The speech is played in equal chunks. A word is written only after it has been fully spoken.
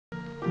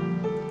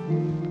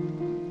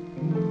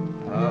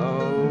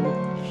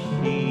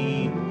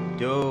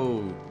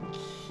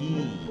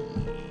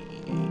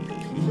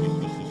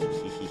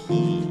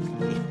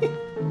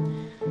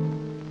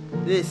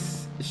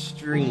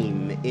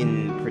stream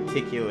in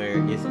particular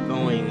is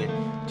going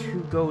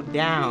to go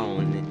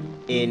down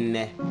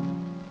in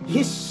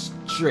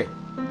history.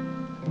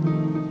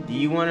 Do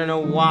you want to know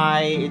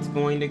why it's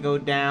going to go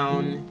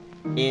down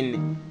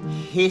in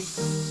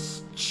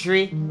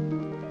history?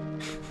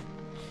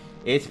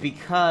 It's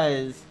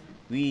because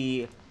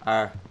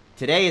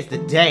today is the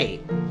day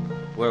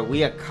where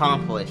we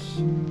accomplish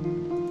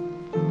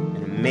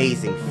an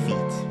amazing feat.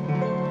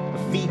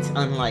 A feat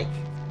unlike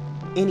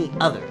any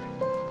other.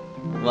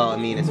 Well, I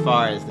mean, as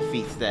far as the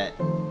feats that...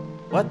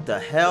 What the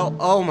hell?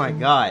 Oh my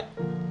god.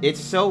 It's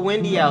so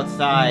windy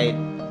outside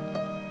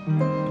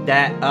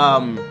that,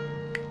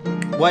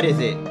 what is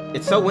it?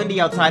 It's so windy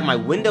outside, my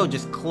window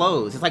just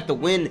closed. It's like the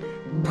wind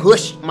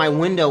pushed my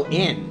window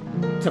in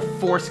to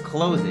force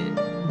close it.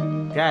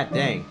 God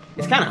dang.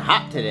 It's kind of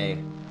hot today.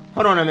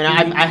 Hold on a minute.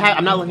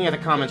 I'm not looking at the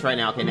comments right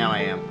now. Okay, now I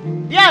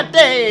am. Yeah,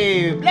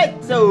 Dave!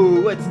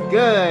 Bledsoe, what's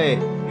good?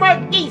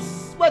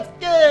 Marquise, what's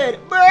good?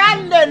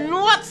 Brandon,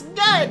 what's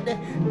good?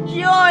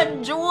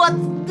 George, what's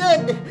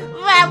good?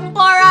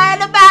 Vampire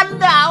and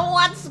Amanda,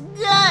 what's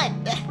good?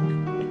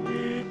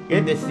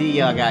 Good to see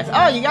y'all guys.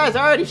 Oh, you guys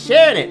are already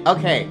sharing it.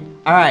 Okay,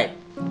 alright.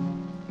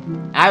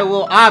 I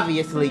will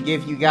obviously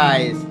give you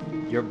guys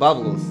your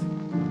bubbles,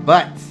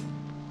 but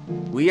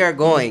we are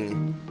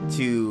going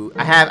to...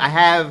 I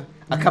have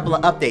a couple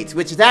of updates,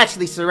 which is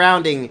actually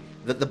surrounding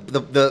the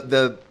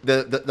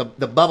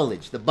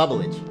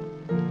bubblage.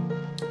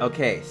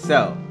 Okay,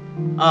 so,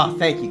 oh,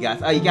 thank you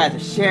guys. Oh, you guys are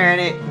sharing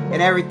it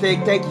and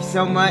everything. Thank you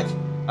so much.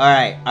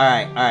 Alright,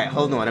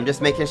 hold on. I'm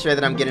just making sure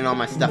that I'm getting all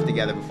my stuff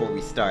together before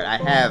we start.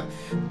 I'm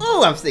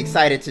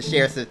excited to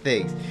share some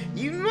things.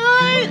 You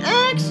might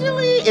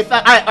actually,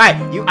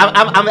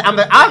 I'm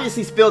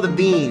obviously spill the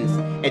beans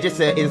in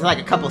it's like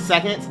a couple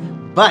seconds,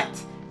 but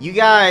you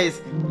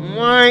guys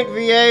might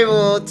be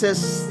able to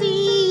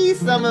see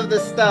some of the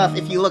stuff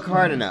if you look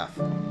hard enough.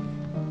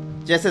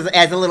 Just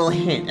as a little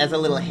hint,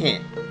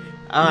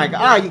 Oh my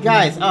god, oh you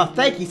guys, oh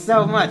thank you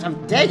so much.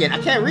 I'm digging. I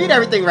can't read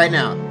everything right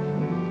now.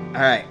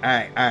 Alright.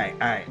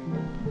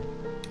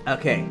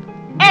 Okay.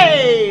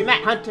 Hey,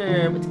 Matt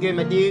Hunter, what's good,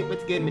 my dude?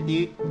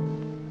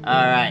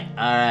 Alright.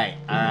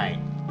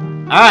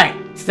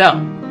 So,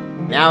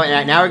 now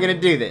we're gonna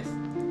do this.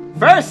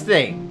 First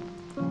thing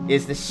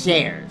is the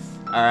shares.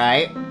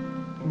 Alright?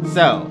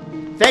 So,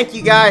 thank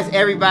you guys,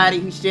 everybody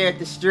who shared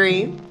the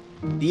stream.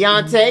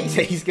 Deontay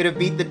said he's gonna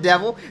beat the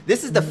devil.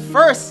 This is the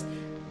first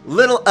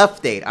little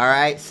update,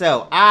 alright?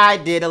 So, I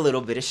did a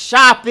little bit of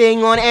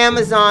shopping on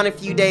Amazon a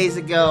few days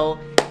ago,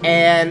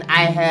 and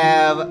I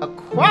have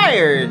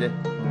acquired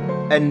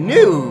a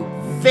new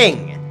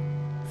thing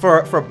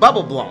for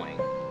bubble blowing.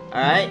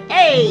 Alright?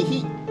 Hey,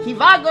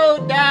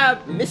 Hivago da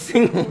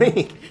missing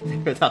link.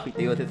 That's how we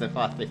deal with this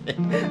imposter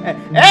thing.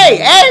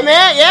 Hey,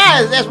 man,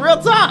 yeah, that's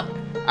real talk.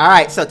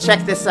 Alright, so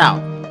check this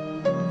out.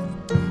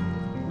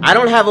 I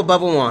don't have a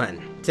bubble wand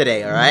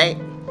today, alright?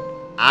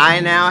 I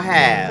now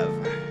have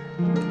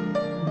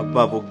a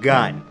bubble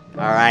gun,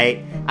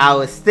 alright? I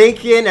was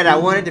thinking that I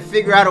wanted to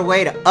figure out a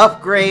way to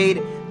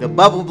upgrade the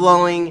bubble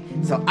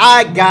blowing, so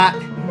I got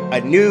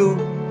a new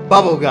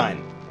bubble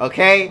gun,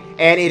 okay?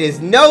 And it is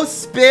no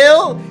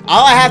spill.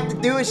 All I have to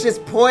do is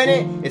just point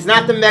it. It's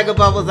not the mega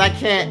bubbles. I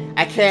can't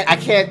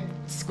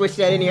squish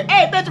that in here.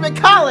 Hey, Benjamin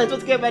Collins,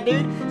 what's good, my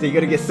dude? So you're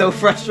gonna get so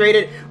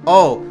frustrated.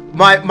 Oh,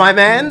 my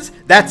mans,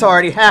 that's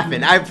already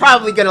happened. I'm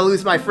probably gonna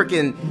lose my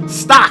freaking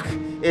stock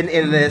in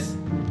this.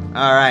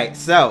 All right,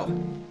 so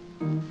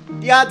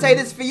Deontay,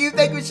 this is for you.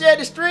 Thank you for sharing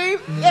the stream.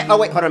 Yeah. Oh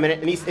wait, hold on a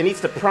minute. It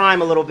needs to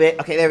prime a little bit.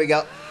 Okay, there we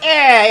go.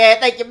 Yeah.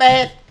 Thank you,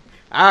 man.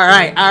 All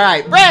right.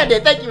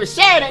 Brandon, thank you for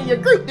sharing it in your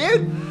group,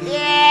 dude.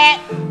 Yeah,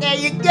 there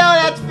you go.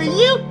 That's for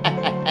you.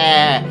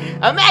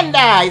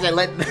 Amanda, he said,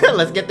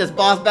 let's get this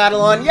boss battle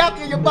on. Yup,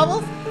 your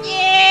bubbles.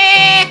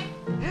 Yeah.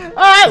 Oh,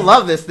 I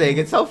love this thing.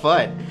 It's so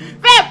fun.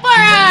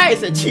 Vampora, he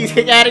said,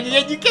 cheesecake addict,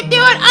 you can do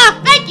it.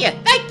 Oh, thank you.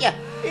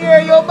 Here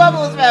are your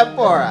bubbles,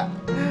 Vampora.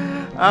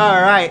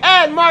 Alright,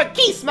 and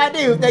Marquise, my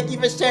dude, thank you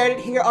for sharing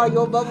it. Here are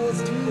your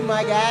bubbles too,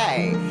 my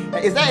guy.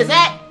 Is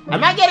that,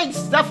 am I getting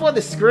stuff on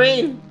the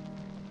screen?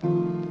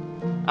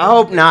 I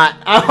hope not.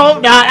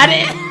 I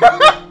didn't.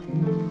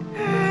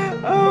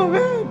 Oh,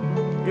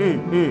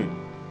 man.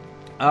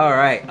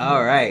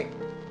 Alright.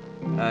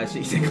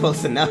 She said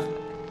close enough.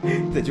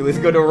 That you was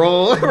gonna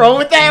roll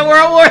with that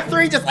World War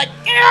III, just like,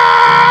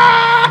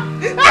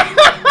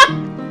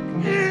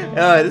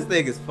 oh, this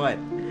thing is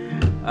fun.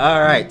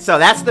 Alright, so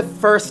that's the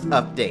first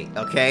update,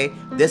 okay?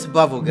 This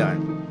bubble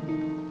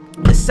gun.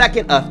 The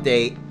second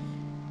update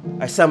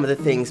are some of the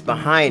things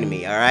behind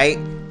me, alright?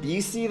 Do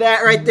you see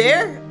that right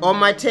there on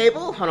my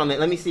table? Hold on a minute,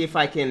 let me see if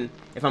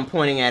I'm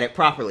pointing at it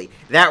properly.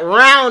 That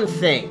round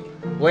thing.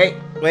 Wait,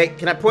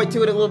 can I point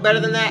to it a little better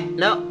than that?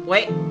 No,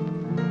 wait.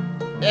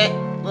 A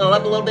little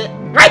up a little bit.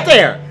 Right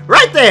there!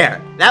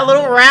 That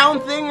little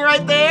round thing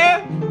right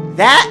there,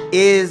 that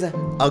is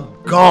a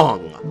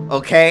gong,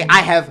 okay?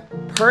 I have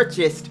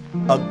purchased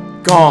a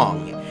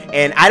gong,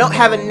 and I don't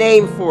have a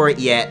name for it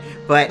yet,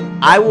 but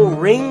I will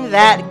ring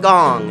that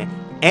gong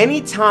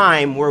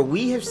anytime where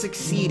we have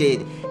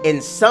succeeded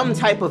in some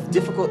type of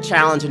difficult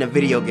challenge in a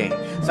video game.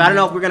 So I don't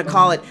know if we're gonna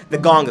call it the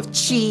Gong of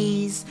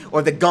Cheese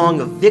or the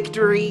Gong of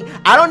Victory.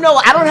 I don't know,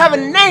 I don't have a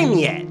name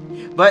yet.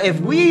 But if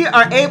we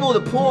are able to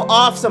pull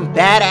off some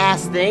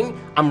badass thing,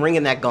 I'm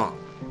ringing that gong.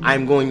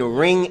 I'm going to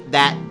ring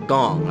that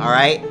gong,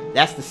 alright?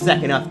 That's the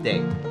second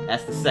update.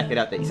 That's the second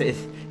update.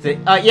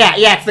 Yeah,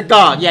 it's the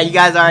gong. Yeah, you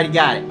guys already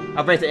got it.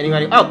 I'll break to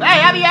anybody. Oh, hey,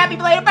 happy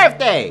belated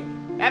birthday!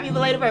 Happy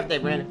belated birthday,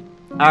 Brandon.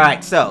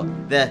 Alright, so,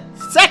 the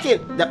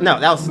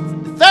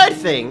third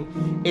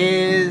thing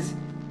is,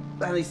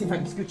 let me see if I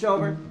can scooch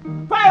over.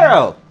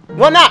 Pyro!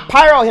 Well, not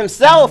Pyro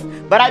himself,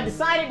 but I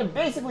decided to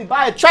basically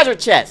buy a treasure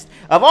chest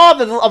of all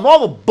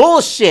the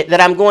bullshit that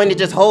I'm going to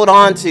just hold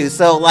on to.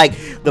 So,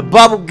 like, the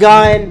bubble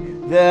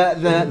gun,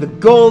 the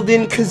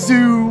golden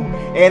kazoo,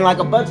 and like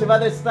a bunch of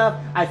other stuff.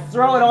 I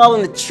throw it all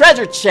in the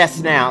treasure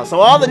chest now. So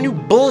all the new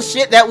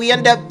bullshit that we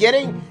end up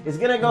getting is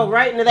gonna go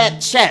right into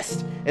that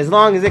chest, as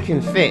long as it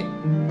can fit.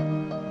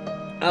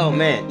 Oh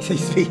man,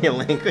 he's speaking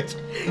language.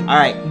 All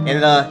right,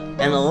 and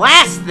the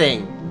last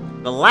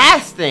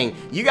thing,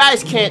 you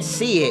guys can't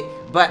see it,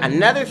 but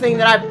another thing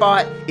that I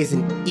bought is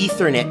an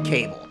Ethernet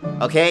cable.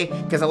 Okay,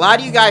 because a lot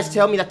of you guys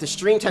tell me that the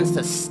stream tends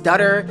to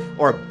stutter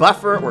or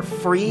buffer or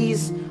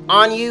freeze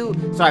on you.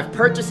 So I've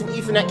purchased an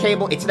Ethernet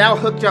cable. It's now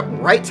hooked up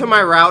right to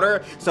my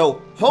router. So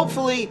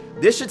hopefully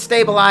this should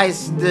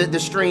stabilize the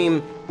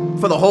stream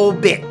for the whole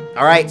bit.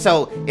 All right,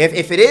 so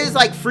if it is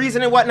like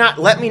freezing and whatnot,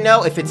 let me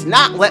know. If it's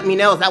not, let me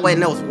know. That way I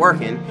know it's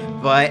working.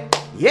 But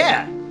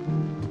yeah.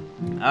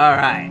 All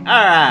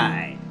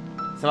right.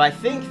 So I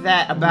think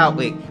that about,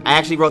 wait, I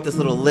actually wrote this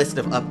little list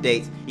of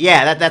updates.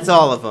 Yeah, that's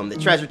all of them. The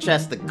treasure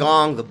chest, the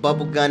gong, the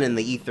bubble gun, and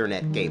the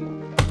Ethernet cable.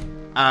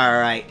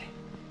 Alright,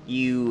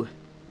 you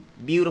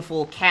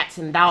beautiful cats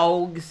and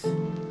dogs.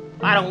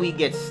 Why don't we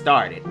get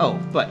started? Oh,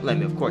 but let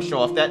me, of course, show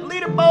off that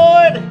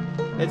leaderboard.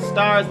 That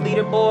stars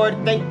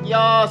leaderboard. Thank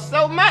y'all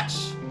so much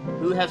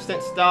who have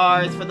sent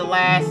stars for the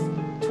last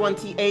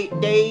 28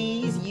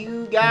 days.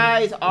 You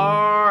guys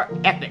are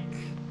epic.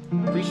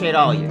 Appreciate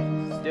all of you.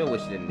 Still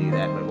wish you didn't do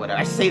that, but whatever.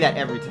 I say that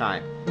every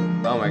time.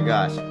 Oh my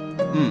gosh.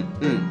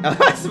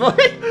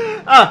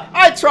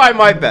 I try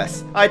my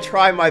best. I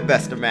try my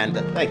best,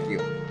 Amanda. Thank you.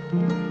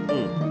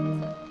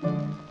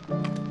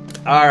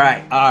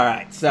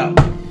 Alright. So,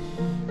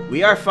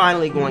 we are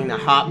finally going to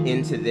hop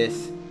into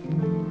this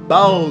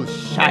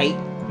bullshit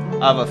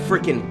of a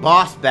freaking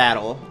boss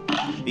battle.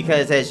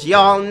 Because as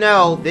y'all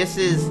know, this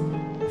is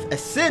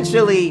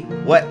essentially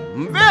what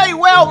very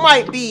well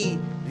might be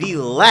the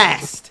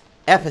last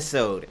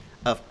episode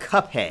of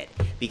Cuphead,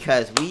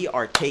 because we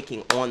are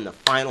taking on the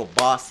final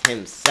boss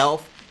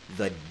himself,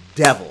 the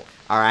devil.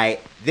 Alright,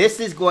 this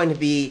is going to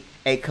be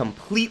a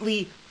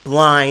completely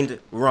blind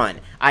run.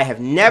 I have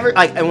never,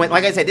 like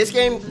I said, this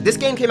game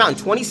came out in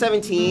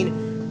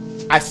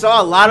 2017. I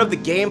saw a lot of the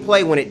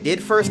gameplay when it did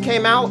first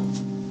came out,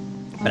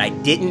 but I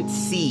didn't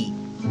see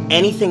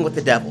anything with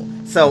the devil.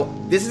 So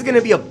this is going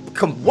to be a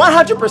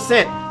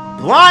 100%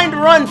 blind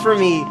run for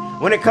me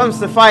when it comes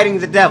to fighting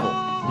the devil.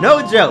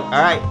 No joke,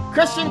 alright?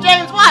 Christian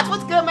James Watts,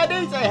 what's good, my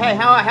dude? Say, hey,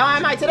 how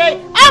am I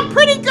today? I'm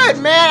pretty good,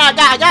 man. I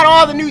got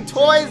all the new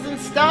toys and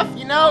stuff,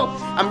 you know?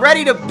 I'm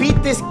ready to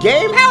beat this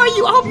game. How are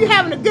you? I hope you're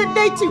having a good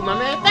day, too, my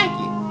man. Thank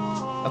you.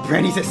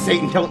 Brandy says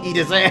Satan don't eat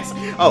his ass.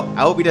 Oh,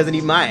 I hope he doesn't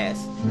eat my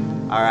ass.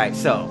 Alright,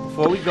 so,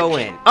 before we go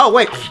in. Oh,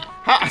 wait.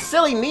 How,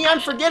 silly me,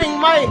 I'm forgetting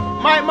my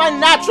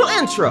natural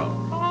intro.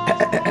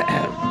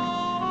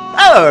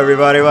 Hello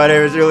everybody, my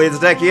name is Julian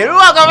Stuckey, and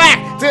welcome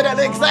back to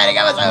another exciting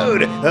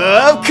episode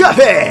of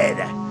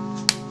Cuphead!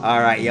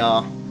 Alright,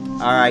 y'all.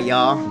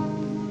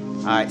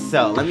 Alright,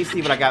 so, let me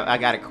see what I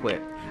got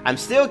equipped. I'm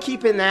still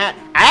keeping that.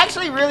 I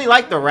actually really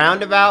like the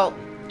roundabout.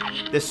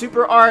 The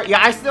super art, yeah,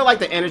 I still like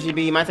the energy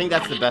beam. I think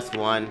that's the best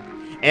one.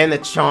 And the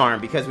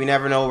charm, because we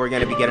never know what we're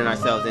going to be getting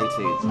ourselves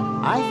into.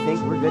 I think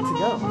we're good to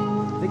go.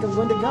 I think I'm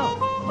good to go.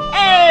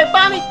 Hey,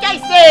 Bonnie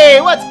Casey!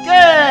 What's good?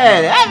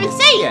 I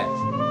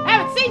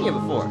haven't seen you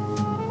before.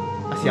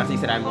 He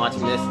said I'm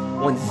watching this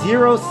on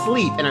 0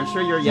 sleep, and I'm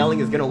sure your yelling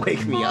is gonna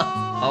wake me up.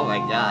 Oh my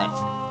god.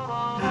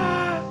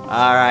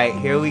 Alright,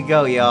 here we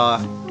go,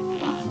 y'all.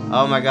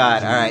 Oh my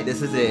god, alright,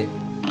 this is it.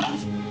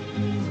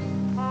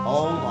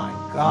 Oh my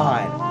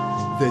god.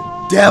 The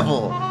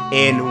devil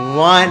in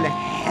one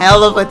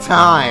hell of a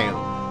time.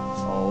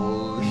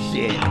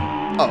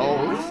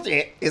 Oh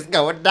shit, it's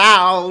going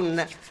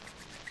down.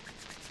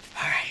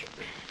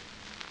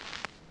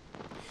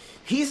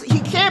 He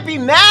can't be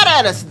mad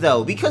at us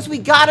though, because we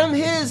got him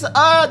his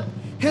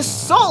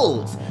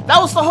souls. That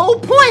was the whole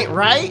point,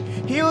 right?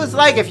 He was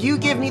like, if you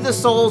give me the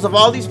souls of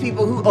all these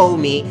people who owe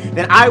me,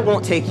 then I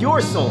won't take your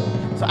soul.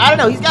 So I don't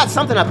know, he's got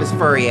something up his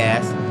furry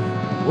ass.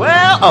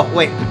 Well, oh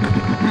wait.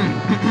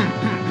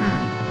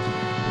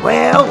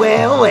 well,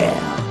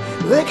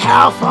 look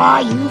how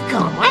far you've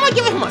come. Why am I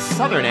giving him a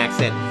southern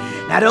accent?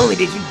 Not only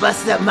did you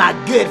bust up my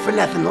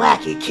good-for-nothing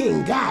lackey,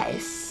 King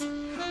Dice.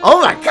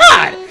 Oh my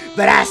god!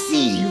 But I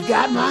see you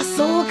got my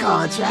soul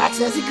contracts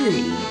as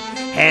agreed.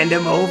 Hand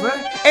them over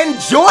and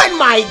join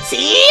my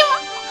team?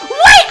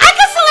 Wait, I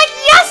can select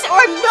yes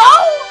or no?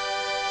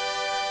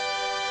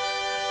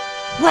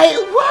 Wait,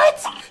 what?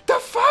 The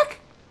fuck?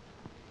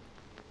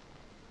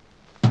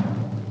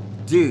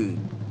 Dude.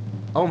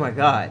 Oh my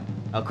god.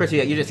 Oh, Chris,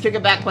 you're just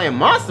kicking back playing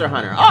Monster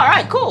Hunter.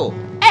 Alright, cool.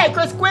 Hey,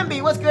 Chris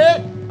Quimby, what's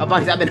good? Oh,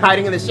 Bunnies, I've been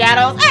hiding in the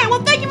shadows. Hey,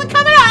 well, thank you for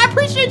coming out. I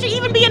appreciate you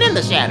even being in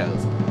the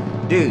shadows.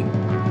 Dude,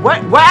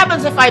 what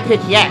happens if I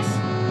pick yes?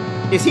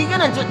 Is he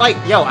gonna just, like,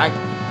 yo, I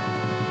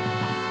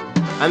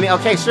mean,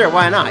 okay, sure,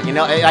 why not? You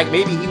know, like,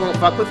 maybe he won't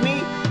fuck with me?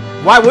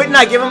 Why wouldn't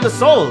I give him the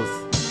souls?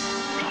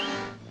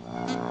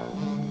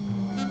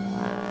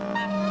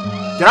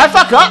 Did I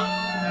fuck up?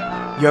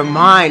 You're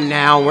mine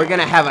now. We're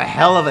gonna have a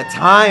hell of a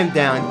time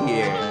down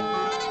here.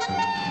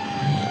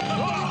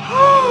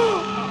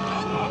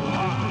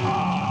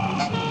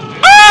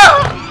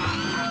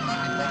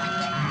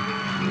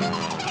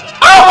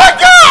 Oh my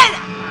god!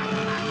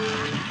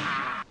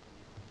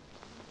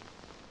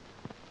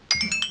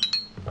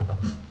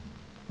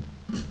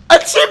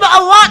 Achievement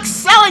unlocked,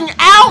 selling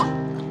out!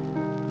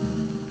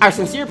 Our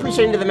sincere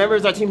appreciation to the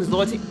members of our team whose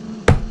loyalty...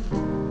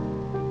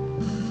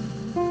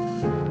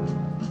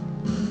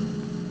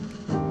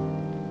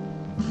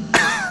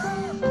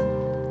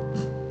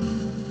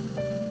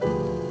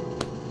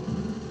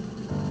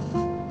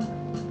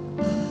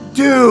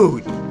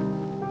 Dude!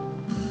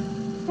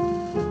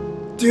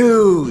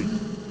 Dude!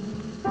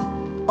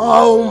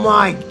 Oh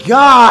my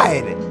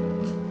god!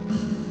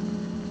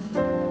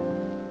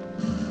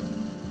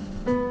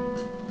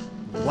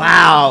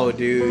 Wow,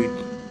 dude.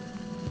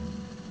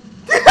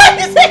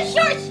 This is a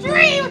short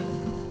stream!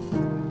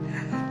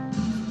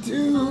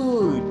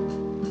 Dude!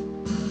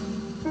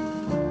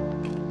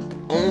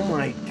 Oh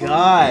my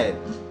god.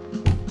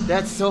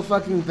 That's so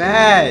fucking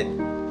bad.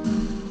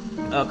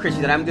 Oh,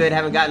 Chrissy, that I'm good.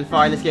 Haven't gotten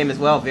far in this game as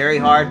well. Very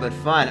hard, but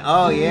fun.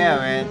 Oh, yeah,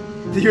 man.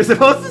 You're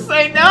supposed to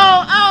say no!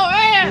 Oh,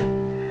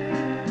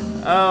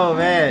 man! Oh,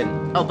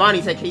 man. Oh,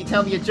 Bonnie said, can you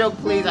tell me a joke,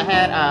 please? I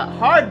had a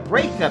hard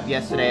breakup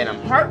yesterday, and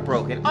I'm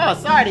heartbroken. Oh,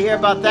 sorry to hear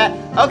about that.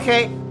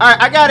 Okay,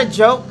 alright, I got a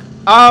joke.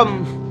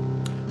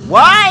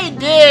 Why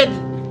did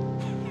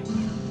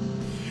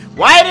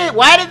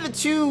the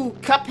two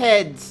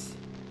Cupheads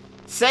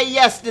say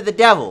yes to the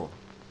devil?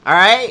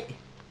 Alright?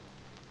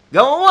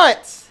 Going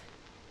once.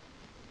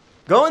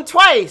 Going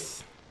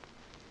twice.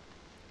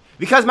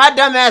 Because my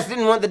dumbass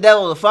didn't want the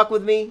devil to fuck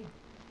with me.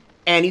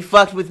 And he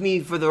fucked with me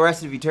for the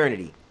rest of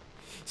eternity.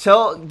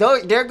 So,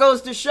 there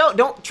goes the show.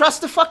 Don't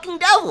trust the fucking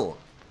devil.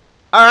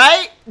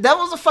 Alright?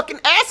 Devil's a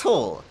fucking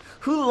asshole.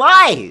 Who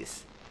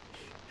lies?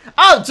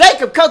 Oh,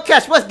 Jacob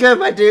Kokesh, what's good,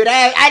 my dude?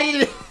 I didn't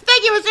even...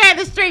 Thank you for sharing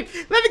the stream.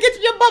 Let me get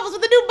you your bubbles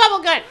with the new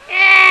bubble gun.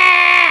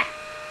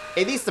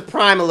 It needs to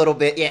prime a little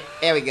bit. Yeah,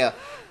 there we go.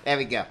 There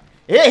we go.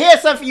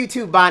 Here's something for you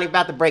too, Bonnie,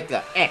 about to break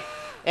up.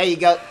 There you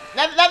go.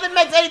 Nothing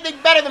makes anything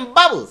better than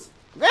bubbles.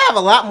 I have a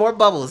lot more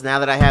bubbles now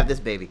that I have this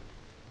baby.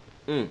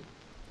 Oh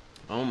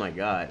my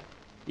god.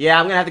 Yeah,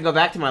 I'm gonna have to go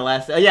back to my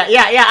last...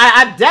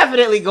 I'm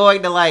definitely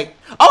going to, like...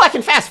 Oh, I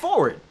can fast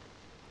forward.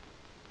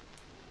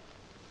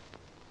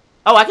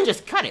 Oh, I can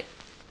just cut it.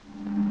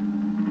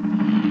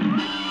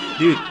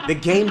 Dude, the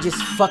game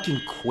just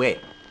fucking quit.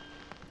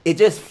 It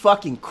just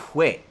fucking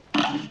quit.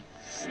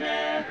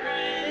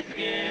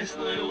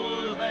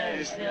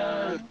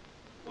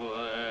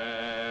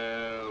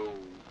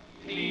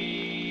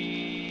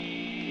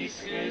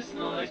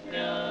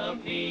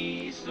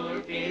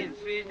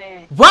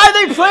 Why are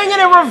they playing it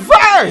in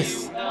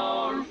reverse?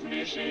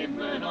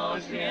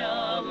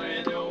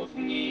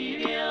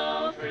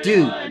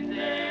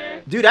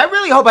 Dude, I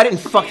really hope I didn't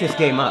fuck this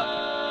game up.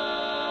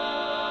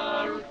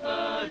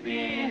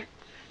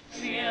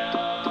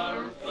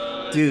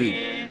 Dude.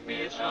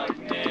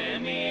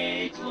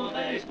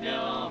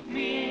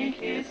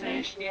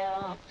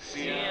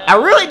 I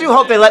really do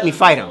hope they let me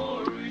fight him.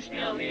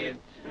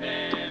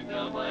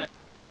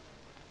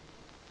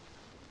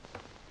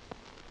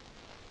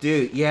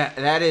 Dude, yeah,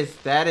 that is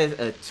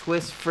a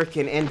twist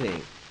freaking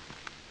ending.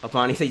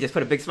 Upon he said, just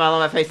put a big smile on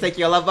my face. Thank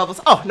you, I love bubbles.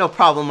 Oh, no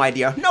problem, my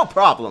dear. No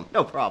problem.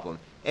 No problem.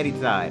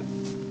 Anytime.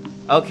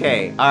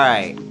 Okay,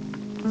 alright.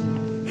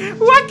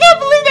 Well, I can't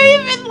believe they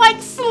even, like,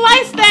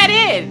 sliced that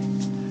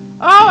in.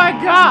 Oh, my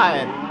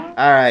God.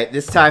 Alright,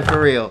 this time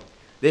for real.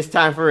 This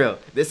time for real.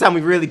 This time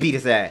we really beat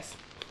his ass.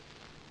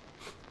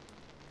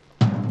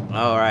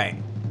 Alright.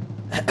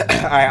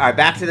 Alright,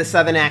 back to the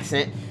southern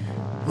accent.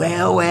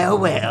 Well, well,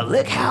 well,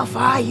 look how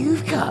far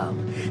you've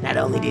come. Not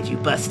only did you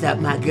bust up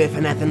my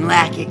good-for-nothing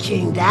lackey,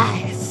 King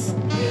Dice,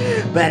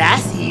 but I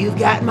see you've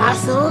got my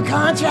soul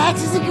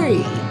contracts as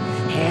agreed.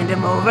 Hand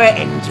him over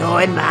and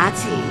join my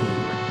team.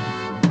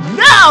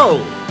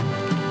 No!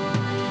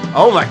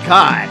 Oh my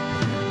god.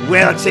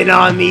 Welching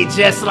on me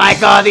just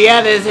like all the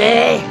others,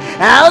 eh?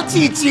 I'll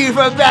teach you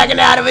for backing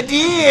out of a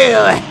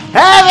deal.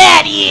 How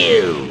about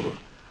you?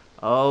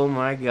 Oh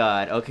my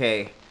god.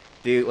 Okay.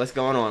 Dude, what's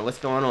going on? What's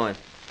going on?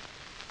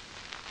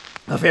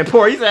 Oh,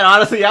 Vampore, he said,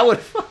 honestly, I would...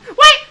 Wait! What?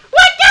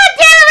 God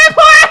damn it,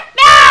 Vampore!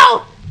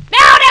 No! No,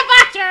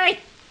 that butchery!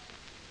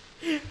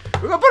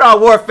 We're gonna put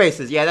on war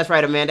faces. Yeah, that's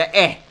right, Amanda.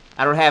 I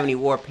don't have any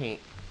war paint.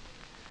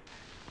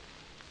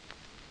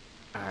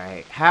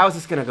 Alright, how is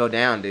this gonna go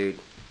down, dude?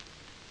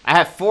 I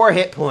have 4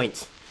 hit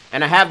points.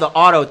 And I have the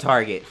auto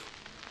target.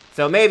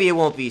 So maybe it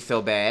won't be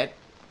so bad.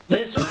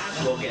 This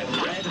match will get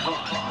red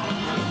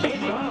hot.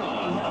 It's on.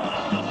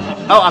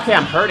 Oh, okay,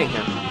 I'm hurting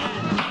him.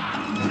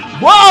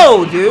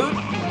 Whoa, dude!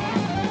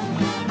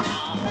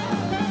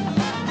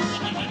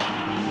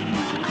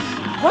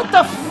 What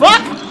the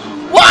fuck?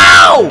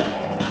 Wow!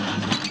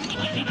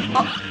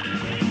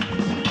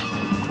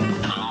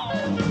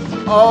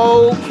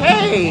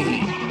 Okay.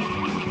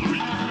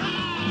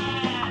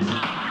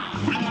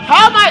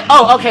 How am I?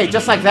 Oh, okay,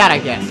 just like that, I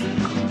guess.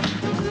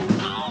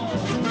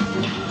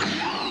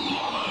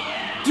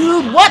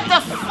 Dude, what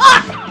the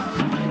fuck?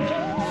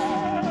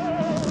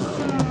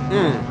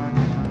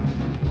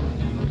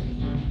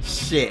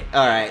 Shit.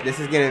 Alright, this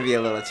is gonna be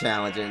a little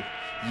challenging.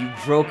 You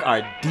broke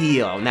our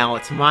deal. Now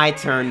it's my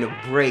turn to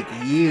break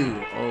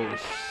you. Oh,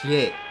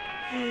 shit.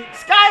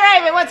 Sky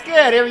Raven, what's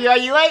good? Are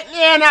you late?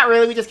 Yeah, not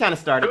really. We just kind of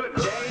started. Good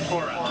day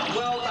for us.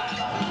 Well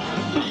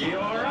done.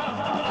 You're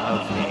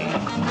up. Okay.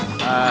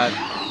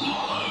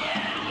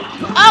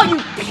 Oh, you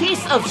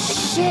piece of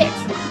shit!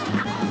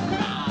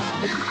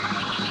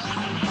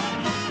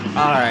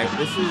 Alright,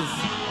 this is...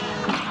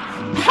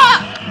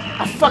 Ha!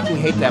 I fucking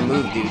hate that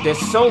move, dude. There's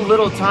so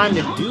little time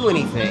to do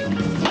anything.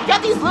 You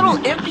got these little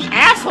empty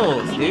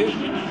assholes, dude.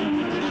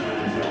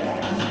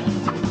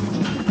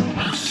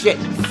 Oh, shit.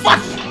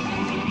 Fuck!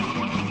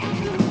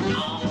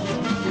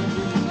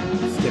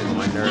 It's getting on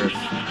my nerves.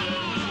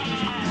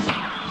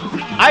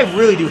 I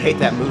really do hate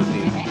that move,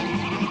 dude.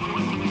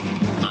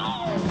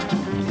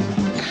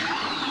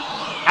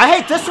 I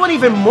hate this one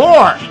even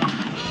more!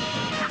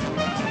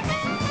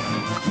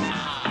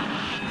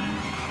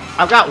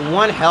 I've got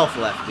 1 health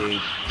left,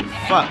 dude.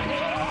 Fuck.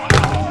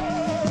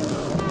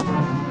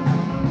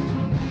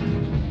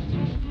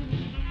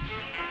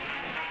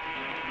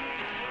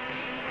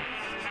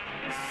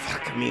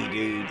 Fuck me,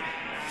 dude.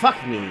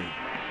 Fuck me.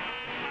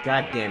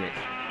 God damn it.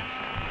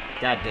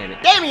 God damn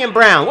it. Damian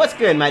Brown, what's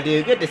good, my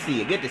dude? Good to see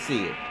you. Good to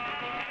see you.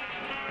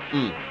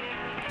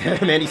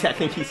 Man, I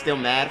think he's still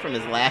mad from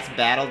his last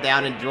battle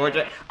down in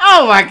Georgia.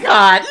 Oh my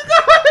god!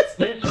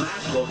 This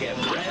match will get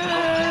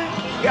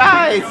red.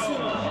 Guys!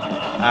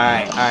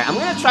 Alright, I'm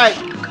gonna try...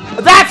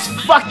 That's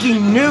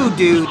fucking new,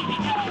 dude!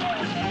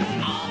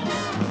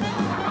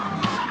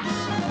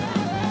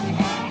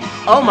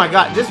 Oh my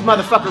god, this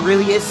motherfucker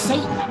really is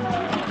Satan.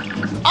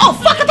 Oh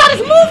fuck, I thought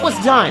his move was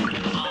done!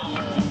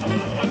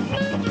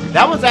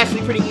 That one's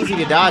actually pretty easy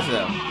to dodge,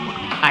 though.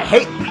 I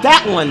hate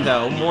that one,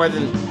 though, more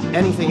than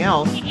anything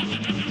else.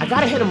 I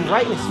gotta hit him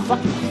right in his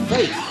fucking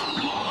face.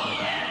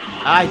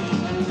 I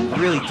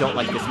really don't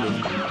like this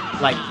move.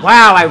 Like,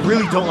 wow, I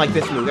really don't like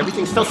this move.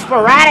 Everything's so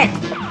sporadic!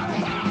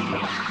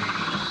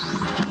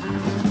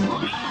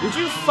 Would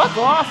you fuck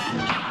off?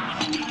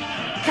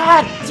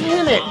 God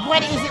damn it!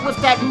 What is it with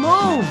that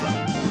move?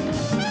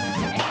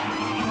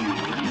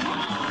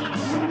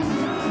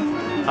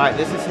 Alright,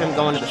 this is him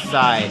going to the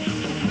side.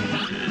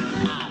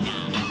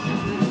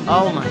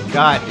 Oh my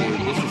god,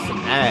 dude. This is some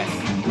ass.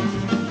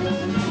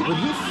 Would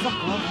you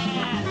fuck off?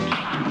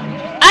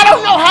 I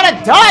don't know how to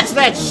dodge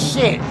that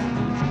shit!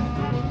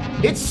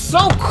 It's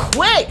so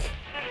quick!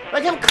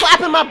 Like I'm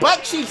clapping my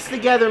butt cheeks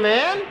together,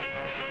 man!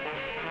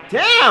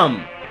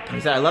 Damn! He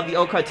said, I love the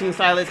old cartoon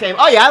style of this game.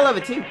 Oh yeah, I love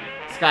it too.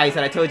 Sky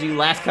said, I told you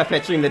last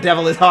Cuphead stream, the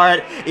devil is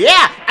hard.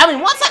 Yeah! I mean,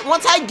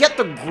 once I get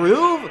the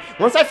groove,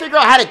 once I figure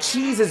out how to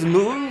cheese his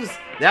moves,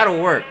 that'll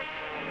work.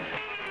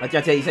 Like I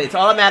tell you, it's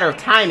all a matter of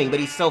timing, but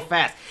he's so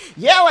fast.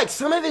 Yeah, like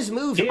some of his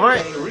moves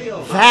aren't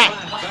that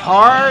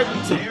hard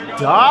to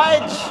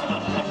dodge,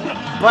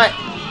 but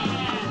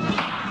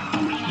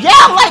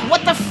yeah, like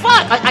what the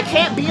fuck? I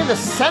can't be in the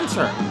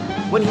center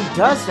when he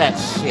does that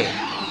shit.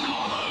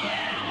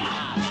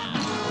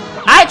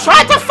 I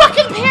tried to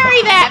fucking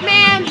parry that,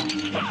 man.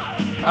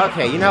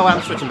 Okay, you know what?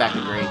 I'm switching back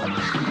to green.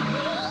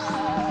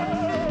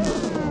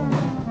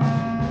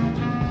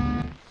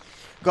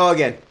 Go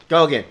again.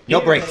 Go again. No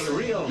breaks.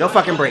 No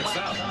fucking breaks.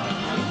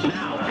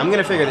 I'm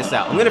gonna figure this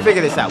out.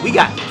 We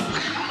got this.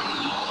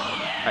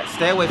 Alright,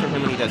 stay away from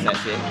him when he does that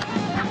shit.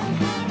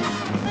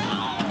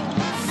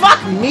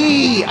 Fuck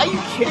me! Are you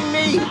kidding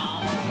me?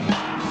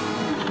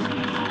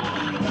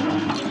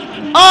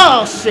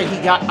 Oh shit, he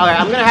got... Alright,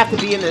 I'm gonna have to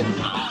be in the...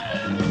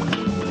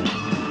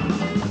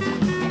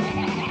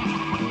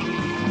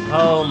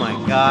 Oh my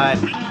god.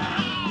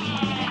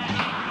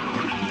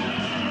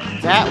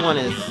 That one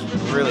is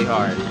really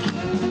hard.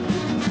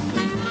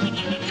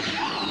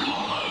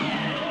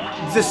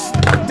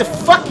 The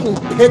fucking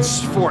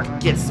pitchfork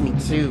gets me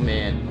too,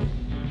 man.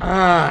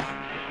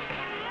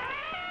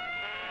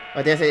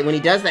 But they say when he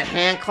does the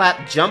hand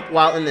clap jump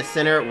while in the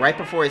center, right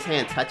before his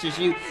hand touches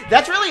you,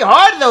 that's really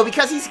hard though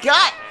because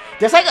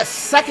there's like a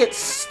second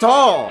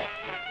stall.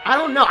 I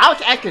don't know.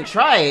 I can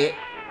try it.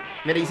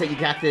 Maybe you said you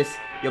got this.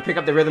 You'll pick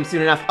up the rhythm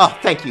soon enough. Oh,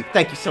 thank you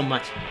so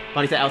much.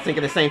 Bonnie said I was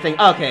thinking the same thing.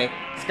 Okay.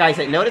 Sky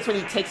said, notice when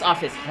he takes off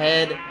his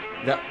head,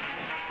 the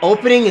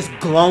opening is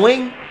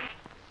glowing.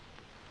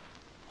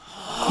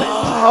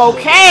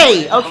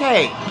 Okay.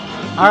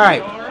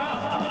 Alright.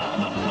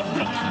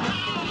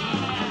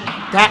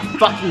 That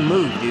fucking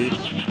move, dude.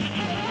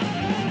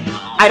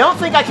 I don't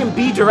think I can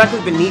be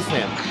directly beneath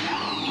him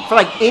for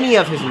like any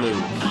of his moves.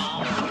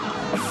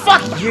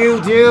 Fuck you,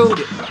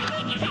 dude.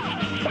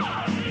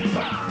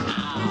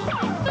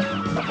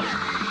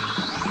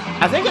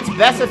 I think it's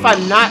best if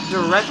I'm not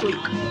directly...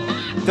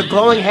 The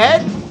glowing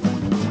head?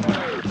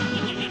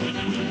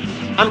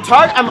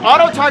 I'm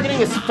auto-targeting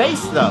his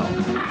face, though.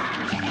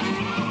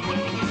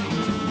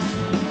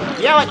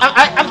 Yeah, like,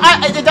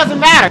 it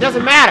doesn't matter. It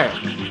doesn't matter.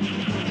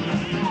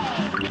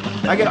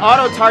 I get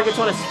auto-targets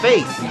on his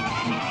face.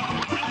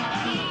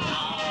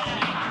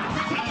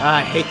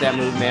 I hate that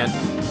move, man.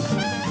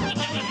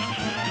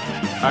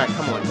 Alright,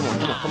 come on.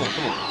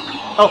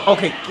 Oh,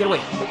 okay, get away.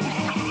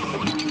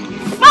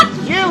 Fuck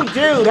you,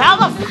 dude! How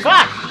the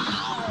fuck?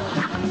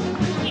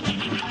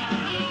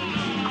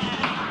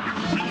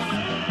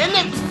 And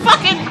then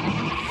fucking...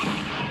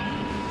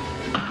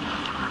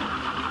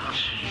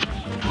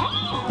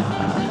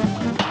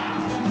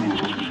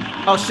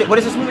 Oh shit, what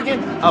is this move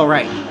again? Oh,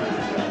 right.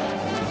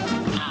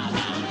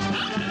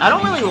 I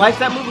don't really like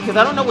that move because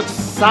I don't know which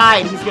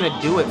side he's gonna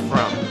do it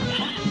from.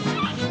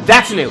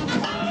 That's new.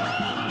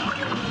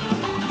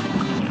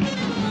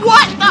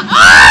 What the...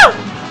 Oh!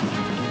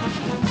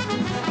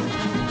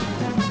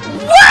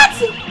 What?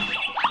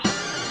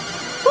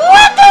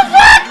 What the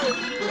fuck?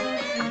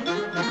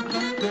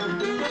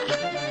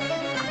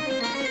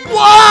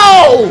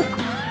 Whoa!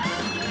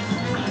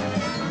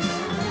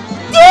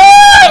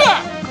 Dude!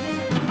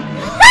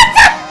 What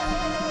the...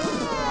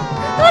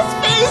 That's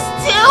phase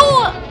 2!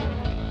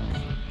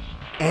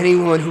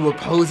 Anyone who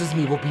opposes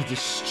me will be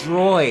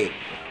destroyed.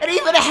 It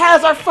even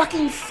has our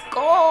fucking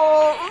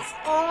skulls.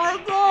 Oh my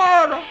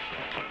god.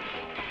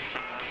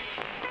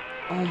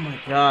 Oh my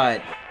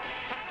god.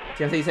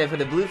 Timothy said, for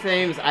the blue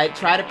flames, I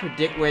try to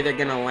predict where they're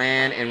gonna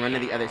land and run to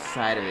the other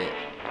side of it.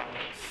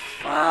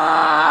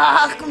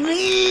 Fuck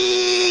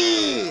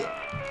me!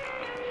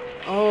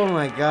 Oh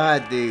my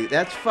god, dude.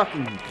 That's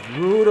fucking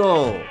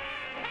brutal.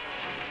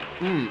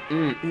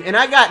 And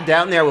I got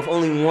down there with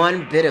only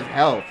 1 bit of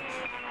health.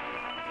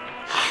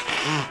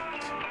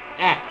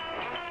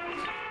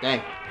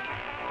 Dang.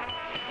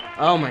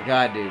 Oh my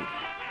god, dude.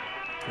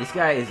 This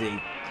guy is a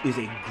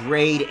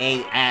grade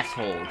A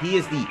asshole. He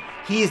is the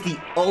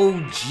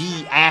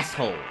OG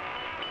asshole.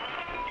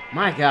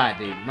 My god,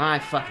 dude. My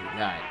fucking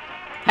god.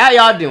 How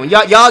y'all doing?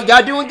 Y'all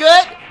doing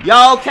good?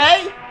 Y'all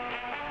okay?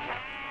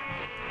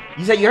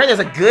 You said you heard there's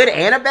a good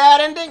and a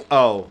bad ending?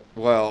 Oh,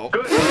 well.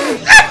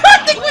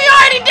 I think we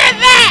already did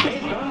that!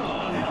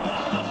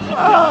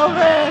 Oh,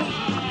 man.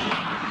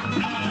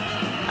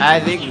 I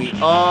think we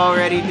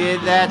already did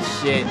that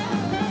shit.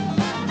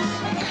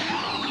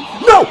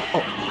 No!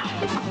 Oh.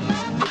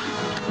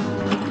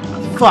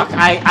 Fuck,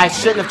 I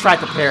shouldn't have tried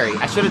to parry.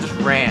 I should have just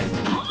ran.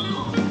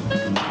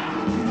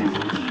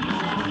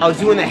 I was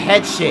doing the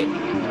head shit.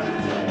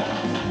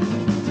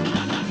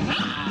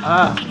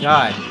 Oh,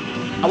 God.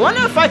 I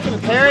wonder if I can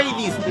parry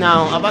these...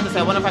 No, I'm about to say,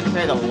 I wonder if I can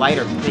parry the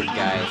lighter pink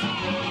guys.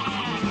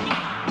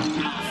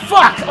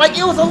 Fuck! Like,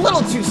 it was a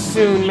little too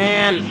soon,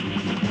 man.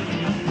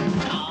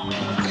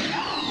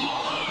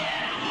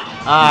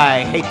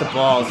 I hate the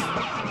balls.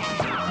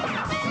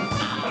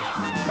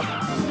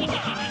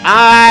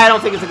 I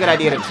don't think it's a good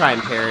idea to try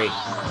and parry.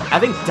 I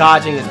think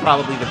dodging is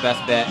probably the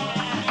best bet.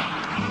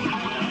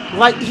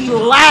 Like, he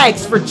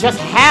lags for just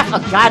half a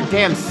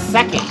goddamn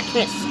second.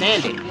 Can't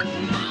stand it.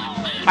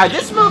 Alright,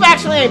 this move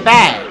actually ain't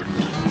bad.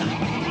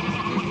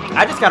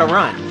 I just gotta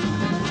run.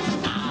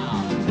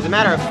 As a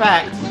matter of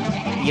fact...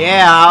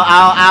 Yeah,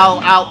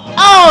 I'll...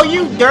 Oh,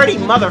 you dirty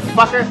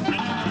motherfucker!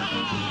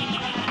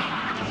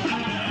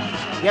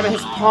 Yeah, but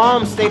his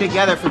palms stay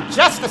together for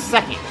just a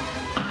second.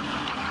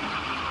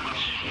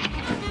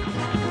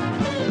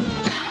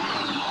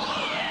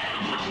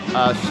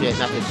 Oh shit,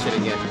 not this shit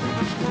again.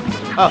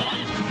 Oh,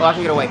 I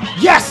can get away.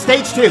 Yes,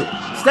 stage 2!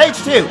 Stage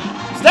 2!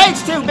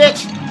 Stage 2,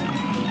 bitch!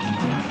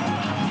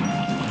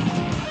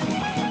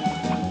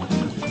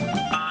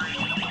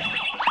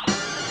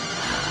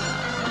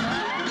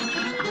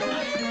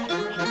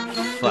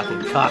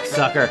 Fucking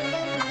cocksucker.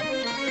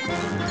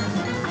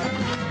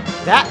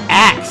 That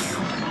axe!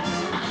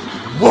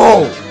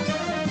 Whoa!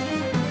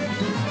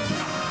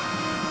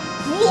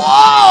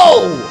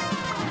 Whoa!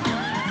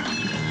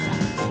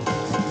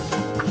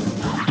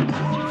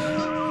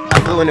 I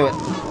flew into it.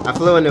 I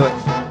flew into it.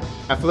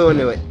 I flew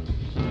into it.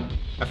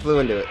 I flew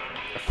into it.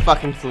 I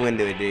fucking flew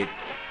into it, dude.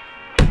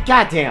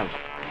 Goddamn.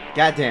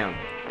 Goddamn.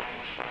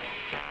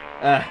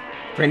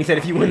 Brandy said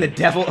if you win, the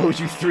devil owes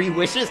you 3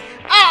 wishes.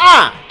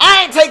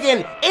 I ain't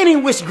taking any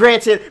wish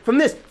granted from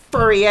this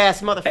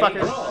furry-ass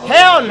motherfucker.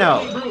 Hell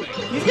no.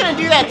 He's gonna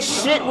do that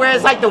shit where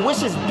it's like the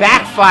wishes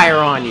backfire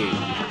on you.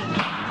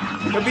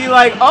 He'll be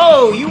like,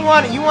 oh, you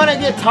want to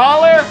get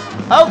taller?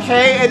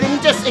 Okay, and then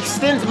he just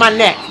extends my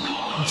neck.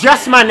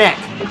 Just my neck.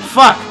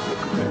 Fuck.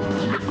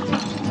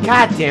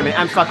 God damn it,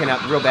 I'm fucking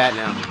up real bad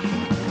now.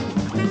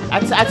 I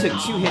took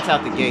 2 hits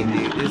out the gate,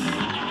 dude.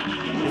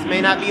 This may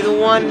not be the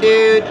one,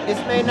 dude. This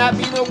may not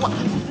be the one.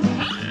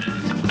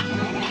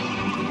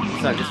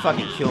 Son, just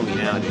fucking kill me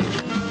now, dude.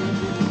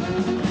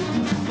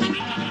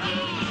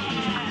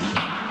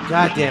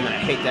 God damn it, I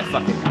hate that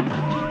fucking...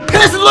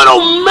 His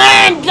little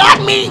man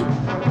got me!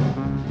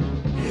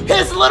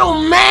 His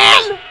little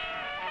man!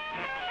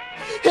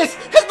 His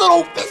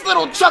little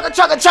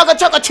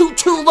chugga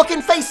choo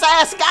looking face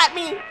ass got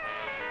me!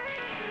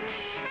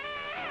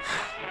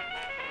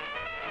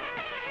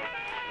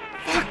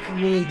 Fuck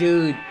me,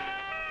 dude.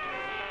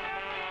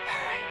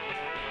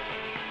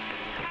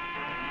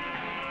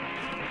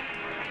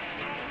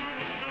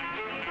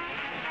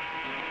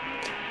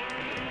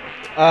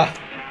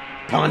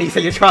 Bonnie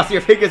said you're crossing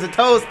your fingers and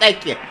toes.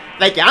 Thank you.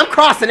 Thank you. I'm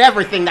crossing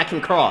everything that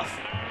can cross.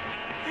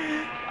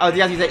 Oh, you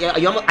guys said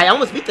I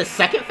almost beat the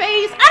second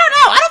phase? I don't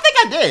know. I don't think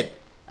I did.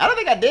 I don't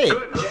think I did.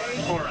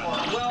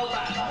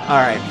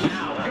 Alright.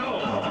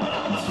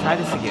 Let's try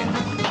this again.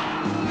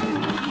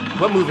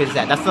 What move is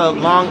that? That's the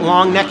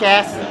long neck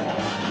ass?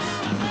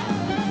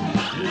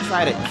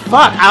 Tried it.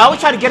 Fuck! I always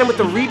try to get him with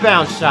the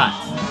rebound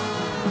shots.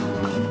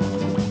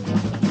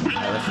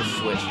 Alright, let's just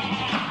switch.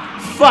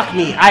 Fuck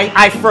me!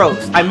 I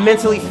froze. I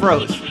mentally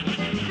froze.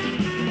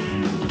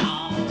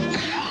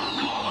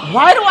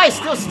 Why do I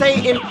still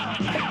stay in...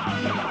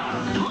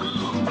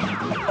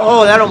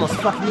 Oh, that almost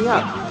fucked me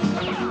up.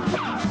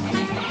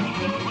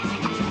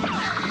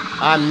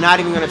 I'm not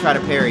even gonna try to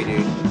parry,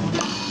 dude.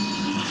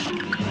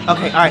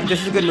 Okay, alright,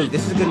 this is a good move.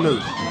 This is a good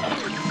move.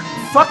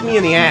 Fuck me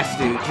in the ass,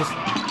 dude. Just...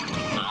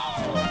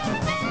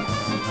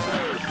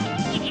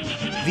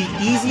 The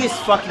easiest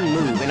fucking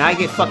move, and I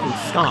get fucking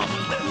stomped.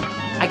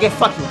 I get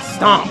fucking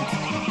stomped.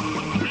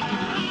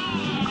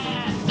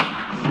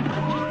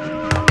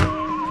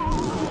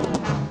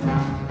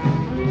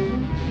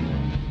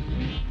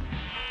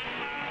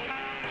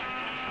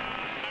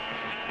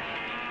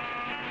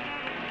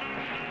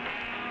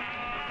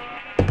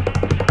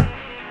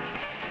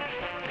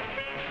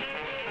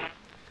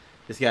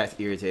 This guy's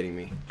irritating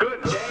me.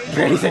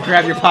 Granny said,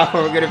 grab your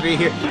popcorn, we're gonna be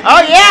here.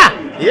 Oh yeah!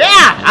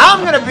 Yeah!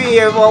 I'm gonna be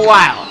here for a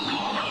while.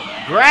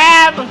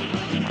 Grab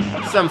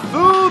some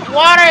food,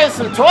 water, and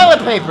some toilet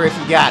paper if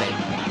you got it.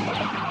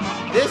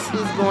 This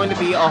is going to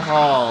be a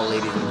haul,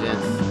 ladies and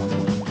gents.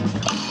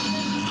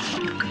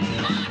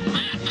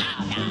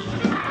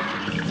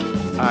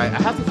 Alright,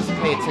 I have to just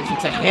pay attention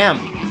to him.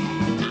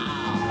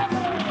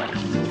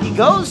 He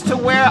goes to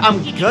where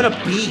I'm gonna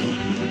be,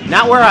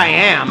 not where I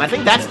am. I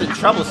think that's the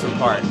troublesome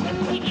part.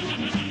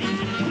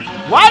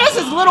 Why does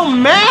his little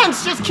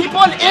mans just keep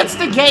on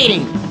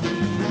instigating?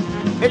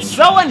 It's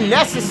so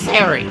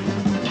unnecessary.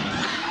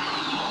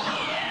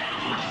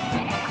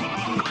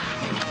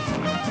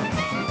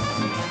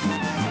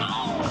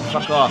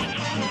 Fuck off.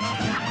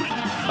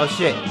 Oh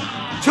shit.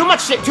 Too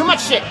much shit, too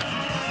much shit.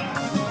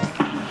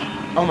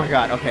 Oh my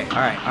god, okay.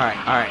 Alright.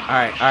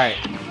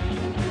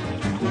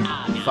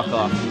 Fuck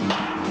off.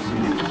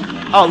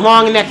 Oh,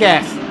 long neck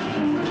ass.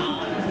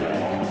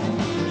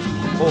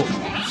 Oh,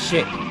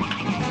 shit.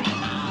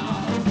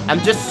 I'm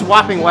just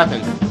swapping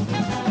weapons.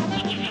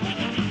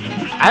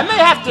 I may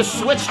have to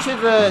switch to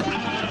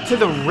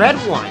the red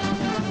one.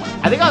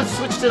 I think I'll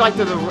switch to like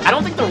I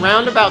don't think the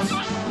roundabout's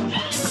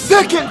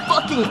second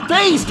fucking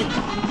phase, dude.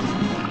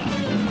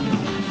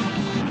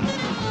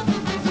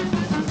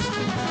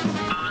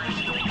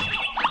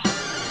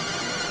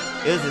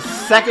 It was the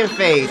second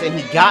phase, and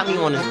he got me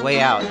on his way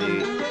out,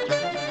 dude.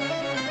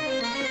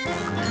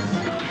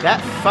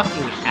 That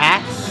fucking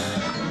axe?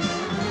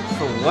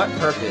 For what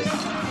purpose?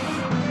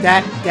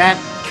 That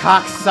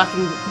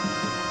cock-sucking...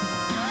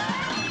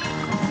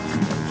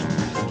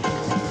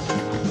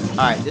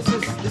 Alright, this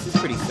is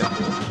pretty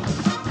simple.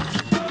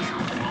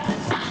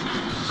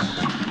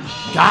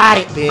 Got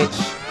it, bitch!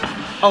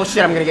 Oh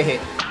shit, I'm gonna get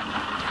hit.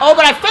 Oh,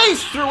 but I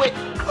phased through it!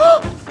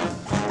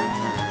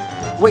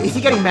 Wait, is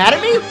he getting mad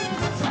at me?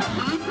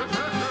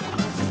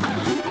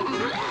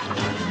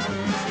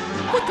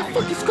 What the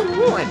fuck is going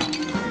on?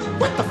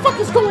 What the fuck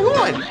is going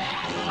on?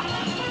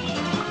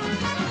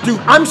 Dude,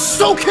 I'm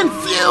so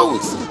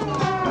confused!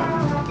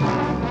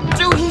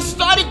 Dude, he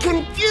started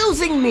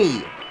confusing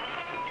me!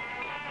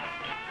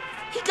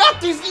 He's got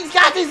these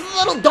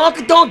little donk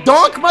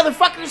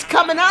motherfuckers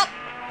coming up.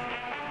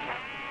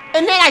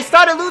 And then I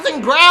started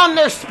losing ground,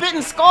 they're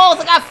spitting skulls,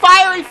 I got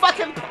fiery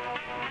fucking...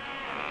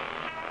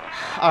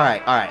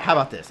 Alright, how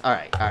about this?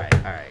 Alright.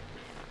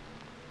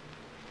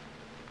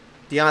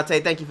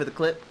 Deontay, thank you for the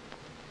clip.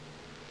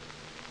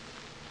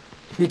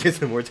 Get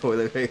some more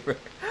toilet paper.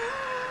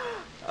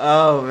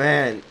 Oh,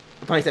 man.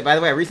 Pony said, by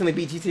the way, I recently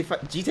beat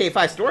GTA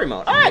 5 story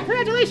mode. Alright,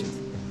 congratulations.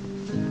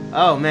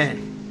 Oh, man.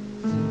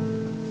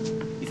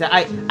 He said,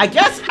 I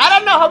guess, I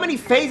don't know how many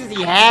phases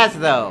he has,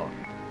 though.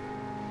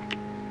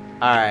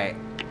 Alright.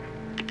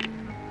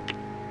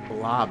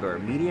 Blobber.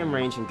 Medium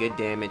range and good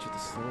damage with a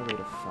slow rate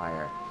of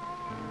fire.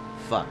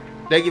 Fuck.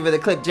 Thank you for the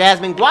clip,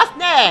 Jasmine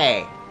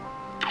Guathne!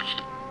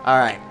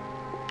 Alright.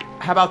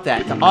 How about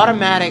that? The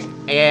automatic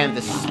and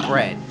the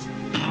spread.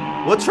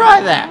 We'll try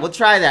that.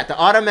 The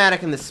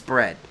automatic and the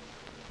spread.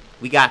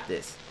 We got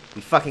this.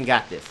 We fucking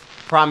got this.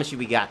 Promise you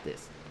we got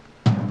this.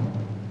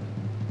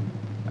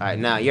 Alright,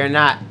 now you're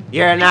not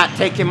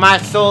taking my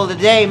soul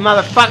today,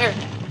 motherfucker.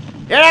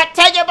 You're not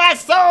taking my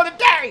soul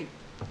today.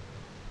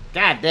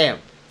 God damn.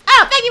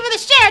 Oh, thank you for the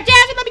share,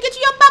 Jasmine. Let me get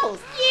you your bubbles.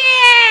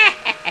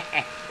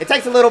 Yeah. It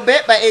takes a little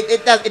bit, but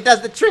it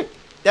does the trick.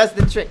 Does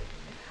the trick.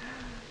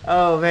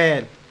 Oh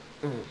man.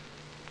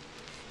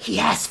 He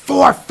has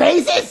 4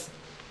 phases?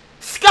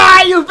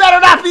 Sky, you better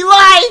not be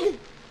lying!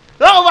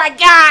 Oh my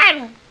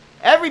god!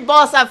 Every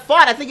boss I've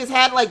fought, I think, has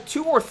had like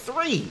 2 or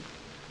 3.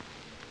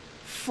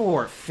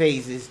 4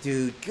 phases,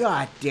 dude.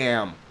 God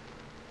damn.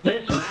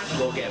 This match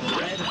will get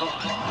red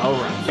hot.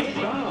 Alright.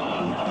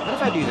 What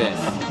if I do this?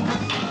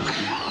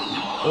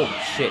 Oh,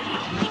 shit.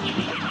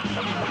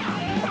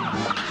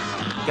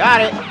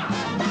 Got it.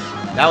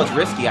 That was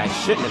risky. I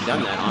shouldn't have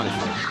done that,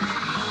 honestly.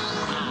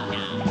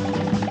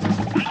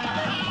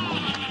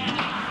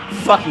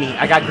 Fuck me.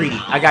 I got greedy.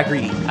 I got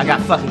greedy. I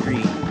got fucking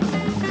greedy.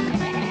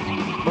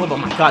 Oh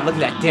my god, look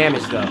at that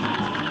damage, though.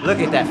 Look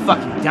at that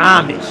fucking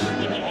damage.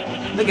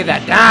 Look at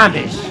that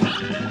damage.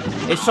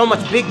 It's so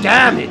much big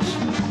damage.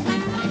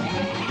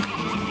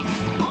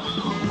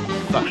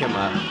 Fuck him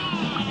up.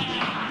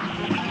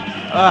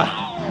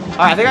 Alright,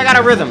 I think I got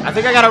a rhythm. I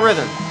think I got a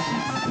rhythm.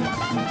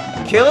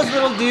 Kill his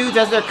little dudes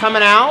as they're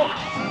coming out.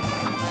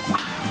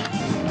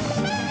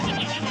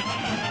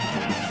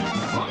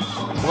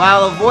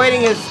 While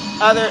avoiding his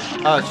other...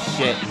 Oh,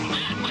 shit.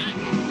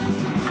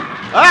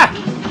 Ah!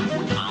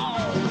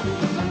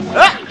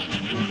 Ah!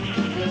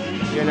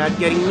 You're not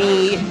getting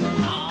me.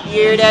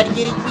 You're not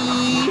getting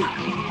me.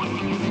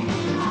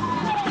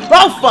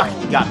 Oh, fuck!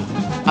 He got me.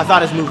 I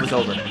thought his move was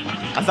over.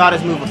 I thought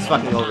his move was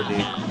fucking over,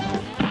 dude.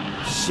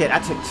 Shit, I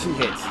took 2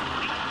 hits.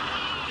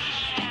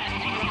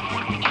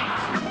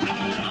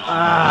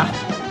 Ah.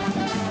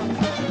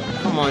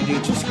 Come on,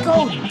 dude. Just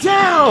go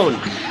down!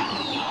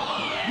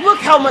 Look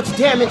how much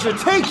damage you're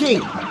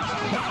taking!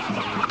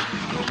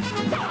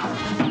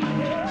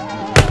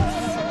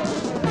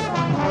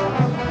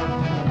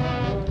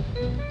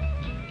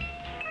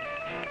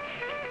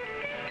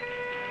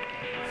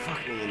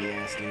 Fuck me in the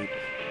ass, dude.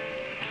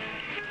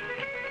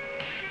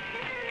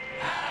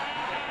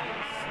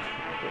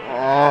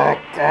 Oh,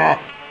 God.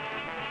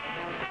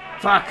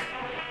 Fuck.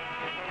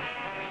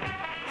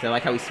 So I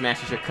like how he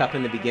smashes your cup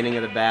in the beginning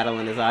of the battle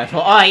and his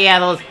eyeball. Oh yeah,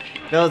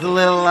 those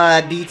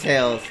little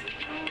details.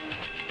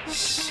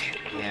 Shit,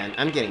 man,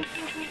 I'm getting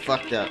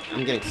fucked up.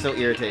 I'm getting so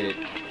irritated.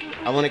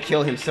 I want to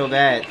kill him so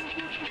bad.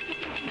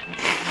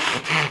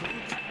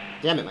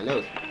 Damn it, my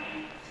nose.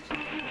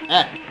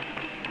 Ah.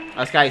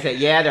 This guy said,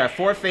 yeah, there are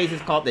 4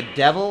 phases called the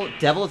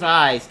Devil's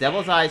Eyes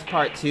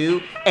Part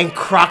 2, and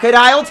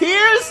Crocodile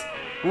Tears?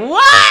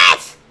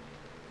 What?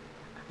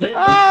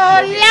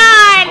 Oh,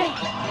 Lord!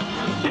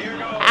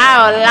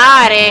 Oh,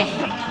 Lordy.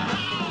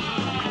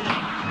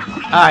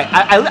 Alright,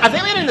 I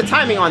think we're getting the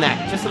timing on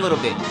that. Just a little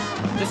bit.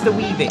 Just a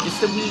wee bit.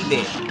 Just a wee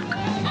bit.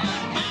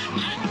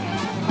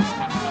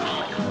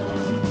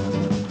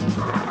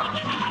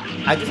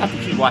 I just have to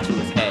keep watching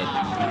his head.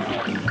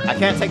 I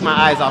can't take my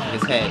eyes off of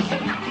his head.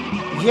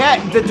 Yeah,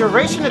 the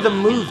duration of the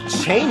move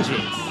changes.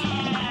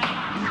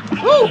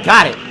 Woo,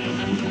 got it.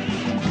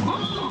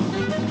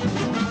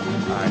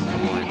 Alright,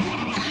 come on.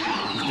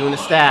 He's doing the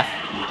staff.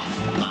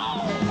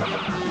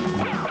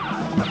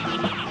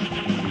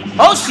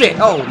 Oh shit!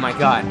 Oh my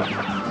god.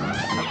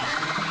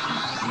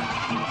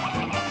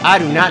 I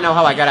do not know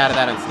how I got out of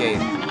that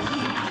unscathed.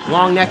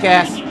 Long neck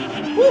ass.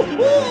 Woo,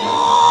 woo.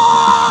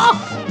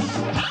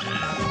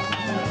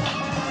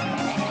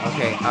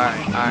 Okay,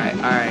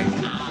 alright.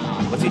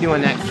 What's he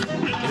doing next?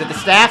 Is it the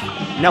staff?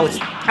 No, it's...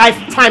 I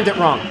timed it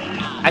wrong.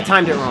 I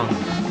timed it wrong.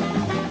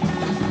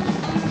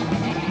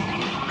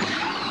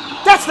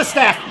 That's the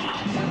staff!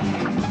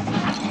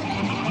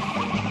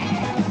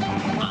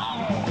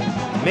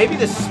 Maybe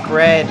the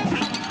spread...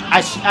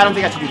 I don't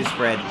think I should do the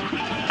spread.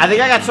 I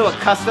think I got so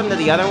accustomed to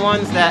the other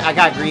ones that I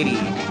got greedy.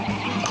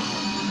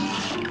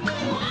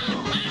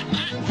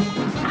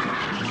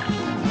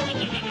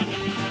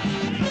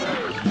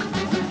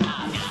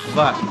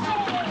 Fuck.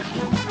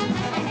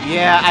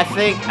 Yeah, I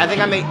think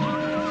I made...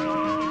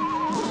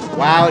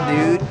 Wow,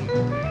 dude.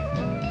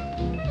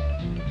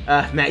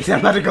 Matt, I'm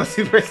about to go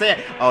Super Saiyan.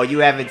 Oh, you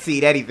haven't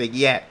seen anything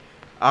yet.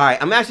 Alright,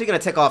 I'm actually gonna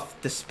take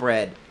off the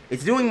spread.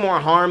 It's doing more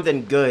harm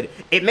than good.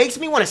 It makes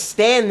me want to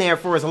stand there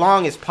for as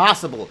long as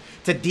possible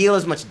to deal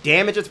as much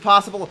damage as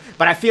possible,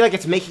 but I feel like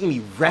it's making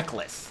me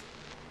reckless.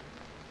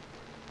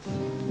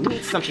 We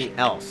need something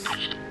else.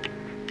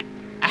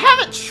 I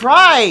haven't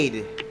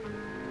tried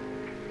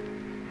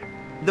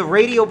the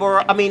radio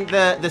bar. I mean,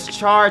 this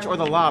charge or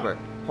the lobber.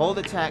 Hold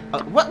attack.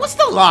 What's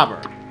the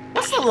lobber?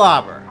 What's the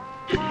lobber?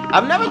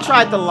 I've never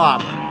tried the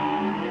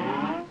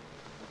lobber.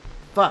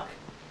 Fuck.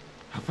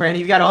 Oh,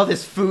 Brandon, you got all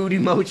this food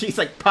emojis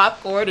like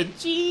popcorn and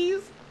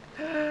cheese.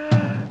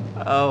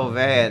 Oh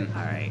man.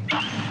 Alright.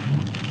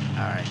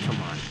 Alright,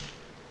 come on.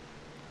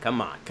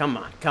 Come on, come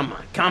on, come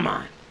on, come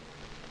on.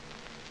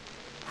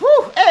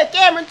 Whew! Hey,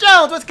 Cameron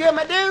Jones, what's good,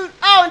 my dude?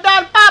 Oh, and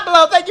Don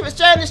Pablo, thank you for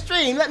sharing the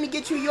stream. Let me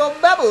get you your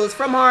bubbles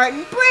from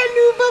Harden. Brand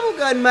new bubble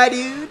gun, my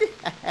dude.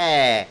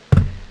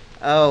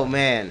 Oh,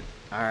 man.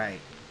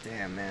 Alright.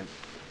 Damn, man.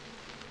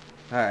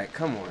 Alright,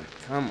 come on.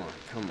 Come on,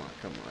 come on,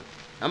 come on.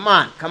 Come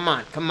on, come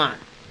on, come on.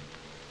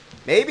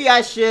 Maybe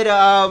I should,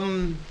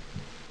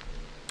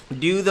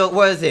 do the,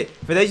 what is it?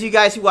 For those of you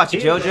guys who watch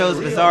JoJo's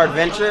Bizarre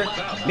Adventure,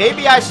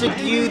 maybe I should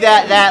do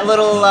that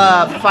little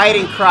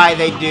fighting cry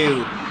they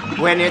do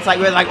when it's like,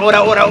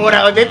 ora, ora,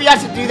 ora. Maybe I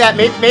should do that.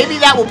 Maybe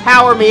that will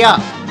power me up.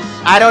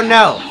 I don't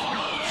know.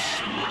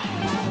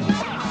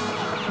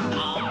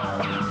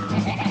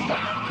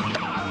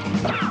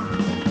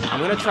 I'm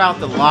gonna try out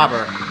the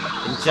lobber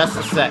in just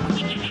a sec.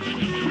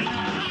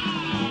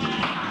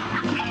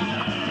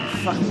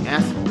 Fucking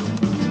asshole.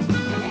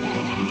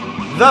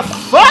 The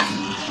fuck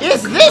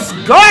is this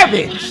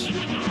garbage?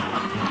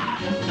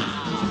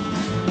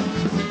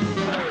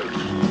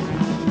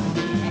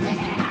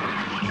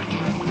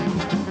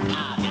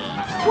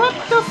 What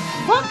the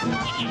fuck?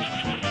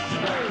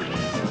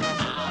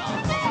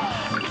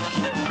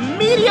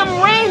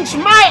 Medium range,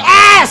 my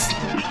ass!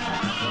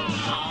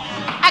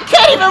 I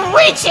can't even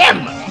reach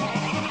him!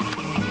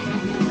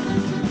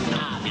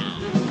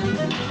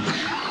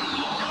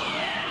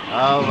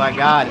 Oh my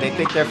god, they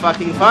think they're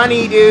fucking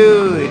funny,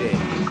 dude!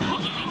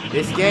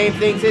 This game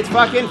thinks it's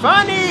fucking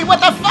funny! What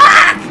the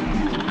fuck?!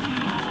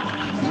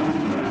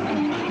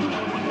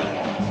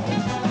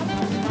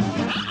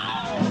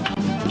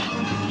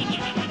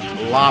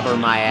 Lobber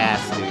my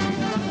ass, dude.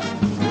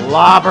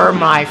 Lobber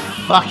my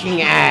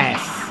fucking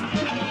ass!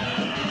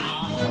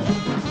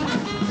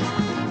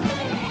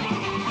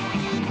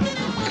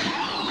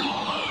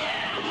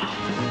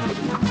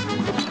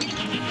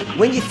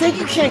 When you think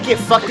you can't get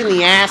fucked in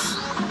the ass,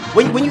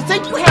 when you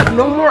think you have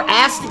no more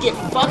ass to get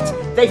fucked,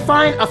 they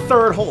find a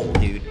third hole,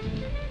 dude.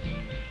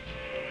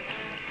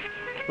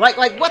 Like,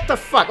 what the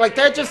fuck? Like,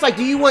 they're just like,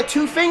 do you want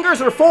 2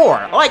 fingers or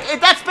 4? Like,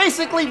 that's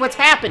basically what's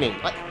happening.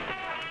 Like,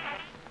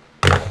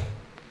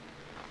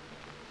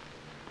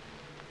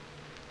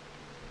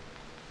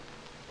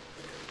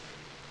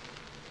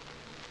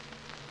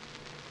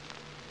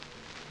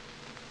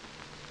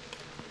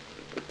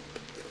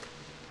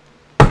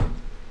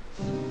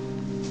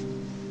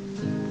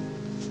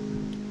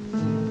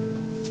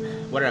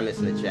 what did I miss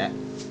in the chat?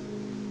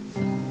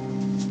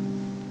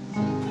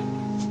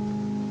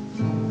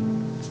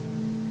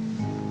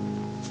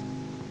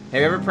 Have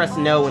you ever pressed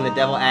no when the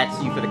devil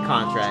asks you for the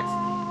contracts?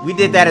 We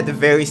did that at the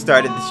very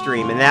start of the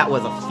stream, and that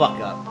was a fuck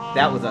up.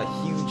 That was a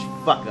huge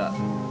fuck up.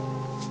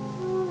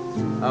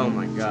 Oh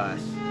my gosh.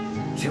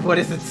 What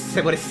is it?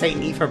 What does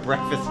Satan eat for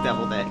breakfast?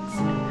 Deviled eggs.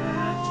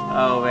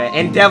 Oh man,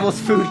 and devil's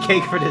food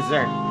cake for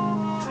dessert.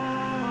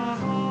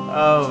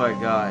 Oh my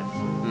god.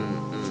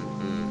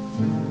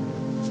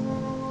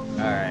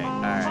 Alright.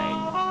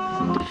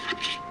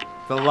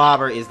 The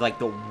lobber is like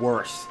the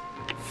worst.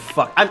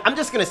 Fuck. I'm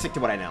just gonna stick to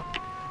what I know.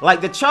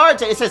 Like the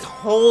charge, it says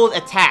hold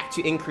attack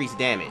to increase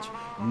damage.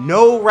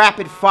 No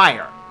rapid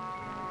fire.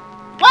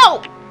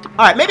 Whoa!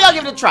 Alright, maybe I'll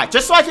give it a try,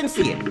 just so I can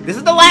see it. This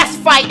is the last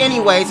fight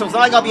anyway, so it's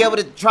not like I'll be able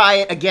to try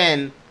it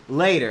again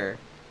later.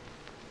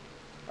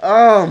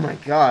 Oh my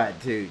god,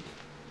 dude.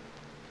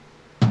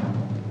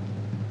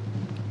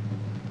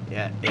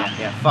 Yeah,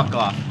 fuck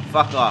off.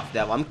 Fuck off,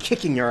 devil. I'm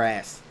kicking your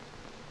ass.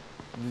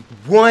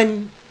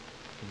 One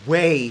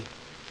way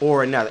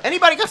or another.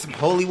 Anybody got some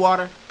holy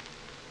water?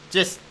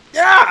 Just,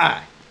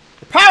 yeah!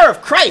 The power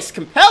of Christ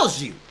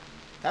compels you.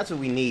 That's what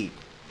we need.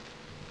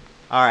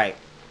 Alright.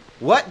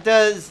 What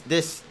does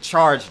this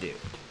charge do?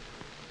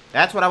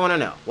 That's what I want to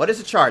know. What does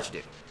the charge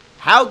do?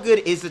 How good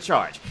is the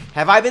charge?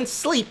 Have I been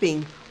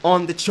sleeping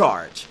on the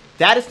charge?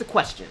 That is the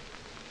question.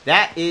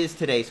 That is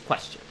today's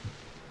question.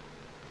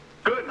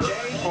 Good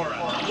day for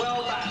us.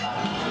 Well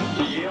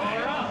done. You're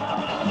up.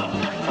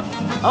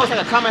 Oh, it's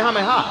like a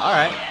Kamehameha.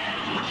 Alright.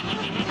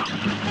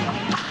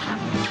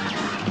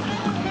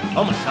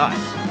 Oh my god.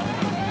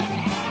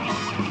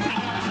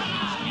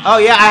 Oh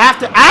yeah, I have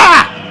to.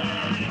 Ah!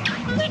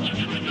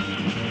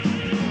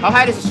 How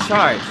high does this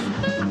charge?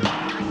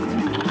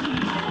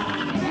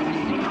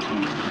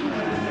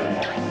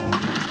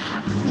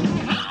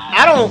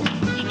 I don't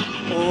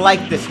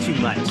like this too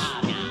much.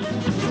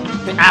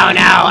 Ow,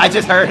 no, I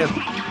just hurt him.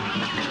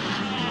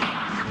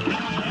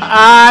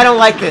 I don't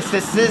like this.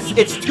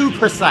 It's too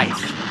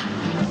precise.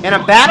 In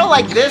a battle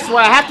like this, where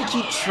I have to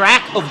keep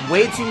track of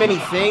way too many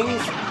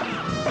things,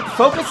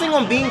 focusing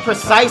on being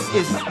precise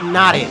is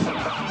not it.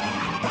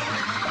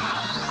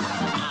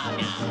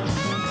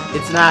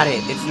 It's not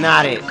it. It's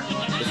not it.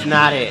 It's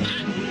not it.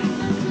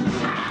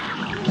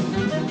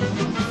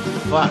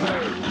 Fuck.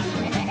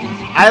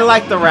 I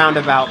like the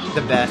roundabout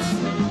the best.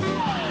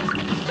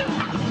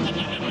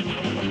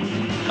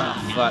 Oh,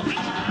 fuck.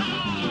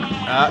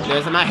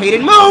 There's my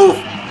hated move!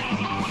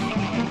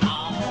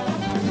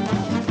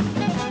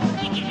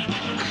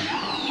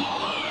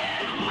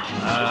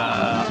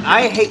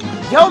 I hate...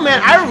 Yo,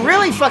 man, I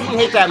really fucking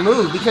hate that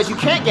move because you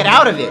can't get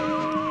out of it.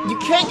 You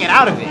can't get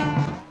out of it.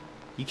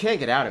 You can't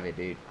get out of it,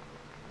 dude.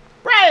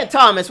 Brian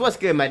Thomas, what's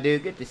good, my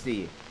dude? Good to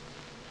see you.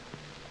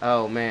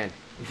 Oh, man.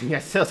 You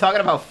guys still talking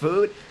about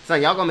food?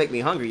 Son, y'all gonna make me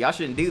hungry. Y'all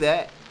shouldn't do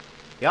that.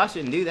 Y'all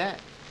shouldn't do that.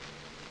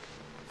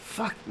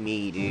 Fuck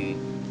me, dude.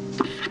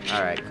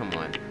 Alright, come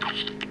on.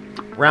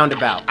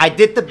 Roundabout. I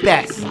did the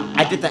best.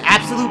 I did the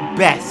absolute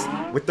best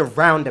with the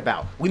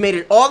roundabout. We made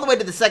it all the way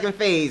to the second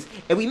phase,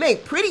 and we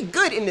made pretty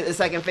good into the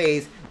second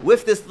phase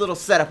with this little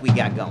setup we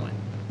got going.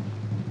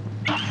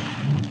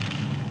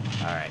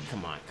 Alright,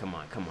 come on, come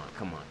on, come on,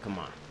 come on, come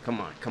on,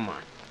 come on, come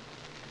on.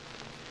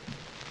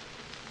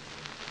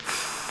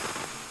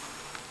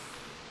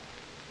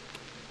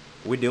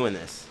 We're doing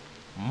this.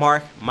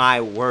 Mark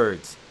my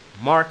words.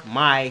 Mark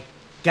my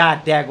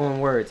god-daggone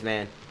words,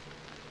 man.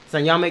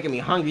 Son, y'all making me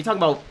hungry. You talking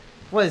about,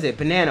 what is it,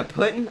 banana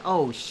pudding?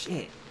 Oh,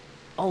 shit.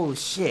 Oh,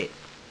 shit.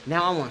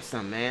 Now I want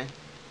some, man.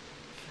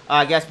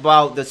 I guess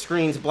about the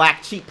screen's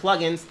black cheap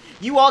plugins.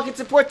 You all can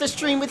support the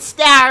stream with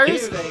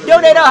stars.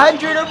 Donate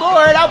 100 or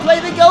more, and I'll play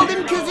the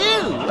golden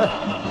kazoo. All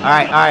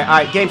right, all right,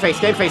 all right. Game face,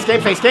 game face,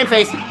 game face, game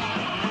face. All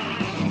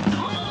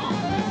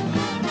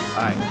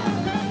right.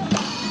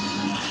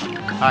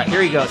 All right,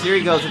 here he goes. Here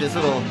he goes with this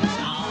little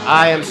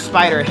I am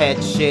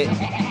Spiderhead shit. All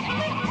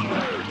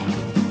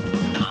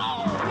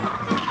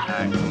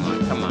right, come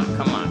on, come on,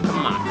 come on,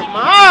 come on, come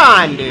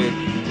on, dude.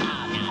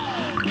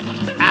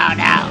 Ow,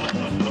 ow.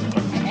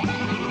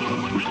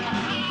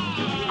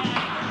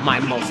 My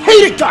most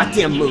hated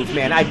goddamn move,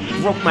 man. I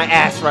broke my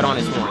ass right on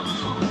his horns.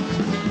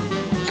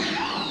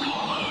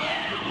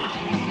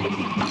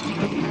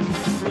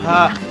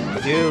 Fuck,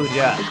 dude.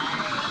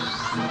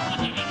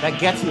 That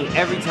gets me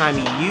every time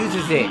he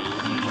uses it.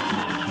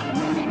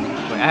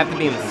 Wait, I have to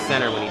be in the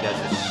center when he does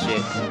this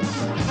shit.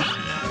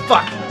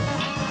 Fuck!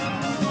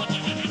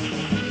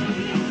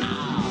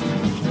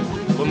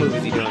 What move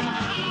is he doing?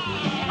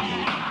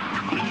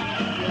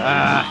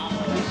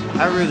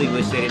 I really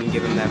wish they didn't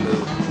give him that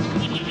move.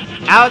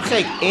 I'll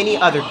take any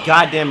other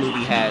goddamn move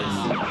he has,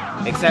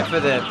 except for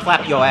the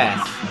clap your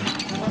ass.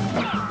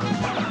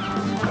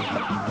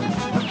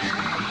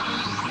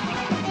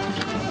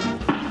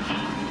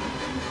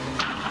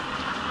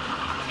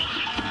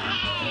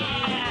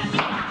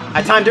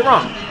 I timed it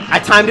wrong. I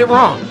timed it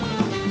wrong.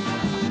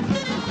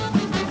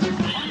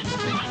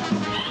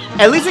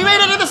 At least we made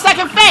it to the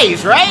second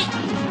phase, right?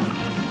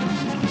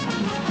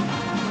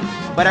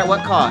 But at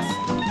what cost?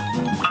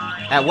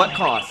 At what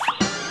cost?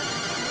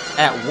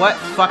 At what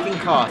fucking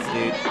cost,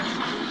 dude?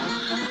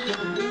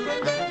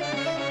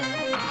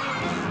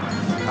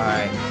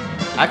 Alright.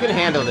 I can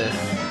handle this.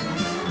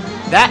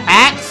 That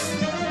axe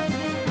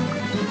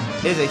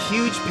is a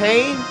huge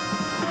pain.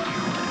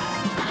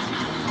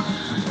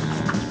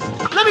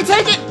 Let me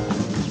take it!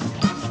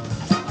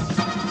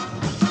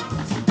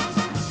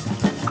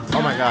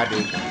 Oh my god,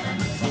 dude.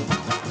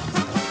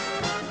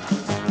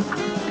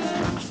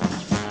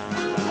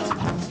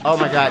 Oh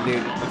my god, dude.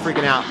 I'm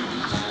freaking out.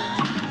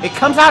 It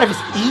comes out of his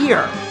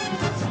ear.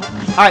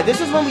 Alright,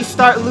 this is when we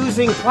start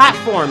losing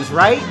platforms,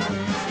 right?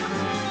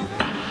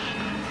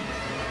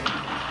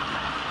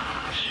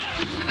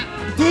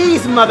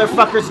 These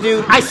motherfuckers,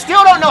 dude. I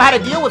still don't know how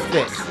to deal with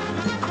this.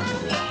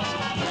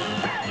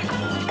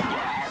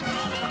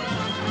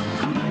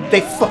 They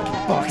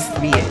fucking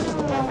boxed me in.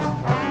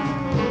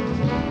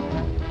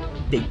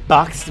 They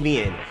boxed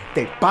me in.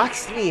 They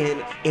boxed me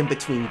in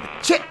between the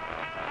chip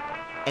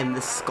and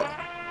the skull.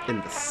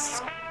 And the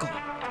skull.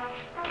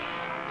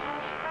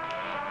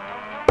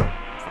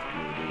 Fuck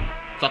me, dude.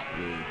 Fuck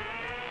me.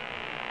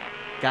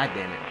 God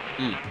damn it.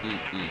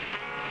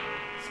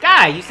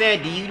 Sky, you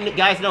said, do you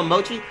guys know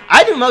Mochi?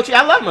 I do Mochi.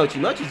 I love Mochi.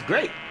 Mochi's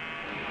great.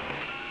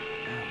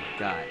 Oh my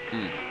god.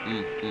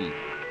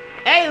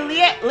 Hey,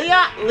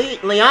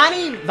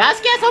 Leonie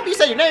Vasquez, hope you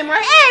said your name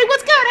right. Hey,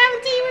 what's good? I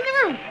haven't seen you in the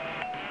room.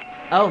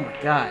 Oh my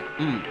god.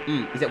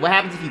 Is it what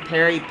happens if you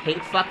parry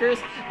pink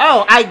fuckers?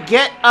 Oh, I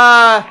get,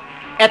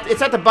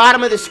 it's at the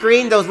bottom of the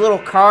screen, those little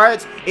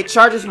cards. It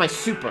charges my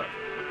super.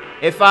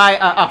 If I,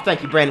 oh,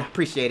 thank you, Brandon.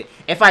 Appreciate it.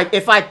 If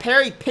I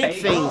parry pink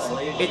things,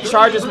 it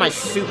charges my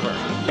super.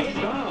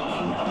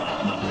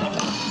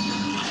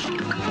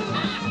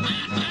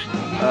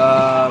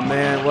 Oh,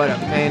 man, what a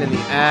pain in the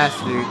ass,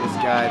 dude, this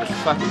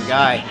fucking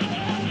guy.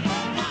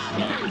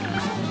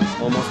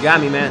 Almost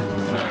got me, man.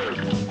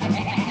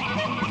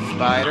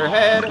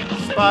 Spiderhead,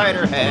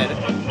 Spiderhead,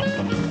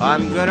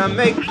 I'm gonna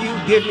make you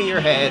give me your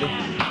head.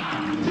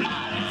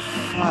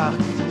 Fuck,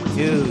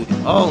 dude,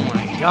 oh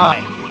my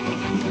god.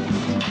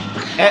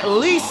 At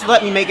least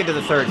let me make it to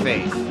the third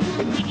phase.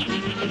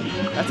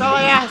 That's all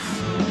I ask.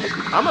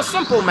 I'm a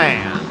simple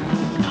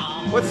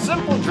man with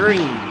simple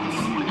dreams.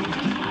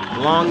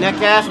 Long neck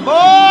ass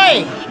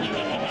boy!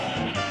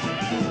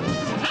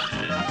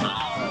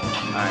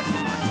 Alright,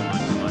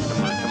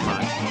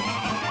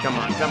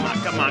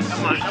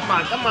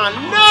 come on.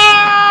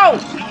 No!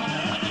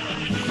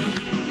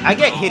 I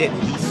get hit at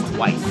least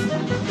twice.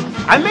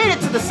 I made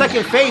it to the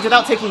second phase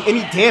without taking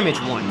any damage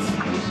once.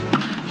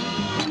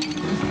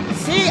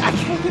 See, I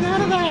can't get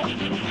out of that.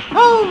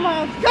 Oh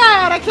my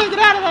god, I can't get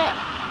out of that.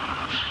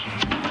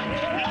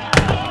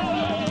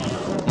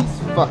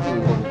 These fucking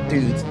little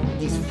dudes.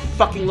 These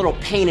fucking little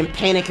pain and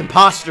panic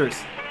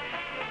imposters.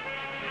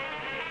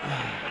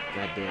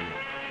 God damn it.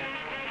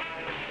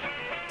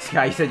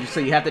 Sky, you said so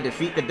you have to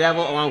defeat the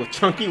devil along with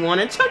Chunky 1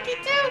 and Chunky 2?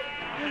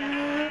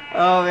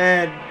 Oh,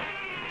 man.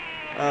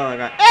 Oh, my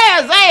God.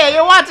 Hey, Isaiah,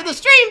 you're watching the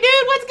stream,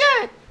 dude. What's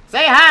good?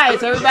 Say hi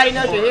so everybody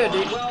knows you're here,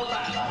 dude.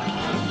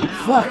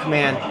 Fuck,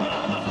 man.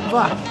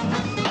 Fuck.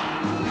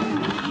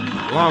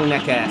 Long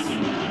neck ass.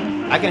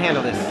 I can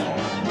handle this.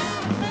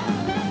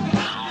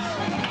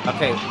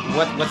 Okay,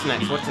 what's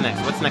next? What's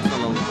next? What's next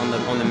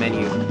on the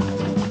menu?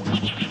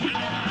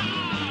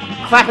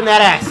 Clapping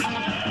that ass.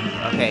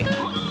 Okay.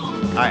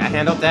 Alright, I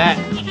handled that.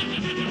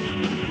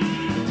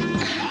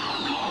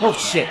 Oh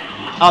shit.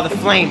 Oh, the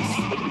flames.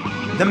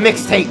 The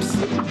mixtapes.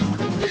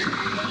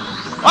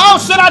 Oh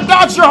shit, I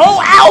dodged your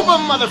whole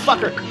album,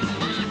 motherfucker!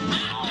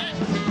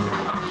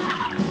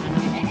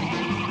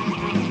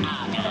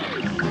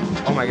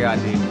 Oh my god,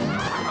 dude.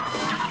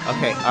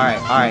 Okay,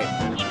 alright.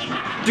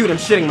 Dude, I'm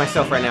shitting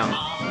myself right now.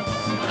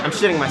 I'm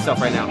shitting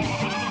myself right now.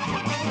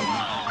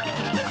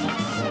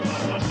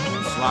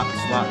 Swap,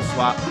 swap,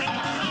 swap.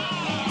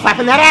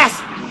 Clapping that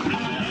ass!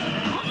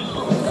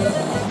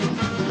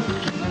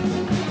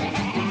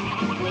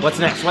 What's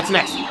next? What's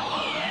next?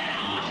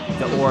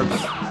 The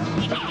orbs.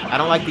 I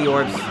don't like the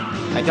orbs.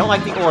 I don't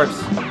like the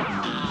orbs.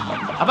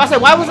 I'm about to say,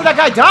 why wasn't that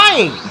guy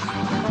dying?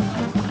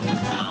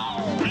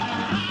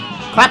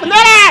 Clapping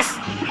that ass!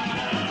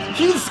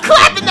 He's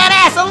clapping that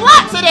ass a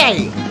lot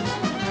today!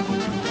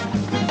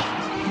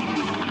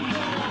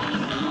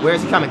 Where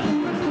is he coming?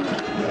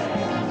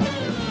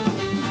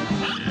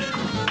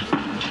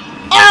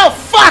 Oh,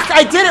 fuck!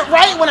 I did it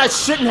right when I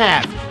shouldn't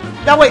have.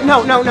 No, wait,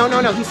 no.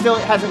 He still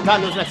hasn't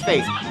gotten to his next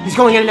phase. He's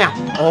going in now.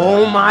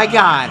 Oh, my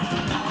God.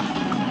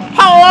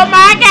 Oh,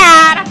 my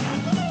God!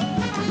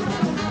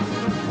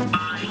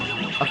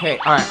 Okay,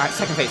 alright,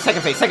 second phase.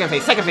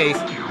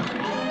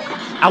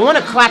 I want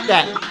to clap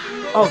that.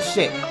 Oh,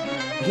 shit.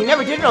 He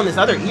never did it on this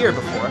other ear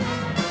before.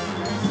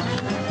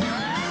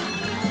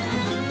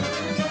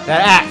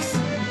 That axe.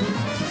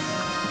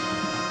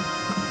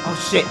 Oh,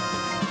 shit.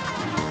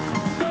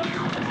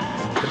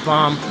 The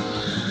bomb.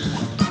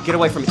 Get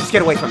away from it. Just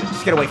get away from it.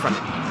 Just get away from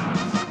it.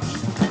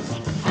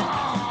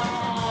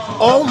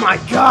 Oh, my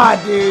God,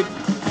 dude.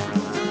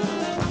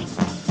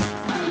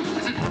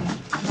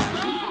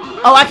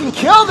 Oh, I can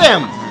kill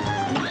them!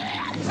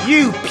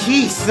 You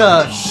piece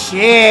of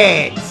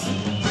shit!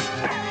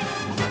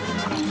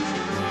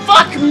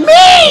 Fuck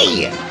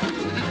me!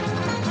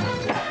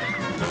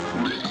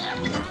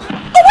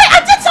 Oh wait, I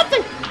did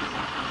something!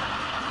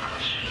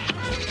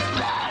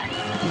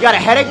 You got a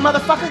headache,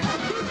 motherfucker?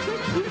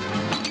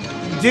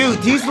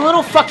 Dude, these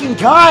little fucking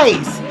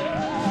guys!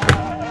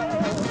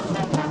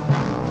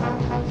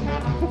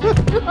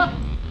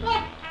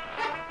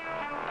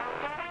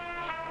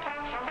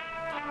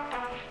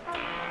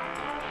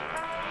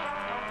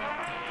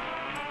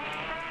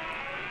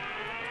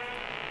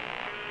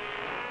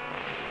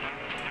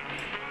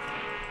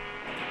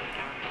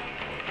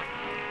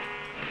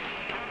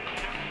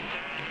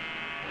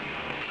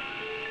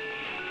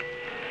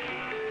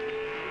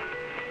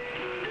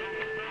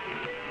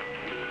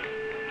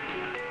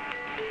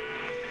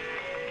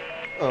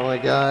 Oh my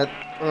god.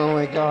 Oh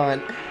my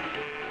god.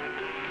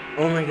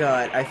 Oh my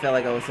god. I felt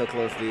like I was so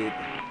close, dude.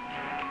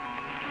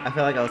 I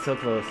felt like I was so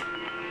close.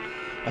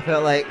 I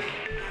felt like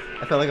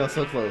I was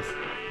so close.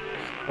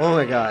 Oh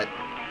my god.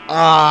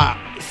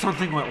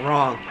 Something went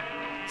wrong.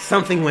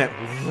 Something went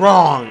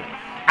wrong.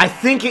 I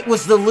think it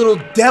was the little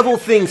devil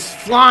things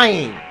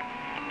flying.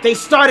 They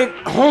started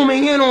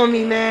homing in on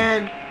me,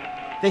 man.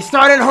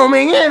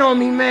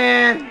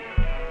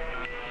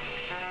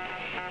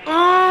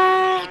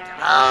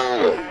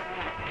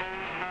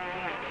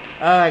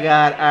 Oh my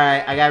god,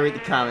 alright, I gotta read the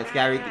comments,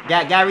 gotta read,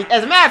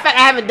 as a matter of fact,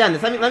 I haven't done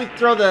this, let me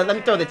throw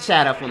the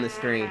chat up on the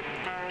screen.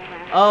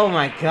 Oh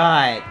my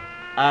god.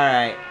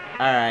 Alright,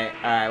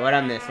 what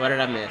did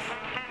I miss?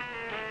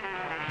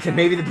 He said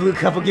maybe the blue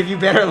cup will give you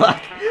better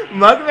luck.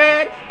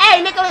 Mugman?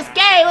 Hey, Nicholas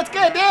Gay, what's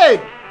good,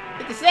 dude?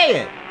 Good to see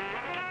you.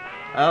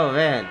 Oh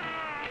man.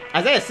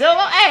 Isaiah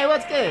Silva? Hey,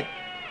 what's good?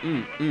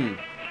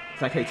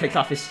 It's like he takes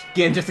off his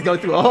skin just to go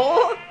through a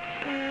hole?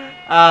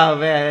 Oh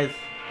man,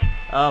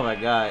 oh my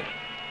god.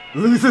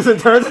 Loses and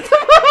turns into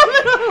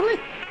Muhammad Ali.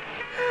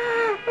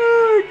 Oh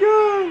my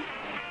god.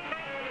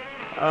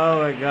 Oh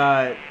my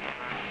god.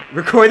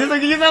 Record this so we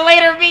can use it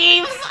later,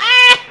 beams.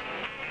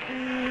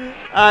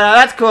 No,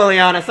 that's cool,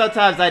 Liana.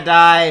 Sometimes I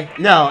die.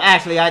 No,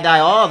 actually, I die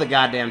all the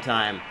goddamn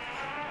time.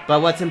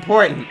 But what's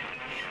important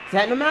is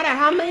that no matter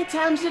how many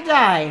times you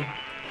die,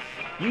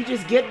 you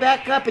just get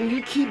back up and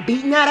you keep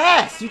beating that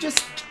ass. You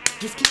just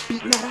keep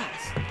beating that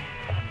ass.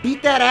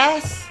 Beat that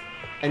ass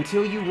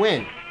until you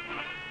win.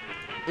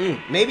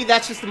 Maybe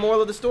that's just the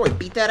moral of the story.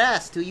 Beat that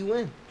ass till you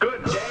win.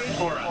 Good day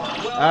for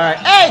us. Alright.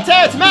 Hey,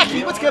 Terrence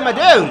Mackey, what's good, my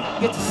dude?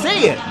 Good to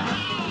see you.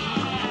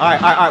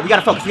 Alright. We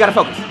gotta focus.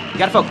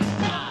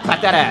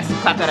 Clap that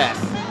ass.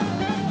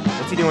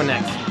 What's he doing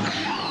next?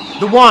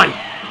 The one!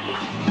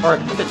 Or,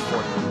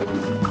 pitchfork.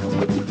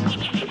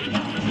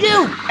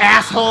 You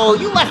asshole!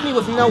 You left me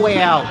with no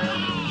way out.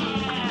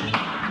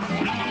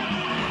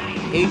 I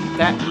hate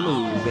that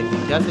move, and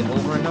he does it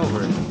over and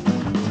over.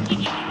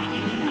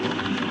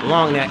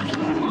 Long neck.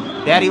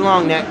 Daddy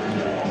long neck.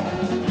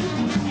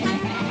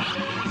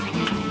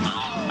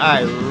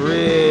 I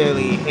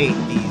really hate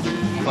these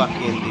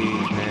fucking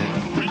dudes, man.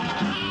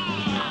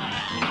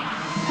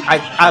 I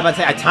was about to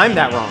say, I timed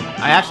that wrong.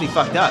 I actually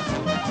fucked up.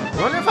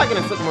 I wonder if I can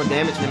inflict more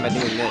damage than by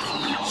doing this.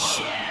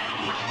 Shit.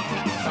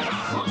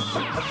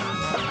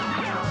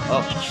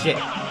 Oh, shit.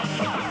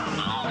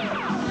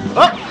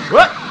 Oh!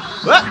 What?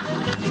 What?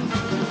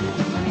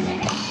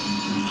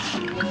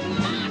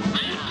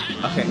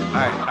 Okay,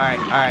 alright, alright,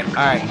 alright,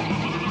 alright.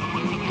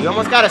 We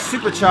almost got a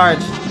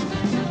supercharge.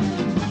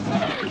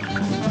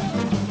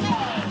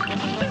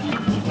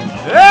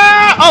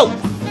 Ah! Oh!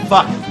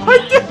 Fuck.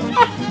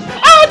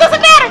 Oh, it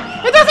doesn't matter!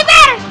 It doesn't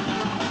matter!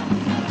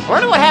 I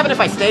wonder what happened if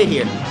I stayed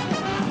here.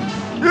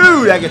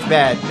 Ooh, that gets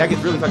bad. That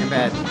gets really fucking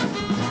bad.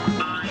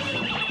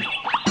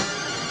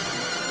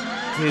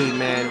 Dude,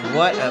 man,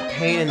 what a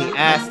pain in the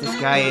ass this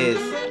guy is.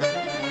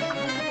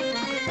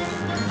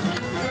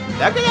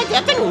 That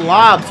thing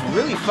lobs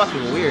really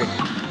fucking weird.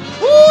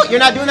 Woo! You're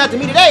not doing that to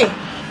me today!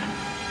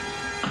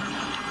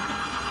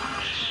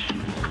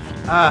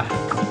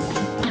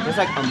 There's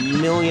like a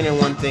million and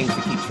one things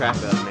to keep track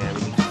of, man.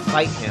 When you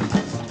fight him,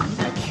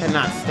 I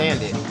cannot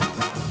stand it.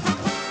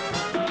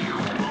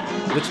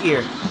 Which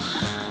ear?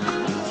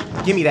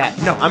 Give me that.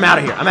 No, I'm out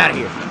of here. I'm out of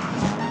here.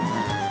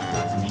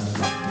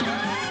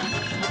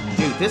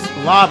 Dude, this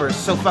lobber is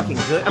so fucking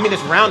good. I mean,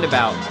 this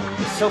roundabout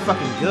is so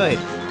fucking good.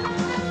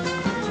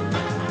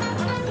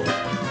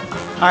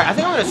 Alright, I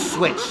think I'm gonna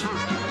switch.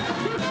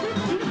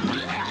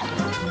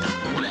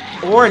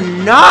 Or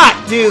not,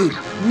 dude!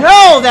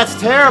 No, that's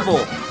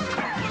terrible!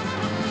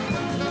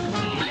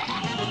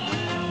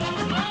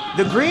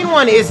 The green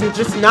one isn't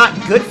just not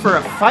good for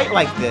a fight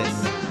like this.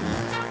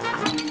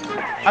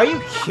 Are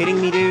you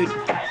kidding me, dude?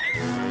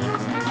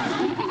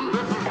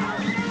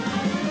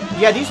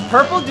 Yeah, these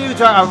purple dudes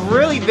are a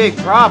really big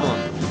problem.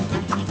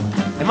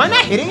 Am I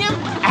not hitting him?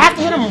 I have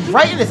to hit him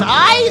right in his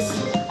eyes?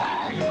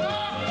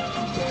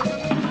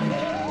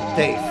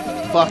 They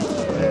fucked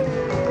me, man.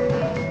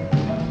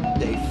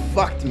 They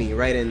fucked me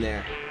right in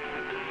there.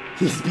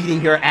 He's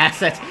beating your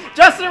assets.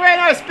 Justin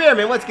Raynor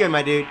Spearman, what's good,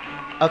 my dude?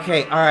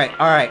 Okay, alright,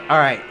 alright,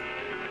 alright.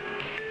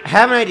 I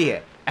have an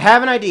idea. I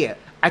have an idea.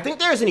 I think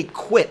there's an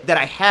equip that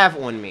I have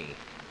on me.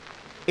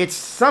 It's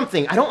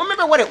something. I don't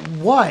remember what it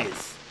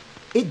was.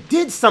 It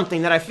did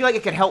something that I feel like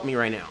it could help me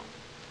right now.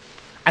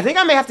 I think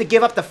I may have to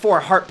give up the 4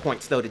 heart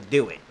points, though, to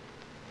do it.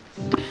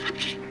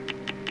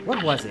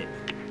 What was it?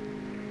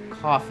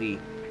 Coffee.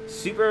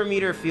 Super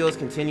meter feels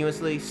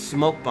continuously.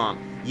 Smoke bomb.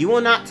 You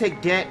will not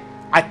take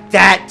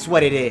that's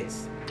what it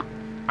is.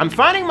 I'm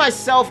finding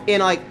myself in,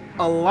 like,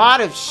 a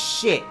lot of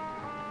shit.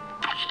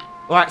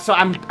 Alright, so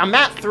I'm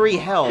at 3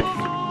 health.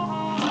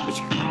 Which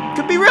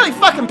could be really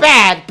fucking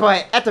bad,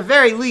 but at the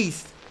very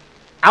least,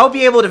 I'll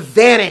be able to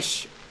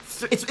vanish.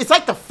 It's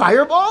like the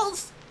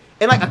fireballs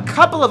and like a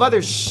couple of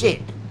other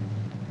shit.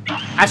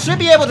 I should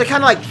be able to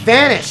kind of like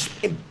vanish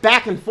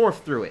back and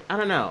forth through it. I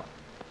don't know.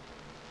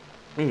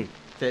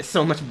 There's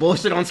so much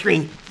bullshit on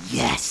screen.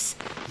 Yes.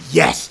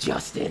 Yes,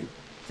 Justin.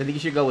 So I think you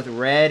should go with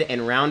red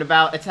and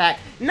roundabout attack.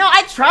 No,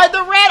 I tried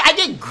the red. I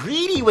get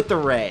greedy with the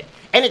red.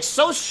 And it's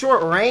so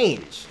short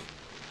range.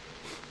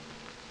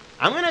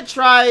 I'm going to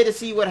try to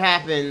see what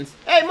happens.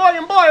 Hey,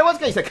 Morgan Boy, what's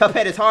good? You said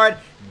Cuphead is hard?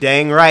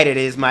 Dang right it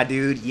is, my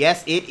dude.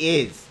 Yes, it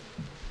is.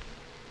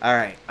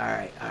 Alright,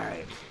 alright,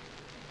 alright.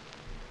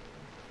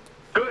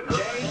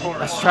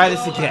 Let's try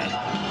this again.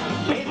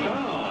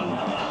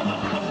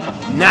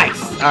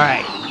 Nice.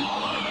 Alright.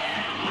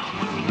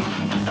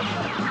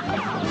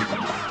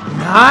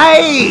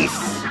 Nice!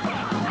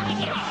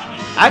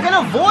 I can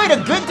avoid a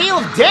good deal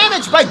of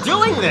damage by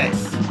doing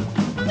this.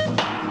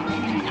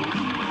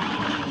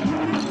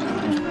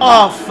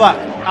 Oh, fuck.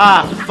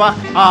 Ah, fuck.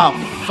 Oh,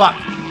 fuck.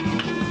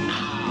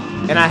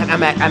 And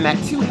I'm at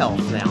 2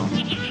 health now.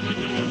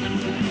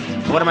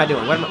 What am I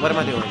doing? What am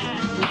I doing?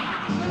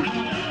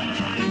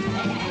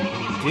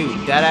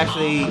 Dude, that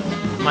actually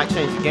might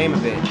change the game a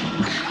bit.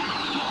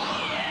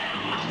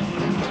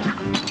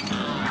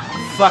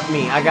 Fuck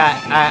me.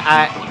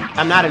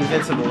 I'm not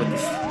invincible with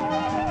this.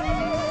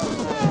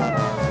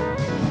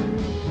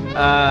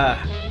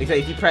 Because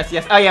if you press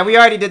yes. Oh yeah, we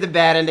already did the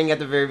bad ending at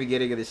the very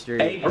beginning of the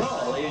stream.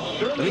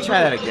 Let me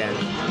try that again.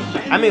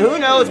 I mean, who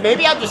knows?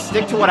 Maybe I'll just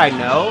stick to what I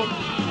know.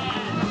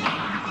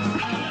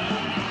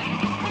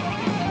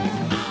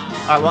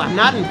 Alright, well, I'm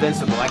not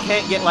invincible. I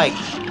can't get, like,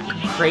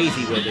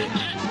 crazy with it.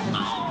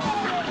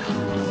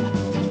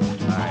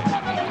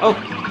 Alright. Oh!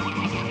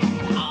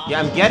 Yeah,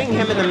 I'm getting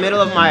him in the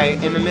middle of my,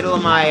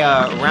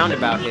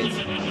 roundabout hits.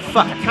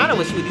 Fuck, I kinda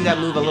wish he would do that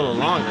move a little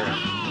longer.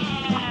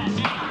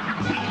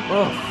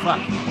 Oh, fuck.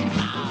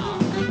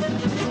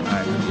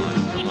 Alright,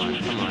 come on,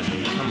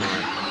 dude, come on.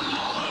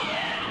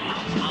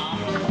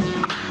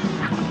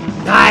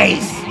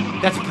 Nice!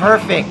 That's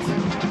perfect!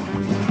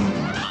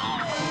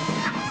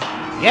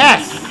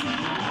 Yes!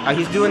 Alright,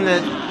 he's doing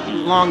the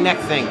long neck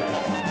thing.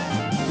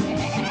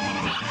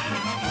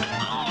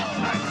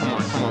 Alright,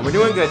 come on. We're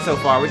doing good so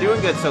far. We're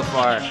doing good so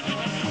far.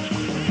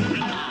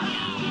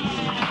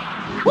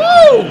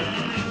 Woo!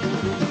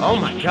 Oh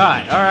my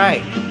god,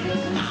 alright.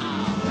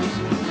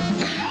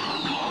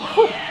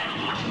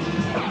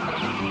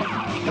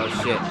 Oh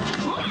shit.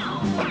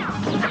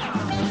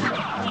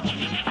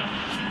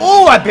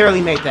 Oh, I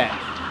barely made that.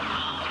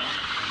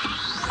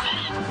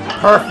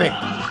 Perfect.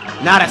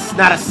 Not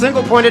a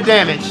single point of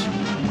damage.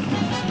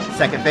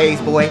 Second phase,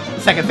 boy.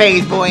 Second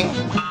phase, boy.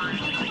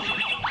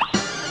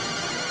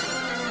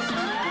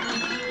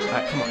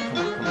 Alright, come on.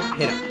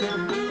 Hit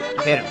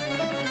him.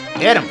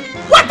 Hit him.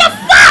 What the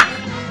fuck?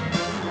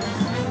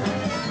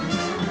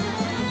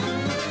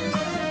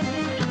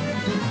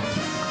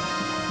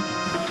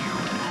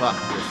 Fuck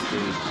this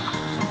dude.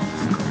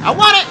 I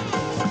want it!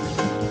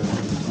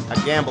 I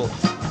gambled.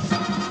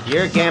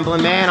 You're a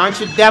gambling man, aren't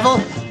you, devil?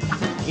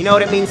 You know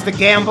what it means to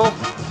gamble?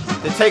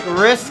 To take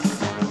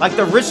risks? Like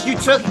the risk you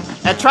took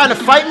at trying to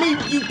fight me,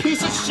 you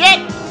piece of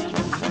shit?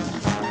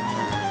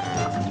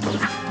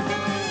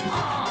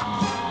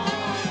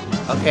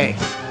 Okay.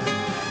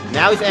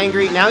 Now he's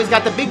angry. Now he's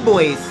got the big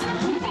boys.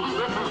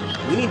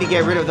 We need to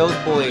get rid of those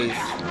boys.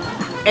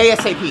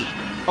 ASAP.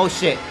 Oh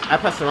shit. I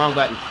pressed the wrong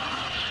button.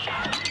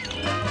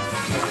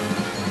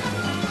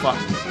 Fuck.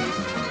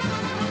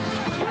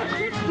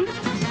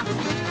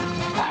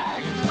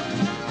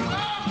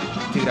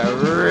 Dude, I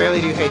really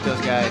do hate those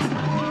guys.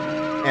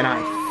 And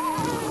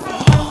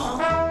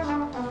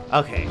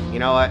okay, you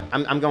know what?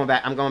 I'm going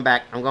back. I'm going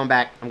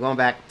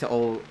back to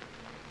old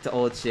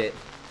shit.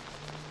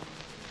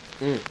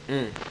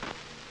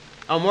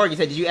 Oh, Morgan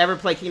said, did you ever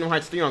play Kingdom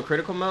Hearts 3 on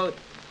critical mode?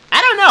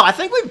 I don't know. I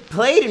think we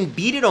played and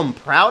beat it on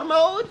proud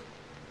mode.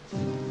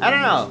 I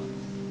don't know.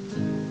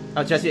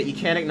 Oh, Jesse, you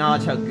can't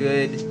acknowledge how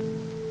good.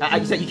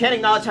 You said you can't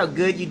acknowledge how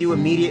good you do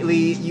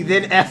immediately. You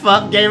then F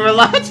up gamer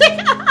logic.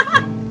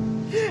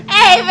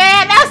 Hey,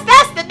 man,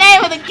 that's the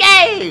name of the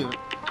game.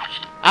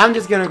 I'm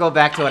just gonna go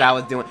back to what I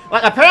was doing.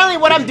 Like, apparently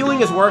what I'm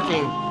doing is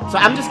working, so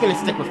I'm just gonna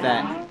stick with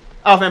that.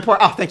 Oh, man, poor.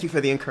 Oh, thank you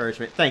for the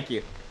encouragement. Thank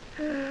you.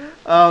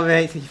 Oh,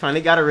 man, so you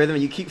finally got a rhythm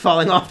and you keep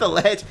falling off the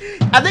ledge.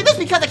 I think that's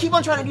because I keep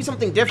on trying to do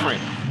something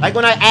different. Like,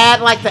 when I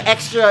add, like, the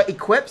extra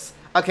equips.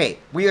 Okay,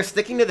 we are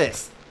sticking to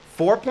this.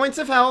 4 points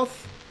of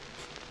health.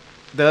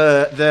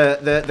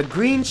 The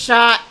green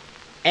shot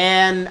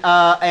and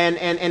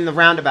the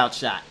roundabout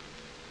shot.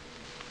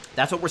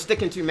 That's what we're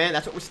sticking to, man.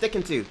 That's what we're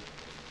sticking to.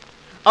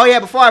 Oh, yeah,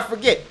 before I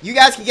forget, you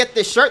guys can get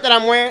this shirt that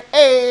I'm wearing.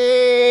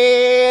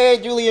 Hey,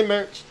 Julian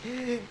merch.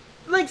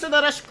 Links in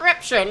the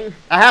description.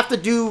 I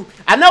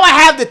know I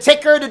have the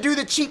ticker to do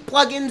the cheap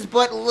plugins,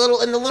 but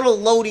in the little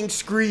loading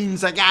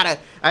screens, I gotta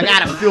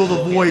fill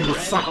the void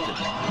with something.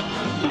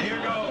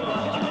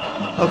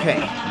 Okay.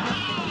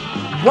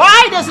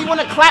 Why does he want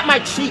to clap my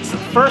cheeks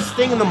first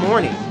thing in the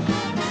morning?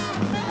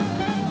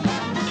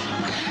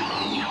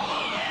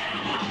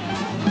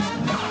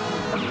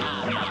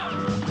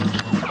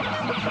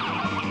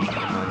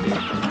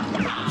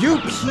 You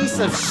piece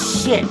of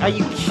shit! Are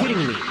you kidding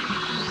me?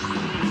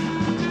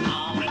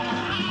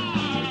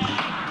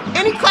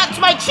 And he claps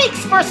my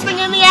cheeks first thing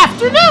in the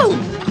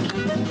afternoon!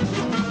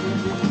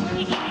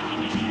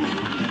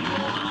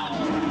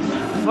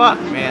 Fuck,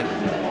 man.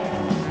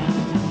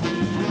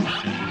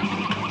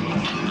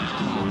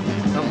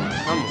 Come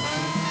on.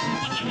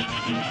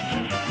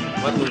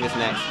 What move is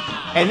next?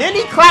 And then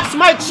he claps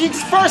my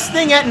cheeks first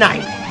thing at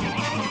night!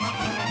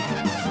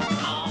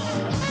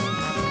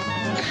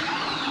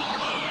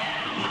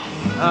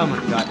 Oh my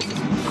god, this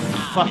is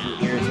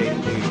fucking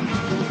irritating, dude.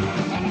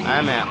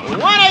 I'm at 1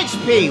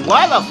 HP!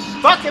 Why the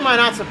fuck am I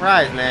not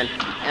surprised, man?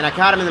 And I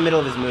caught him in the middle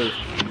of his move.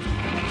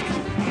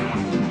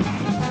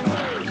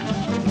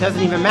 It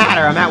doesn't even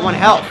matter, I'm at 1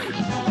 health.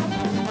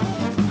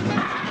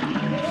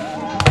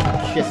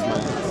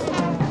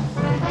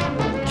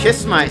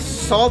 Kiss my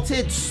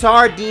salted,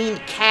 sardine,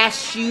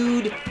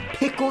 cashewed,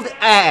 pickled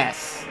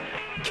ass.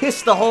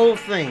 Kiss the whole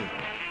thing.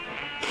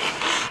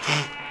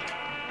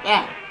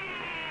 Yeah.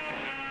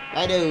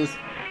 I do.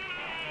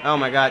 Oh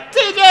my god.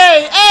 TJ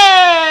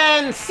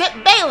and Sip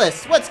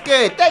Bayless, what's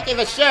good? Thank you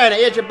for sharing it.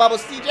 Here's your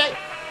bubbles, TJ.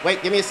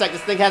 Wait, give me a sec. This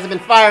thing hasn't been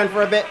firing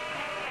for a bit.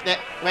 There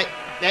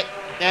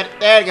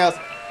it goes.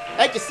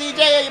 Thank you, CJ,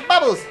 and your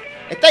bubbles.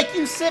 And thank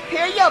you, Sip.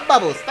 Here are your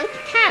bubbles. Thank you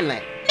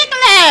kindly.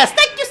 Nicholas,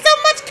 thank you so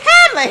much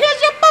kindly.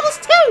 Here's your bubbles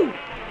too.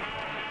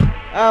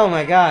 Oh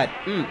my god.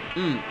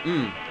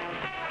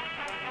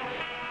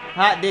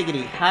 Hot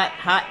diggity.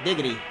 Hot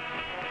diggity.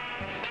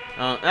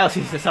 Oh,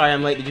 sorry,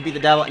 I'm late. Did you beat the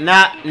devil?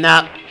 Nah.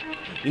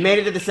 You made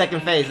it to the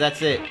second phase.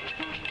 That's it.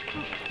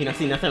 You don't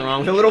see nothing wrong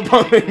with a little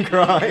bump and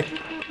grind.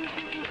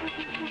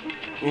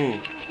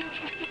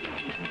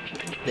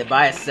 They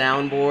buy a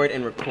soundboard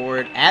and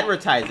record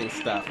advertising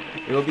stuff.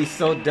 It would be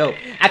so dope.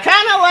 I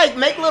kind of like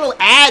make little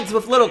ads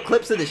with little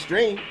clips of the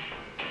stream.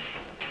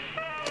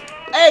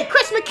 Hey,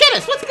 Chris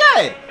McKinnis, what's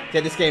good?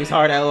 Said this game's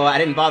hard, lol. I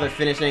didn't bother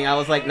finishing. I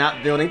was like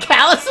not building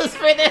calluses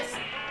for this.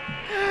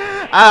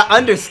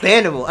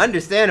 Understandable.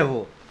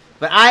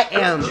 But I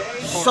am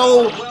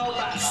so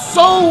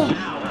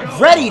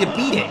ready to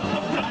beat it.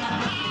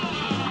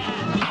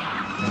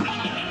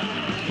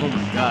 Oh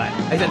my god.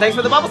 I said thanks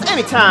for the bubbles.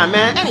 Anytime,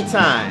 man.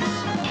 Anytime.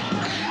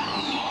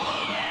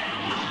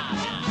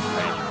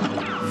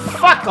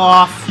 Fuck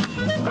off.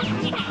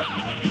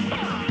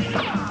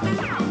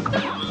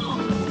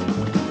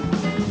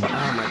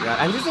 Oh my god.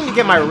 I just need to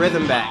get my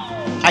rhythm back.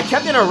 I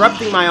kept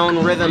interrupting my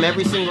own rhythm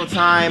every single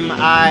time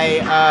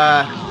I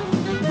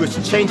was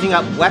changing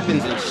up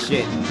weapons and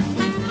shit. I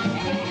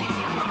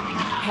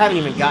haven't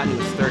even gotten to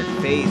this third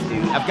phase,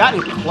 dude. I've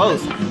gotten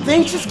close.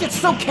 Things just get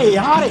so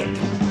chaotic.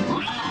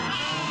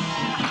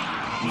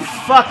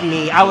 Fuck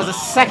me, I was a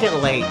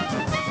second late.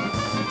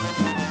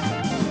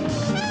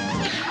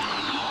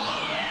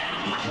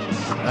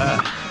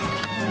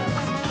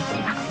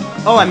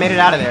 Oh, I made it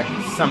out of there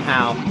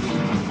somehow.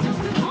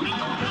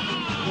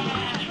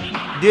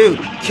 Dude,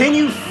 can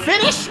you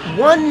finish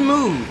one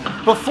move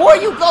before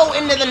you go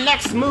into the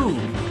next move?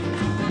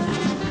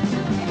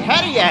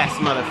 Heady ass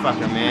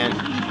motherfucker, man.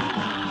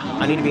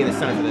 I need to be in the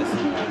center for this.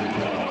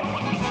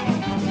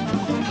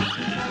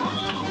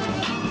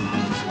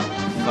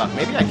 Fuck,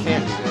 maybe I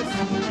can do this.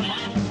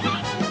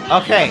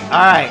 Okay,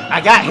 alright.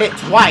 I got hit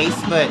twice,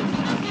 but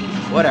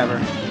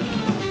whatever.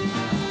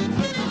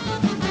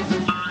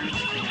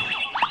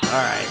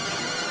 Alright.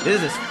 This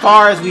is as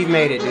far as we've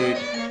made it, dude.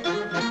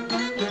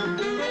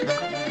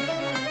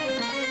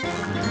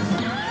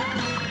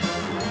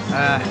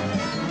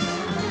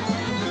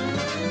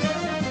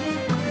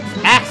 This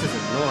axe is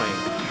annoying.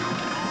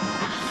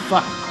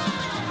 Fuck.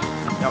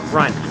 No,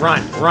 run.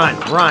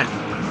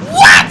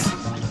 What?!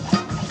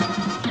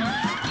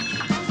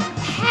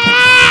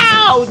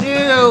 How,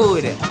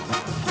 dude?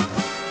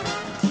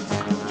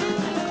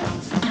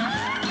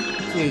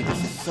 Dude,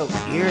 this is so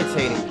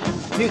irritating.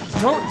 Dude,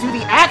 don't do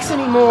the axe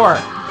anymore!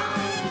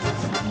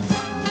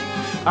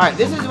 Alright,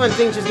 this is when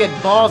things just get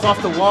balls off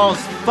the walls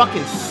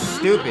fucking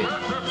stupid.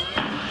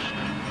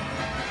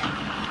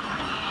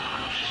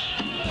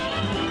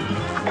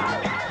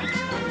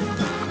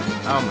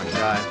 Oh my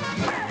god.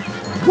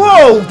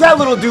 Whoa! That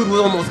little dude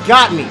almost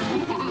got me!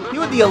 He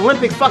was the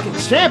Olympic fucking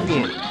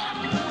champion!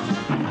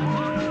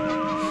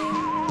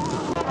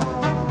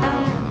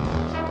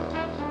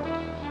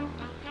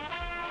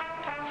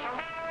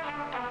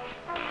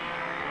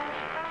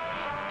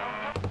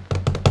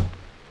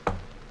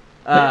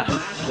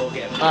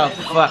 Oh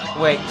fuck,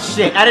 wait,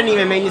 shit, I didn't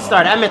even make you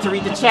start. I meant to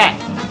read the chat.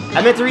 Alright,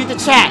 I'm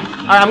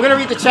gonna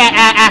read the chat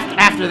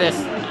after this.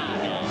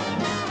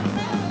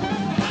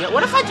 Yeah,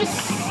 what if I just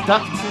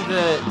stuck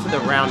to the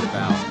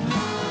roundabout?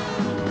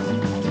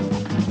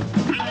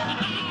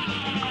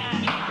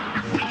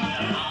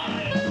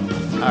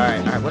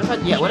 Alright,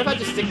 what if I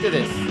just stick to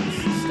this?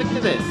 Stick to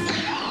this.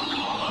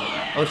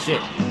 Oh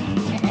shit.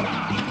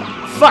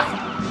 Fuck!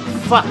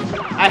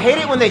 I hate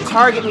it when they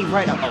target me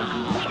right up. Oh.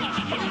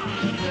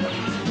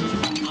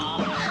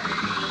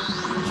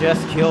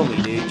 Just kill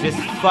me, dude. Just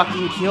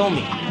fucking kill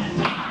me.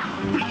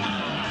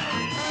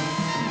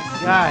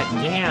 God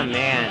damn,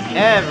 man.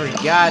 Every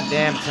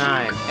goddamn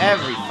time.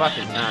 Every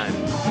fucking time.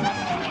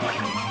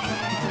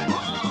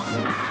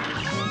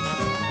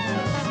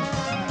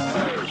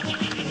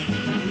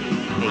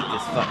 Hate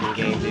this fucking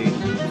game, dude.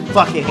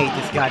 Fucking hate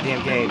this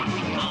goddamn game.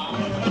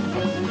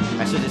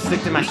 I should just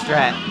stick to my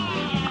strat.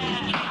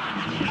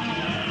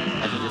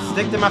 I should just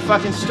stick to my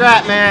fucking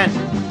strat, man.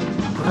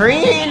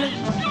 Green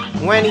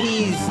when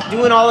he's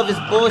doing all of his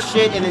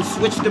bullshit, and then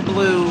switch to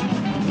blue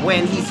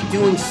when he's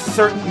doing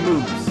certain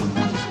moves.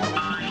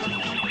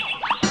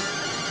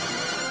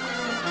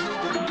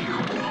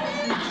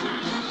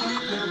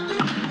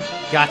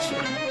 Gotcha.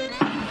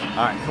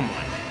 Alright, come on.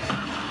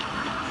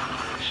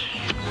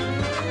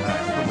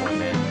 Alright, come on,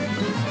 man.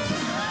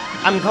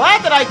 I'm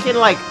glad that I can,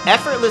 like,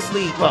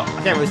 effortlessly, well,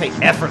 I can't really say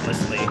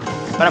effortlessly,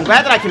 but I'm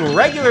glad that I can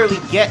regularly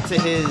get to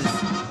his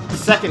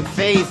second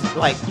phase,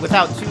 like,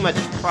 without too much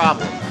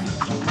problems.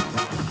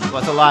 Well,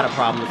 it's a lot of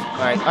problems.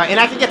 Alright, and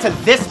I can get to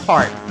this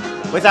part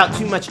without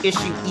too much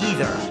issue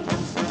either.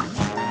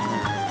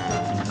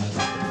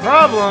 The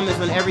problem is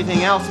when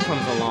everything else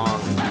comes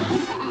along.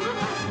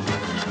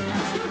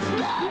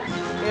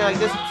 Yeah, like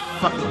this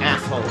fucking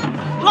asshole.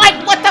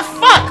 Like, what the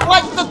fuck?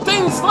 Like, the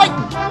thing's like...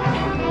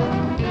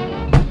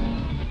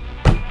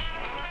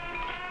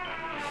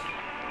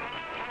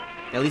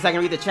 At least I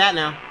can read the chat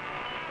now.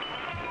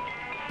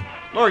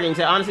 Morgan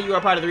said, honestly, you are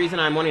part of the reason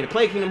I'm wanting to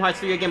play Kingdom Hearts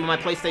 3 again, but my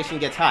PlayStation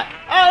gets hot.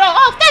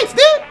 Oh, thanks,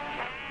 dude!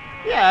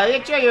 Yeah,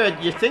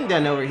 your thing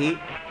doesn't overheat.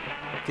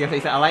 He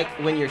said, I like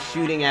when you're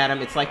shooting at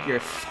him, it's like you're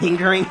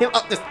fingering him.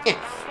 Oh, just...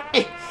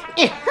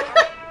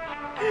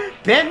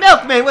 Ben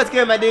Milkman, what's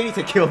good, my dude? He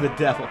said, kill the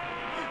devil.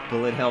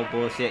 Bullet hell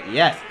bullshit,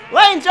 yes.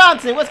 Lane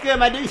Johnson, what's good,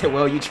 my dude? He said,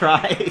 well, you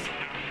tried. This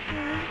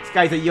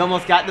guy said, you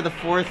almost got to the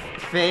 4th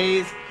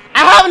phase.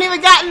 I haven't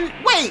even gotten...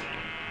 Wait,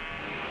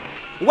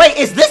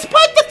 is this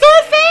part the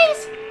 3rd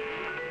phase?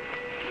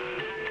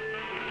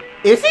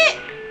 Is it?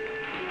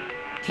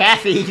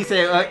 Kathy, you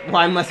said,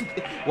 why must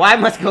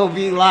go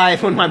be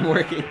live when I'm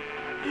working?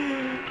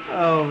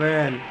 Oh,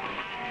 man.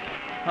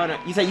 Hold on,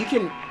 you said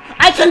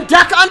I can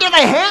duck under the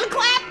hand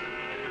clap?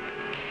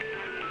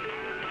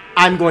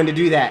 I'm going to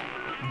do that.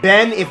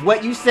 Ben, if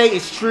what you say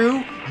is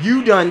true,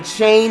 you done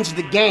changed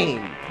the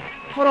game.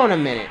 Hold on a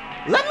minute.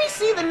 Let me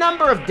see the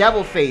number of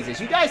devil phases.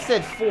 You guys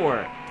said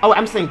 4. Oh,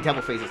 I'm saying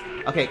devil phases.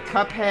 Okay,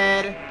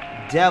 Cuphead,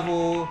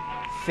 devil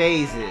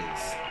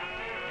phases.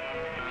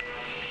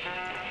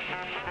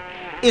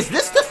 Is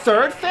this the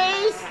 3rd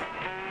phase?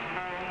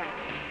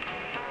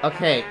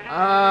 Okay,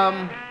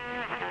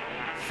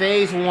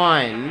 phase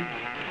 1.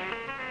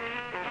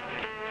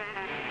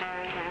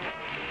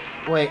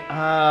 Wait,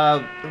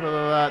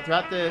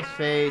 throughout this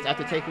phase,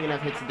 after taking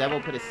enough hits, the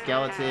devil put a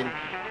skeleton.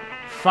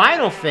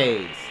 Final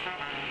phase.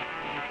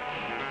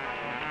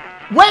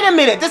 Wait a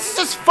minute, this is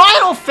just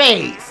final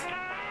phase.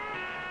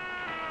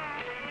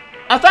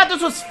 I thought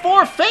this was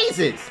 4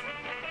 phases.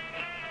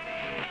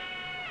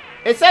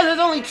 It says there's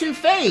only 2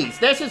 phases.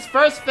 There's his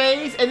first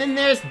phase, and then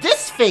there's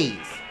this phase.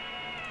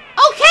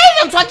 Okay,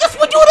 then, so I guess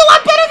we're doing a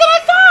lot better than I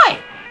thought.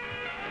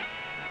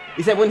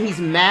 He said when he's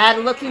mad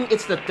looking,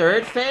 it's the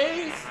 3rd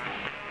phase?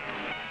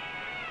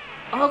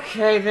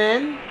 Okay,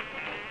 then.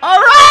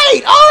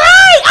 Alright,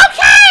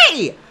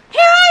 okay!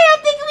 Here I am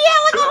thinking we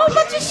had like a whole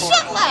bunch of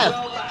shit left.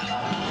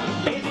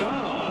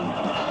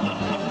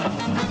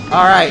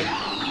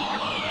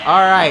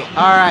 Alright.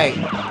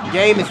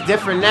 Game is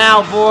different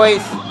now,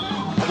 boys.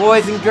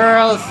 Boys and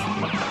girls.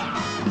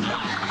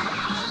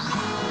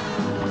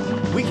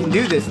 We can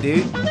do this,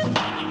 dude.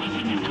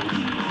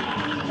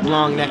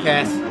 Long neck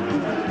ass.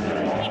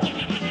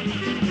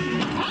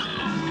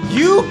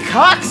 You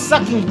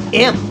cocksucking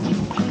imp!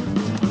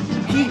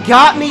 He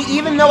got me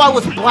even though I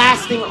was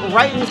blasting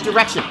right in his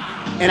direction.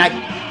 And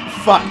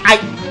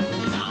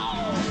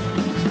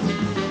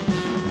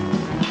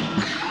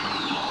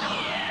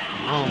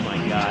oh my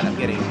god, I'm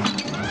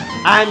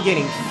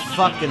getting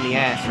fucked in the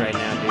ass right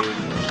now, dude.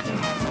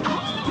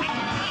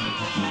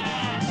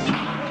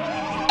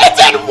 It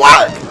didn't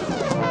work!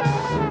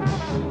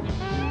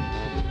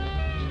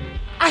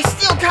 I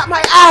still got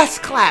my ass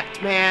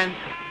clapped, man.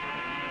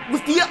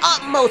 With the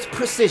utmost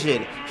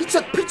precision. He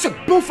took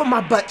both of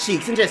my butt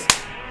cheeks and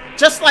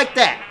just like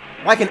that.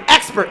 Like an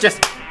expert,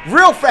 just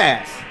real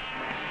fast.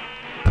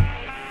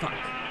 Fuck.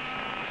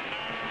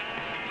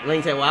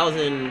 Lane said, well, I was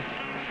in...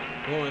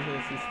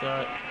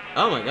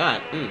 Oh my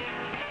god.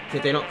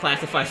 Because they don't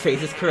classify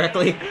phases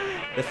correctly.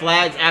 The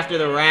flags after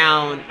the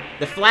round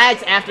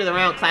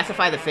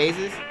classify the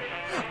phases.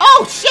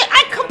 Oh shit,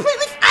 I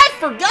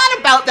forgot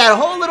about that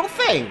whole little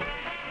thing.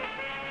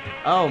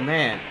 Oh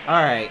man,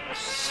 alright.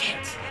 Shit.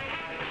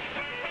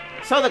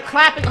 So the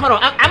clapping, hold on,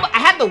 I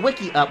have the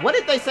wiki up. What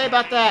did they say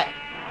about that?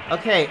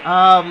 Okay,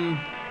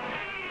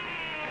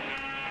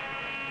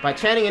 by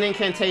chanting an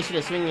incantation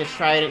and swinging his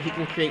trident, he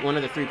can create one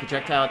of the 3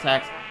 projectile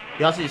attacks.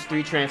 He also uses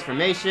 3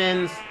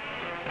 transformations.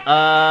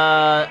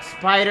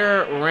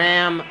 Spider,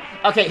 ram.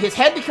 Okay, his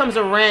head becomes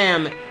a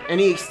ram, and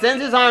he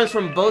extends his arms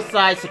from both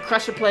sides to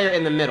crush a player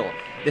in the middle.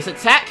 This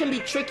attack can be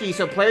tricky,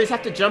 so players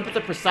have to jump at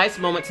the precise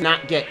moment to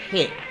not get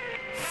hit.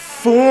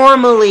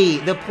 Formerly,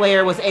 the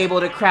player was able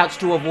to crouch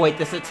to avoid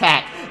this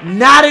attack.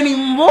 Not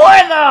anymore,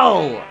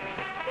 though!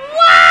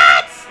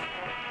 What?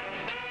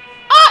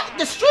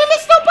 The stream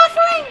is still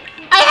buffering?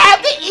 I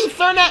have the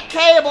Ethernet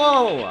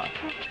cable!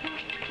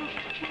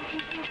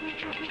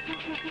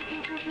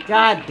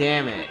 God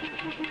damn it.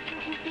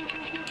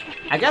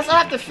 I guess I'll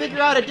have to figure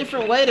out a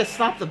different way to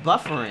stop the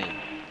buffering.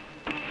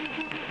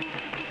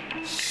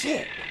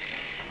 Shit.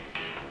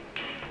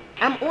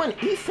 I'm on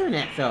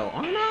Ethernet, though,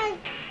 aren't I?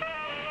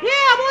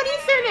 Yeah, I'm on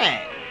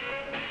Ethernet.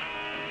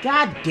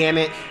 God damn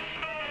it.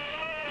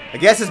 I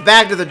guess it's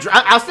back to the...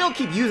 I'll still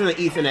keep using the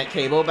Ethernet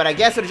cable, but I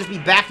guess it'll just be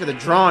back to the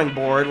drawing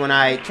board when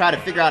I try to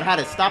figure out how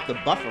to stop the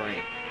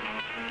buffering.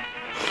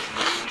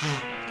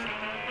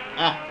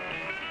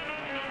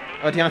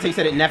 Oh, Deontay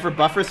said it never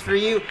buffers for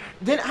you?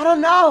 Then I don't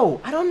know.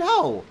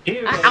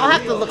 I'll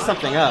have to look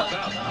something up.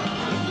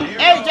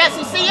 Hey,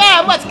 Jesse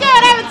CM, what's good?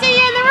 I haven't seen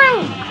you in the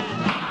room.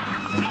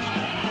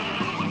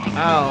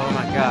 Oh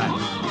my god.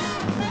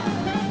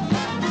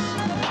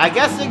 I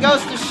guess it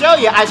goes to show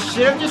you, I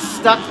should have just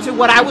stuck to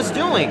what I was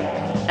doing.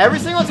 Every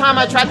single time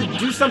I tried to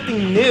do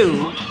something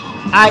new,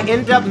 I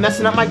ended up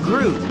messing up my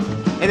groove.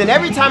 And then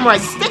every time where I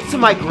stick to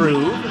my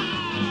groove,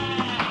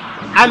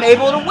 I'm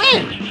able to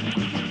win.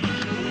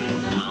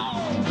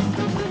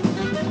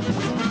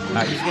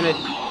 Alright, he's gonna...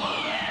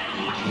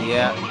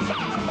 Yeah.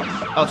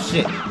 Oh,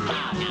 shit.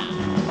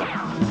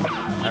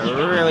 I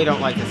really don't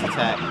like this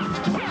attack.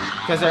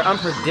 Because they're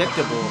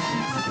unpredictable.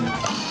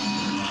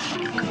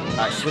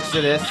 Alright, switch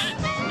to this.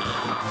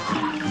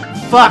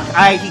 Fuck!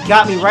 He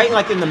got me right,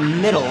 like, in the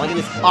middle. Like, in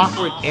this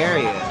awkward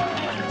area.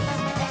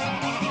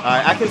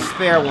 Alright, I can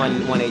spare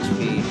one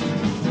HP.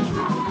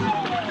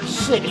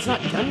 Shit, it's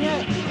not done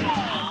yet?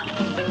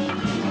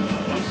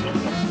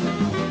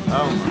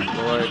 Oh, my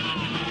lord.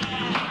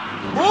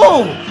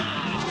 Whoa!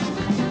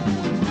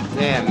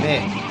 Damn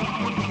it.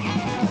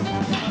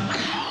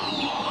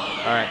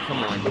 Alright, come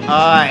on. Oh,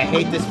 I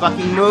hate this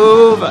fucking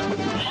move!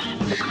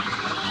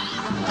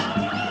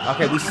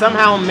 Okay, we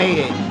somehow made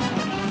it.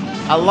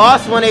 I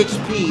lost 1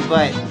 HP,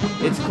 but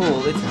it's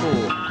cool, it's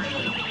cool.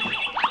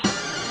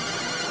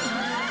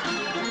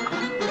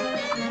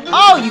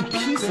 Oh, you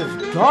piece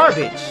of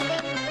garbage!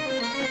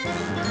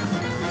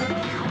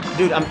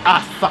 Dude, I'm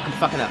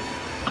fucking up.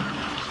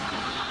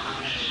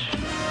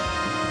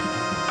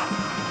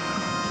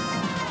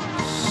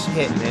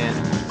 Shit, man.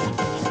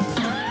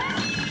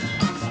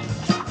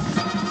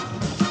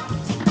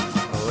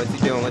 Oh, what's he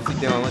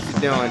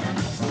doing?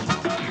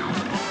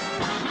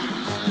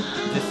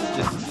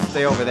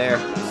 stay over there.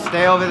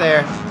 Stay over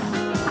there.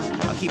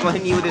 I'll keep on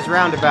hitting you with this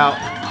roundabout.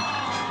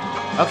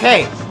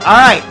 Okay.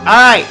 Alright.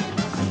 Alright.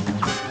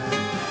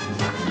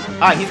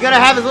 Alright, he's gonna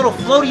have his little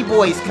floaty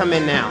boys come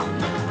in now.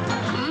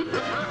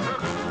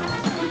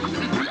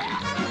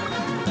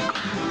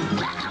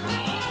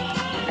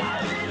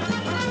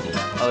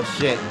 Oh,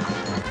 shit.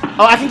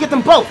 Oh, I can get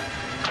them both.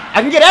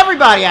 I can get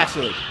everybody,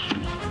 actually.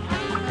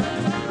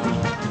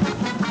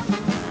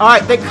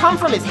 Alright, they come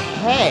from his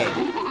head.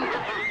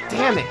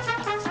 Damn it.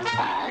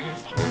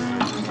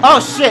 Oh,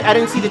 shit. I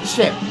didn't see the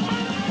chip.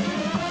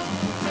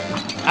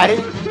 I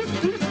didn't...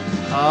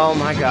 Oh,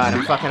 my God.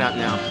 I'm fucking up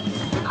now.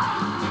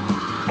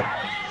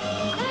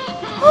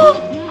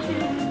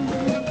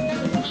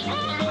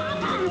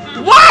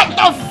 What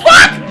the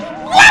fuck?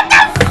 What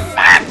the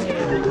fuck?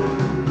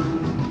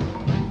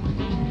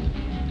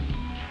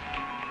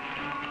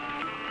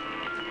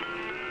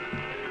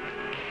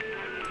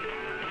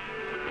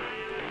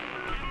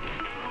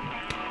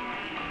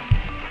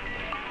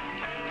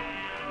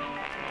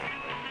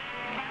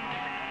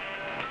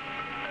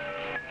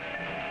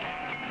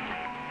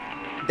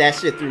 That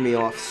shit threw me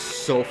off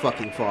so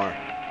fucking far.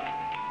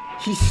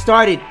 He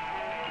started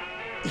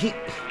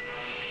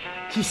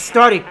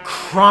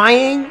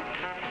crying.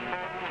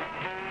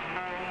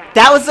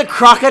 That was the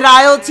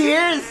crocodile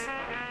tears?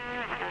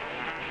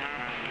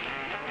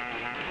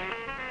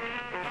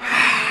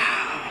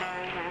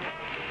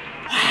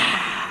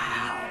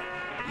 Wow.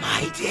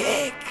 My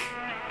dick.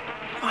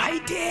 My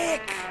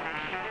dick.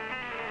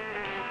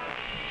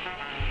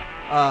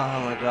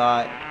 Oh my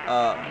God.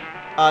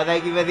 Oh,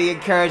 thank you for the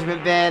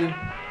encouragement, Ben.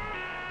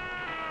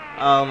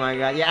 Oh my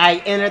God. Yeah, I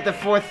entered the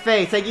 4th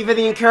phase. Thank you for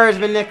the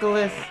encouragement,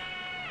 Nicholas.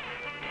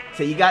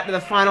 So you got to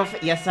the final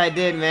phase. Yes, I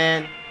did,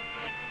 man.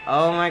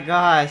 Oh my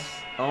gosh.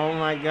 Oh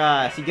my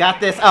gosh. You got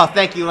this. Oh,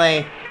 thank you,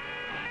 Lane.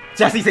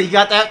 Jesse said you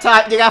got that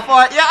time. You got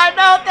 4. Yeah, I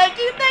know. Thank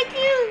you. Thank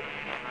you.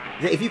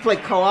 If you play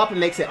co-op, it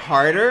makes it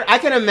harder. I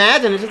can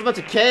imagine. It's just a bunch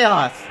of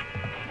chaos.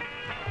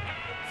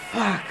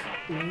 Fuck.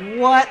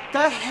 What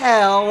the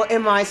hell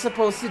am I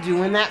supposed to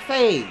do in that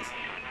phase?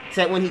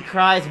 Said when he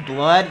cries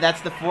blood,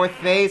 that's the 4th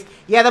phase.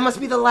 Yeah, that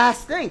must be the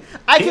last thing.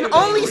 I can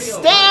only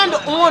stand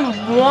on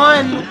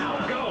one,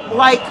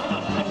 like,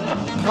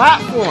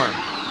 platform.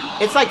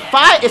 It's like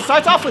 5. It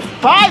starts off with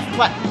 5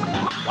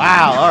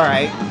 Wow,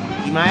 alright.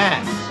 Eat my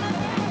ass.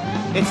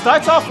 It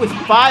starts off with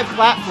 5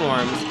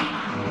 platforms.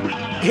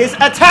 His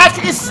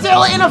attack is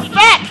still in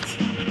effect!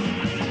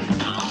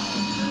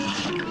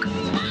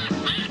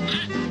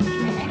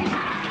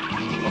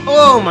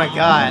 Oh my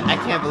God, I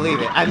can't believe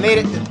it. I made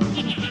it.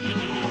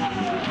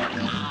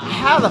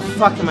 How the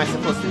fuck am I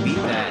supposed to beat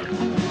that?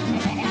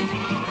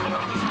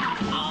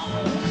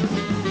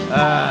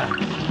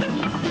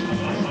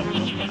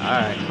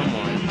 Alright, come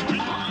on.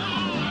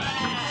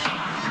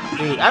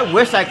 Dude, I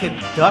wish I could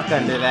duck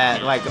under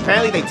that. Like,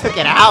 apparently they took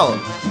it out.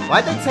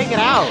 Why'd they take it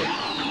out?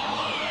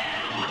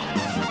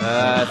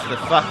 It's the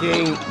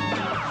fucking...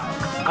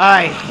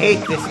 I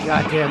hate this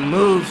goddamn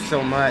move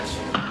so much.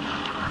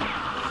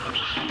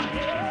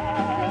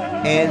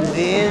 And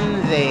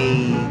then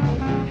they...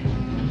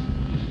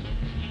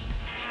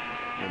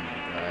 Oh my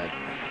God.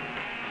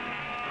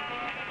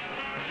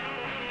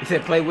 You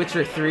said play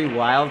Witcher 3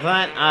 Wild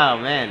Hunt? Oh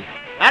man.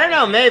 I don't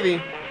know,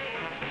 maybe.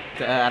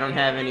 I don't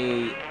have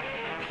any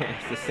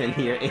to send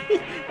here.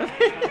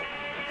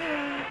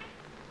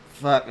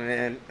 Fuck,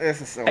 man.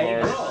 This is so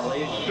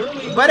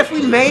hard. But if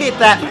we made it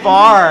that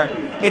far,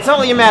 it's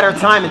only a matter of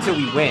time until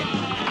we win.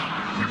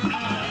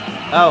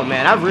 Oh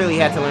man, I really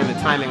had to learn the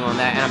timing on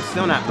that, and I'm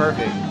still not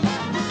perfect.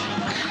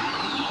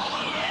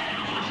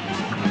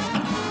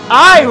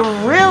 I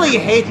really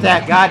hate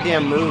that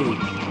goddamn move.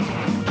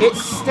 It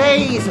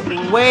stays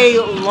way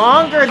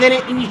longer than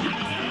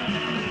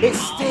it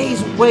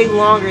stays way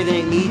longer than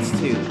it needs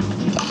to.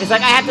 It's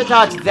like I have to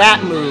dodge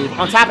that move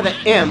on top of the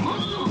imp,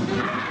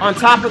 on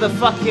top of the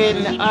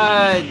fucking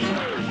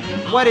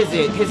what is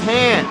it? His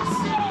hands.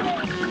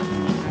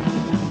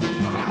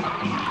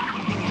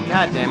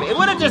 God damn it! It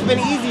would have just been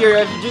easier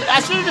if I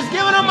should have just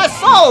given him my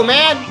soul,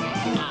 man.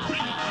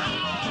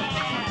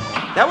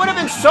 That would have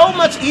been so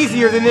much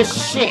easier than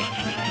this shit.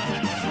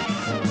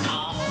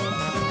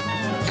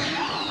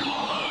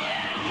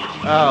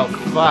 Oh,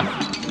 fuck.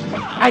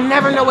 I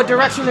never know what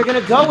direction they're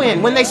gonna go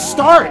in when they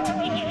start.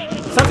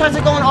 Sometimes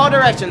they go in all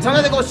directions.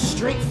 Sometimes they go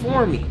straight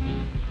for me.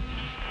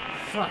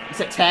 Fuck. Is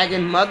it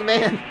tagging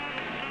Mugman?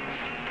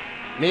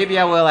 Maybe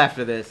I will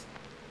after this.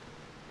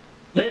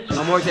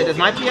 I'm more excited. Does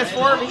my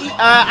PS4 overheat?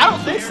 I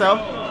don't think so.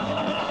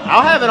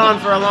 I'll have it on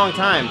for a long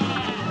time.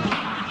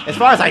 As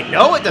far as I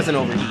know, it doesn't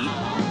overheat.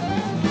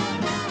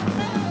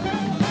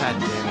 God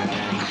damn it,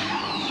 man.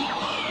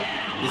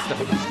 It's the...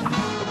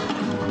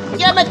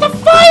 Yeah, but the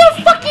fire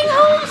fucking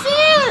homes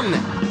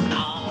in!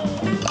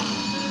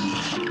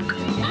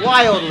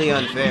 Wildly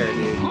unfair,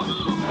 dude.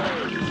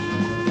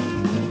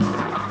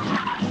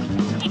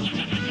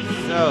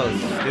 So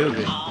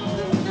stupid.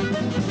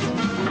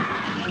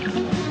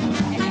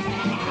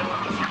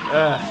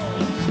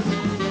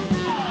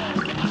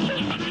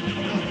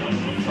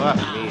 Fuck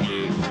me,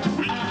 dude.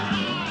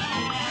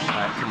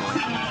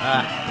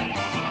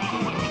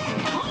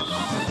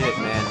 Shit,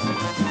 man.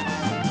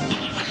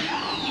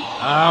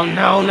 Oh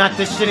no, not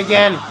this shit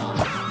again.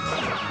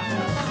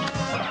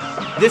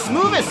 This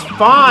move is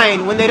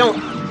fine when they don't...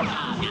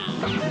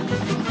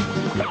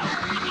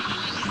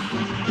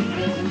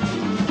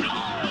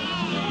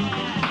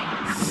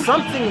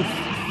 Something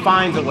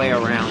finds a way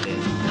around it.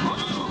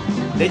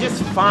 They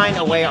just find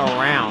a way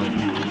around.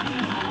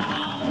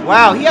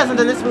 Wow, he hasn't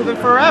done this move in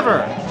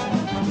forever.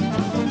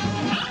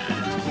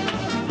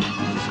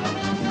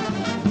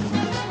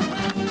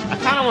 I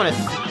kind of want to...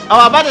 Oh,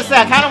 I'm about to say,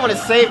 I kind of want to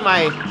save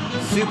my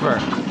super.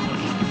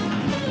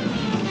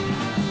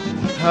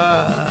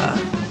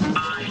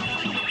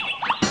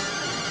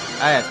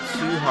 I have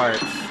 2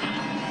 hearts.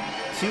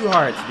 2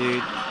 hearts,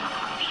 dude.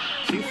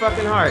 2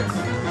 fucking hearts.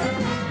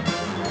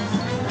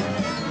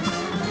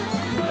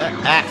 That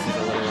axe is a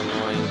little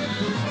annoying.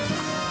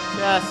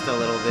 Just a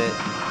little bit.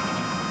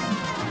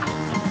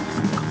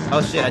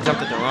 Oh shit, I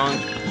jumped at the wrong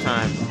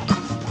time.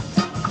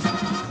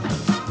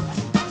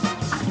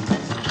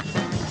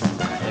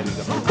 Alright, there we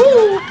go.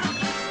 Woo!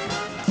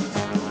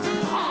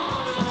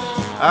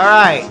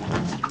 Alright.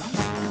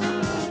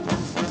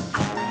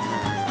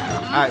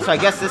 Alright, so I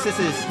guess this is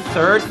his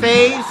 3rd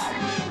phase?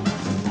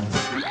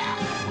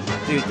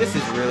 Dude, this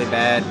is really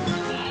bad.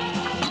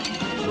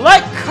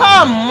 Like,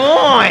 come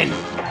on!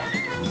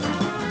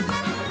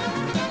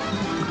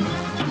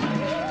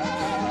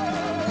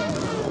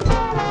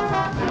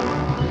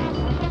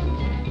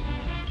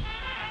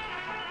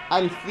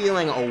 I'm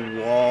feeling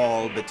a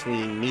wall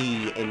between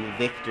me and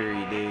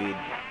victory, dude.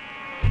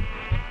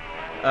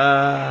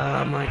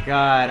 Oh my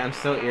god, I'm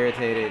so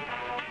irritated.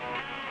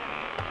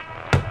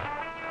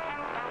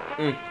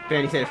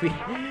 Danny said if you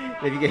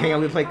can hang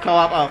out, we play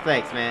co-op. Oh,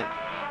 thanks, man.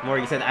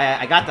 Morgan said,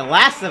 I got The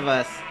Last of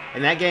Us,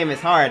 and that game is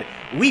hard.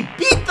 We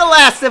beat The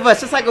Last of Us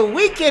just like a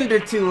weekend or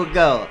 2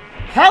 ago.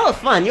 Hella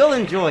fun, you'll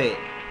enjoy it.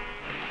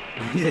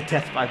 He's a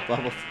Death by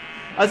Bubbles.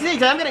 Oh, see,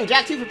 I'm getting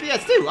Jack 2 for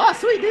PS2. Oh,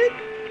 sweet, dude.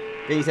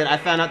 Then he said, I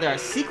found out there are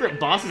secret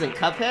bosses in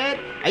Cuphead.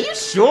 Are you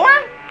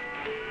sure?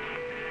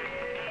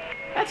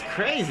 That's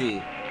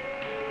crazy.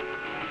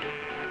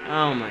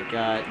 Oh my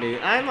god,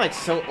 dude. I'm like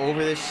so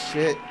over this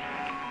shit.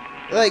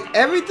 Like,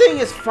 everything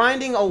is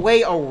finding a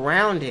way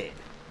around it.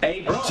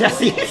 Hey, bro.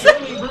 Jesse.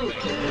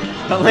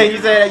 Elaine, you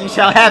said you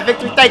shall have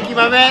victory. Thank you,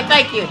 my man.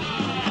 Thank you.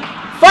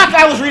 Fuck,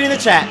 I was reading the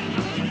chat.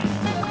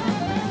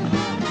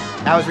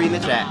 I was reading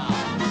the chat.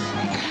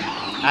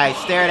 I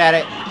stared at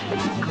it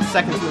a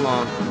second too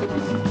long.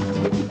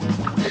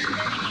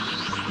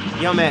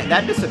 Yo, man,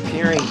 that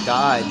disappearing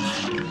dodge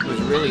was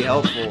really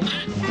helpful.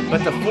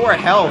 But the 4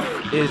 health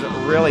is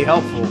really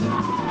helpful.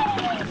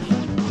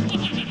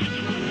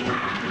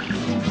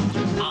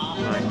 Oh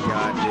my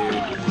god,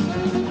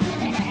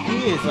 dude. He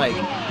is, like,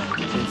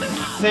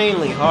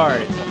 insanely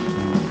hard.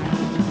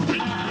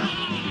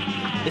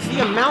 It's the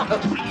amount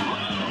of...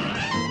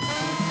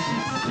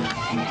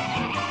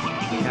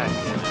 God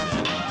damn it.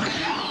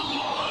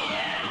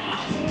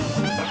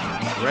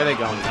 Where are they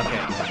going?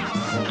 Okay.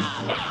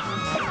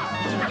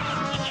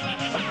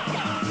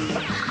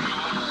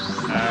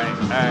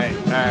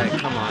 Alright,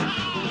 come on.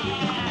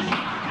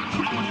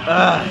 Ugh,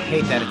 I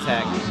hate that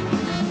attack.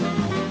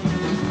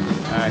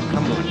 Alright,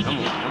 come on.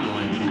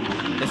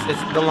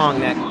 It's the long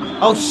neck.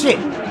 Oh, shit!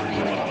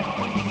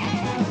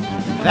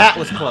 That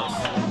was close.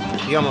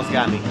 He almost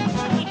got me.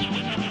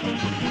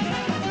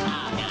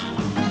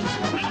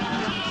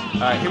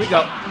 Alright, here we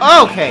go.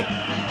 Okay!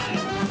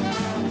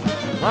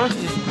 Why don't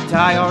you just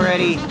die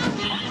already?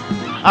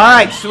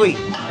 Alright, sweet.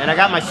 And I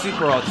got my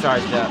super all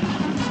charged up.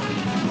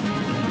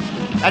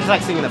 I just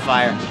like singing the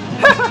fire.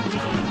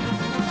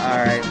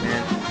 Alright,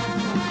 man.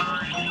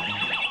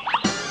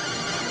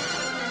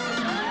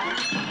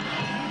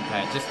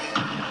 Alright, just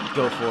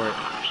go for it.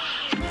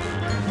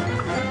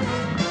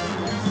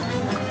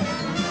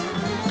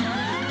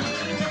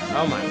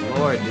 Oh my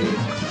lord, dude.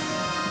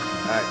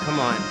 Alright, come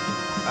on.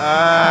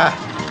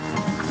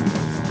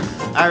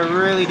 I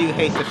really do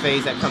hate the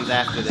phase that comes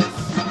after this.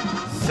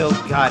 So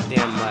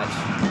goddamn much.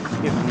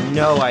 You have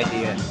no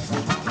idea.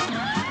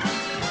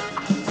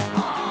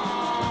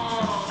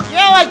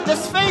 Yeah, like,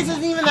 this phase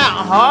isn't even that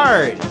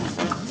hard.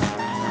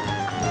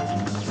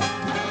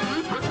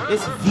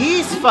 It's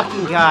these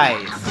fucking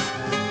guys.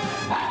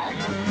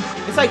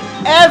 It's like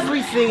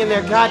everything in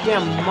their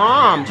goddamn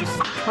mom just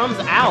comes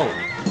out.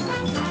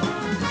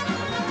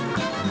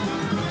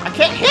 I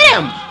can't hit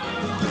him!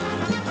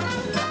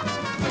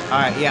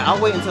 Alright, yeah, I'll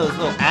wait until this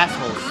little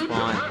asshole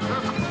spawn.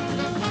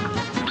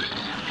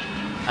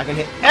 I can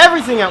hit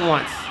everything at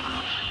once.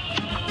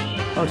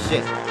 Oh,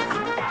 shit.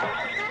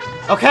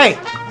 Okay!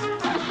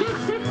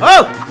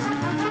 Oh!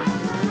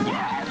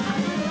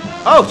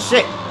 Oh,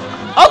 shit.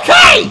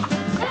 Okay!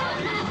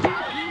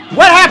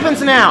 What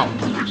happens now?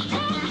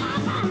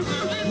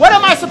 What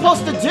am I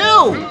supposed to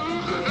do?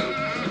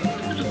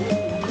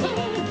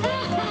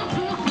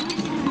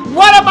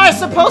 What am I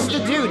supposed to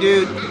do,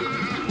 dude?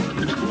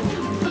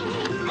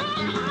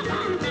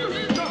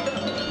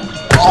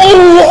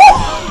 Oh!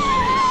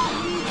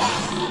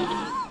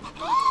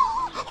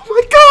 Oh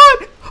my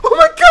god! Oh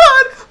my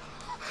god!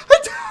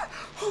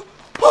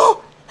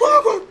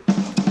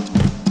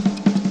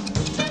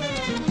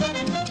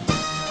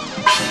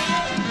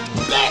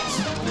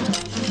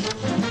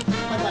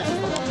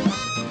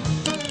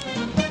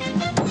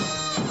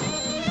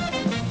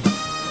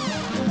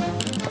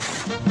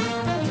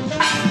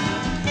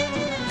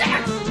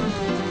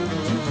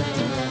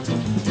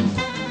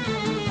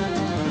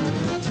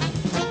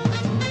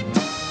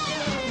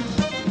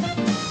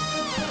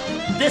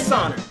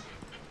 Dishonor.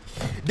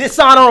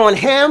 Dishonor on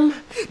him.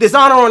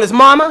 Dishonor on his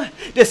mama.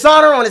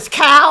 Dishonor on his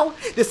cow.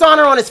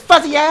 Dishonor on his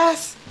fuzzy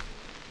ass.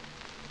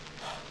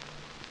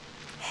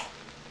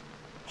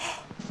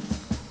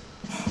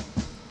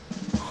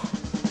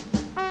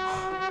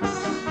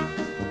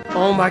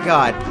 Oh my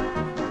God.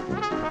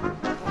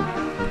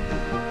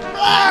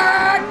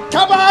 Ah,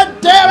 come on,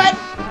 damn it!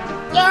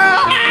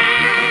 Ah!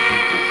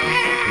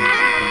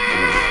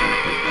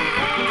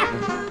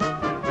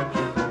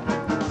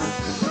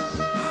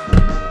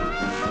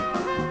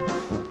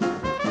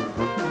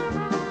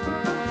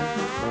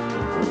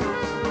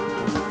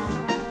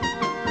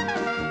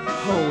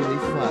 Holy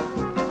fuck.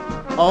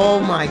 Oh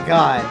my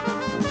God.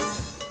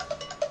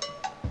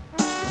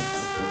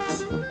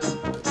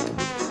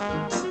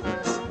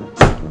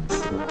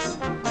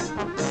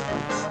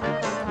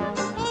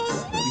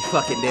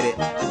 Fucking did it.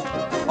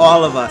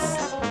 All of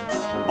us.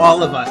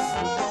 All of us.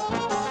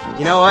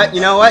 You know what?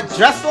 You know what?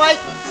 Just like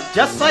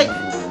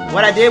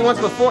what I did once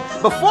before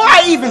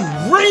I even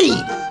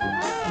read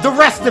the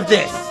rest of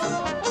this,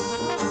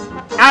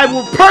 I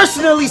will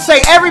personally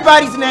say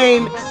everybody's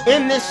name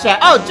in this chat.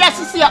 Oh,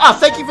 Jesse C. Oh,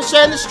 thank you for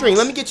sharing the stream.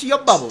 Let me get you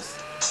your bubbles.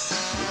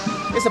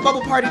 It's a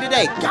bubble party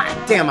today.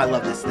 God damn, I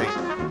love this thing.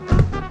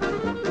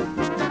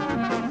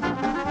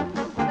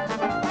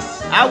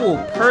 I will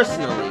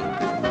personally.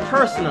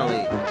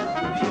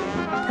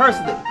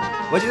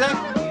 What'd you say?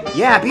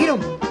 Yeah, I beat him.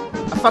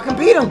 I fucking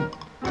beat him.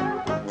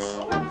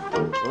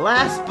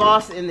 Last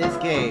boss in this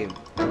game.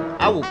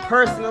 I will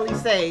personally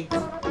say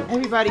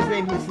everybody's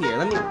name who's here.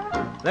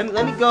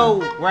 Let me go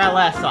where I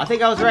last saw. I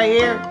think I was right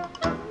here.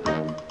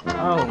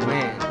 Oh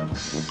man.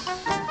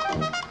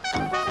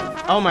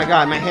 Oh my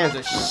God, my hands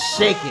are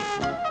shaking.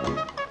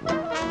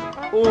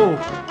 Ooh.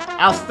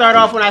 I'll start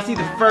off when I see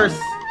the first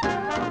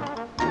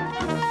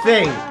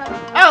thing.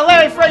 Oh,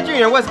 Larry Fred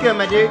Jr., what's good,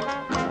 my dude?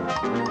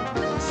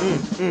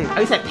 Oh,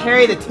 he said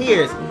Perry the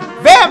Tears.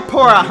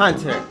 Vampora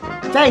Hunter,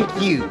 thank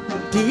you.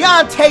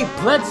 Deontay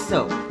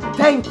Bledsoe,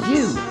 thank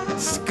you.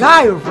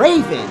 Sky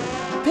Raven,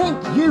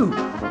 thank you.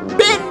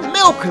 Ben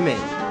Milkman,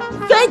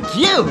 thank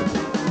you.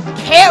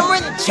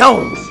 Cameron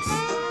Jones,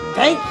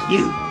 thank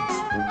you.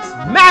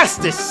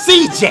 Master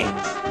CJ,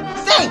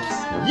 thank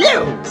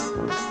you.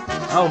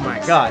 Oh my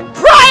God.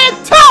 Brian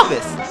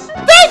Thomas,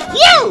 thank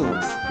you.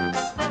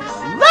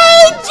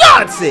 Lane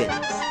Johnson,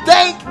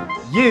 thank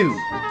you.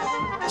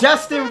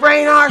 Justin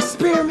Raynard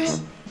Spearman,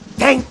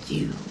 thank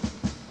you.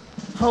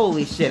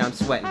 Holy shit, I'm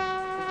sweating.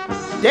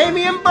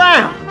 Damian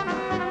Brown,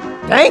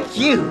 thank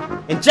you.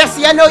 And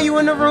Jesse, I know you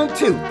in the room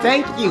too.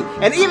 Thank you.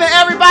 And even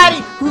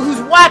everybody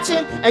who's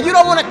watching and you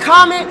don't want to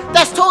comment,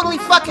 that's totally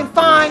fucking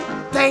fine.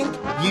 Thank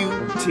you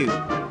too.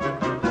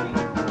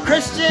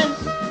 Christian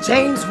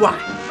James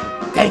White,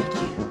 thank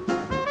you.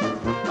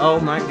 Oh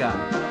my God.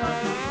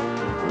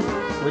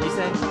 What'd you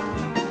say?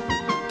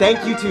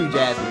 Thank you too,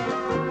 Jasmine.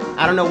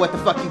 I don't know what the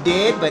fuck you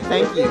did, but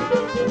thank you.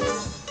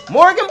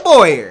 Morgan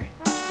Boyer,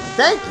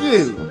 thank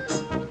you.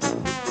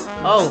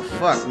 Oh,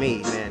 fuck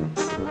me, man.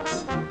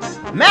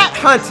 Matt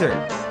Hunter,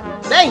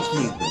 thank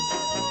you.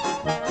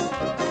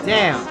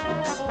 Damn.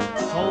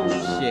 Holy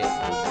shit.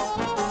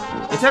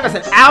 It took us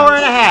an hour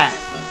and a half.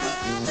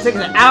 It took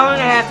us an hour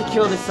and a half to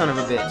kill this son of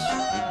a bitch.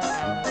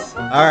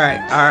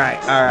 Alright.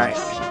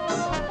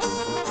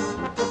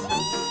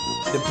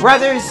 The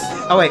brothers...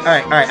 Oh, wait,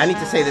 alright. I need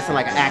to say this in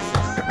like an accent.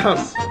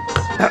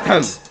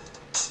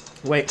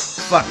 Wait,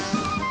 fuck.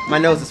 My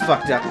nose is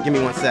fucked up. Give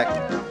me 1 sec.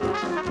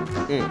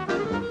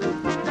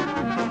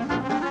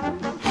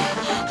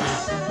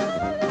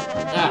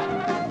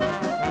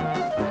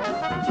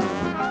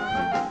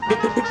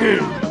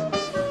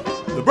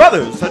 The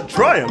brothers had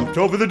triumphed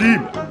over the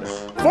demon,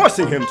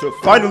 forcing him to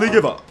finally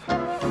give up.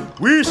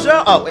 We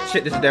shall... Oh, wait,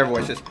 shit, this is their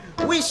voices.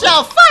 We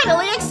shall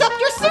finally accept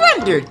your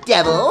surrender,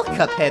 devil,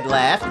 Cuphead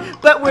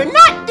laughed. But we're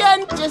not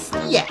done just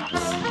yet.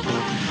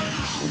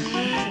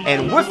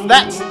 And with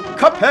that,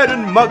 Cuphead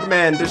and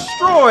Mugman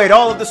destroyed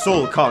all of the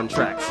soul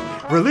contracts,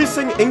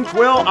 releasing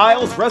Inkwell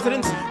Isle's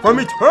residents from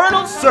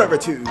eternal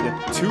servitude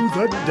to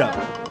the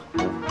devil.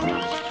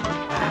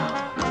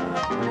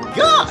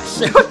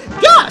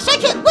 Gosh, I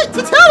can't wait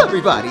to tell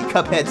everybody,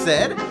 Cuphead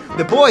said.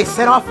 The boys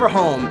set off for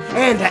home,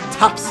 and at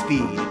top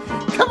speed.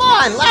 Come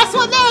on, last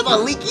one there, the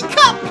leaky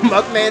cup,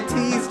 Mugman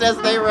teased as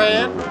they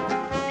ran.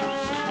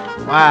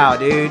 Wow,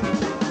 dude.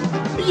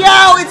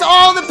 Yo, it's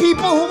all the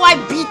people who I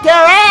beat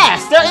their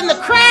ass. They're in the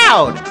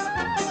crowd.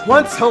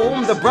 Once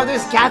home, the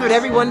brothers gathered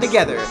everyone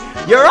together.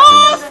 You're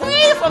all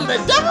free from the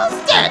devil's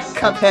debt,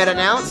 Cuphead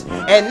announced.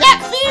 And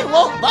that fiend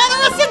won't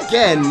bother us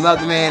again,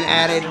 Mugman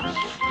added.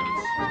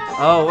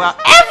 Oh, wow.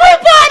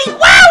 Everybody!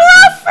 Wow, we're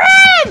all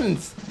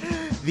friends!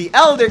 The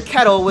Elder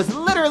Kettle was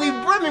literally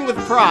brimming with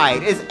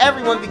pride as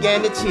everyone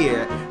began to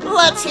cheer.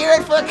 Let's hear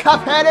it for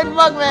Cuphead and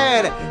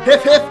Mugman!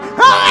 Hip hip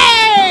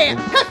hooray!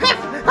 Hip hip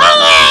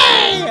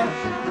hooray!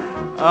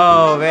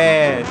 Oh,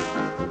 man.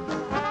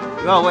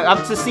 Oh, wait, I'm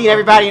just seeing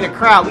everybody in the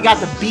crowd. We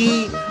got the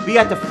bee, we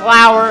got the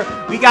flower,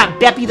 we got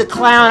Beppy the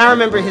clown, I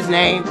remember his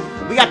name.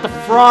 We got the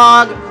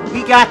frog,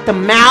 we got the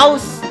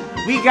mouse,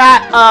 We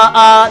got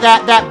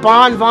that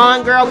Bon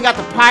Von girl. We got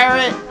the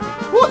pirate.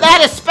 Who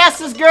that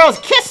asbestos girl's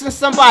kissing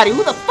somebody?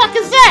 Who the fuck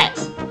is that?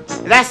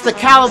 That's the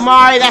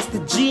calamari. That's the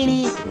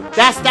genie.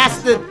 That's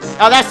the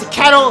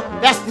kettle.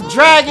 That's the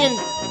dragon.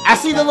 I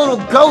see the little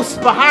ghost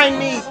behind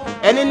me.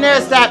 And then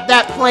there's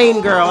that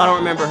plain girl. I don't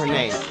remember her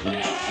name.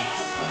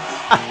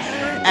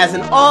 As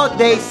an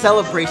all-day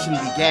celebration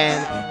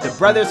began, the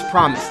brothers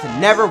promised to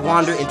never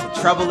wander into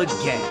trouble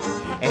again.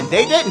 And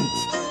they didn't.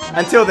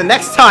 Until the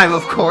next time,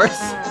 of course.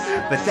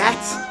 But that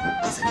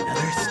is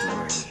another story.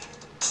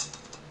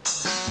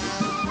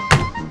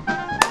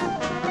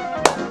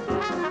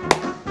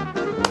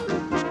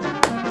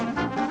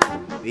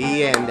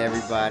 The end,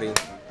 everybody.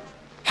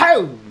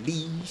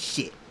 Holy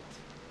shit.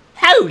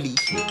 Holy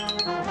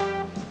shit.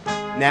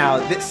 Now,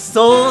 this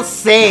soul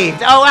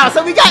saved. Oh, wow.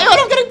 So we got... Oh,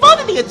 I'm getting both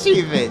of the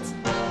achievements.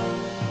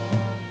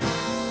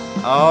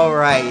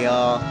 Alright,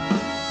 y'all.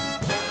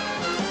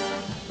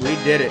 We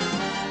did it.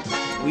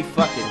 We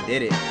fucking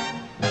did it.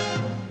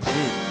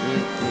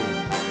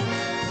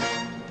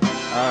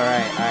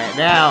 Alright.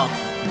 Now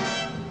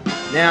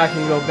I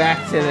can go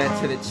back to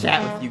the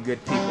chat with you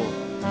good people.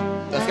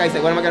 This guy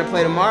said, what am I going to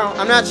play tomorrow?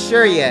 I'm not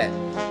sure yet.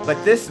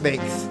 But this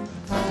makes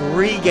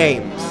 3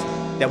 games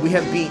that we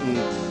have beaten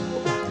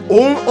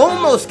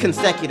almost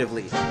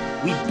consecutively.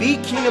 We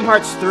beat Kingdom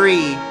Hearts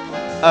 3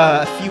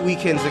 a few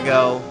weekends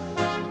ago.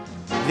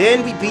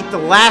 Then we beat The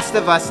Last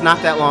of Us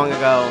not that long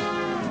ago.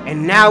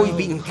 And now we've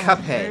beaten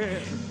Cuphead.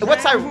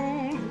 What's our...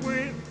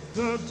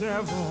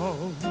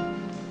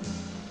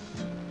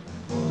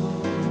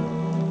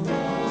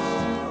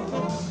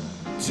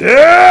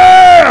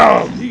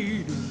 Damn!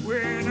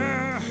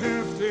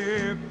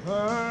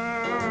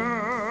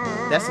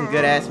 That's some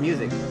good ass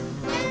music.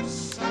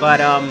 But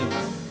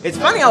it's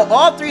funny how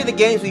all 3 of the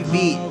games we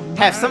beat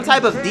have some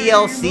type of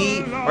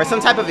DLC or some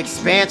type of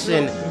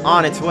expansion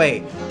on its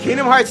way.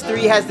 Kingdom Hearts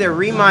 3 has their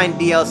Remind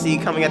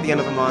DLC coming at the end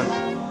of the month.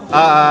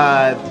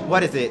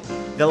 What is it?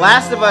 The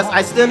Last of Us,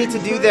 I still need to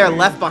do their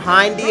Left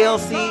Behind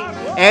DLC,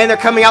 and they're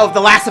coming out with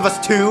The Last of Us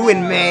 2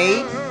 in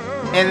May.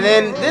 And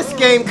then this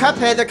game,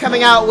 Cuphead, they're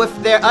coming out with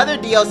their other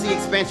DLC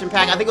expansion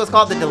pack. I think it was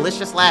called The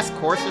Delicious Last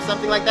Course or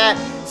something like that,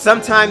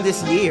 sometime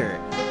this year.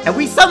 And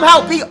we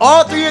somehow beat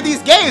all 3 of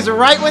these games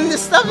right when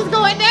this stuff is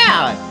going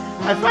down.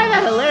 I find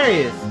that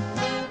hilarious.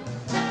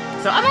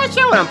 So I'm not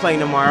sure what I'm playing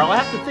tomorrow. I'll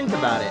have to think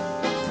about it.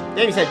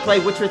 Danny said play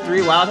Witcher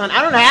 3 Wild Hunt.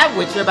 I don't have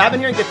Witcher, but I've been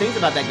hearing good things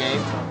about that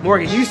game.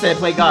 Morgan, you said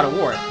play God of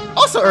War.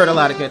 Also heard a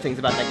lot of good things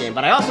about that game,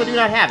 but I also do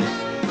not have it.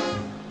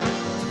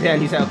 Then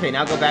he said, okay,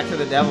 now go back to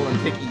the devil and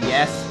pick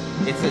yes.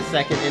 It's a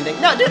second ending.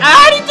 No, dude, I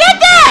already did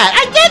that!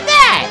 I did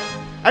that!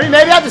 I mean,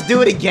 maybe I'll just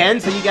do it again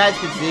so you guys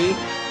can see.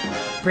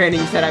 Brandon,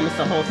 you said I missed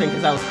the whole thing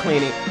because I was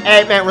cleaning.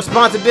 Hey, man,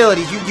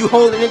 responsibilities. You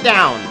holding it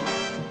down.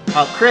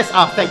 Oh, Chris.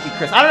 Oh, thank you,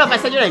 Chris. I don't know if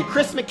I said your name.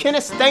 Chris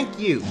McKinnis, thank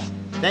you.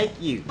 Thank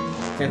you.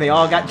 And they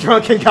all got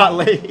drunk and got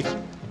laid.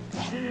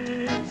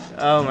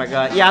 Oh, my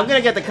God. Yeah, I'm going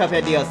to get the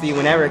Cuphead DLC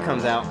whenever it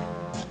comes out.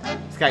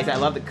 Guys, I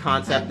love the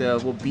concept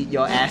of we'll beat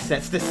your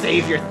assets to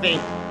save your thing.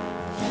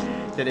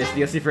 That is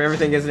DLC for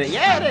everything, isn't it?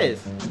 Yeah, it is.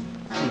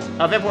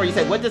 Vempor, you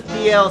said, what does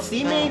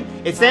DLC mean?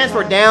 It stands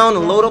for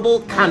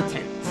downloadable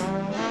content.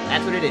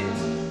 That's what it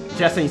is.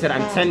 Justin, you said,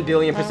 I'm 10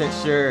 billion%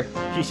 sure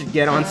he should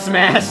get on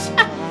Smash.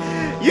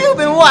 You've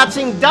been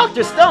watching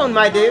Dr. Stone,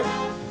 my dude.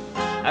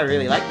 I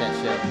really like that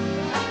show.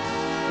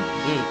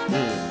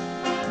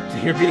 So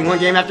you're beating one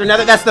game after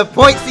another. That's the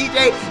point,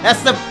 CJ.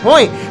 That's the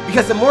point.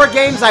 Because the more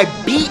games I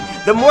beat,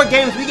 the more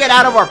games we get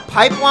out of our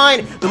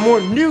pipeline, the more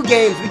new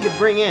games we could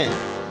bring in.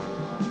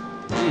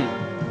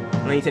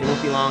 And then you said it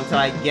won't be long until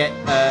I get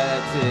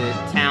to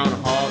Town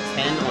Hall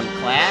 10 on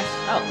Clash.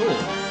 Oh, cool.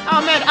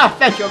 Oh, man. Oh,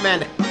 thank you,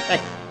 Amanda.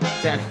 Thank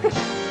you.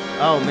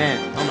 Oh,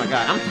 man. Oh, my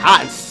God. I'm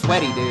hot and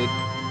sweaty, dude.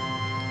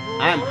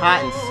 I am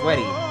hot and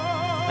sweaty.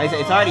 Like I said,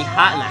 it's already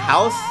hot in the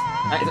house.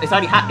 It's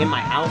already hot in my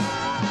house.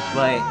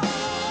 But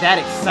that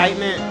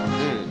excitement...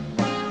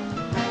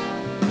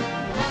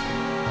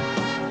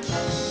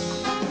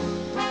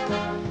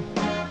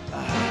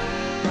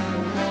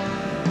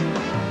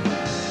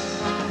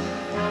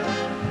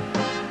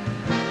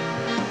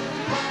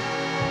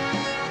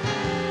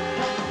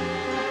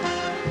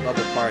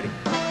 Party.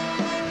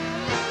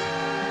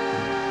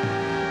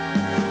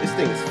 This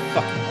thing is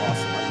fucking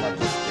awesome. I love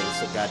this thing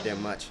so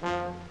goddamn much.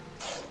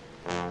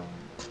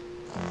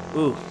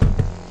 Ooh.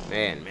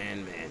 Man.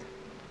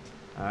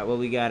 Alright, what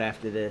we got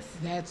after this?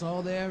 That's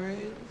all there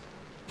is?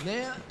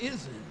 There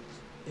isn't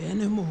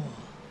anymore.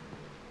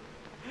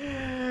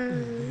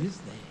 Is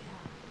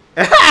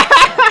there?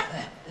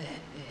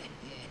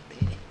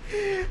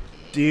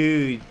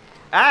 Dude,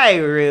 I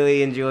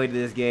really enjoyed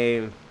this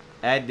game.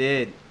 I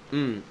did.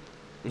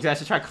 So I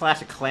should try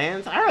Clash of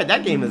Clans? I heard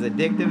that game is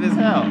addictive as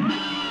hell.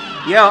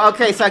 Yo,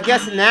 okay, so I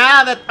guess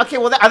now that... Okay,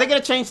 well, are they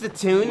going to change the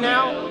tune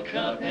now? Well,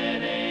 Cuphead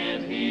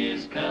and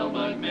his pal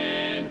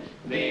Mugman,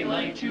 they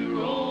like to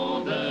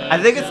roll the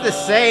I think it's the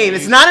same.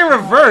 It's not in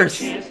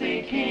reverse. Yes,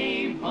 they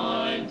came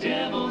on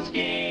Devil's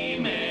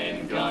Game,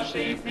 and gosh,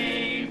 they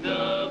paid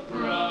the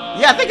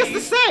price. Yeah, I think it's the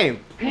same.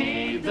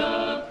 Paid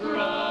the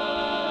price.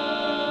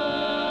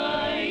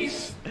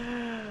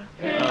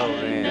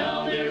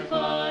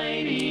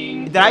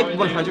 Did I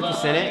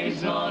 100%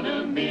 it? On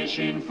a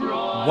mission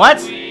fraught What?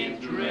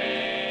 with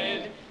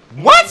dread.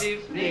 What?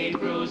 If they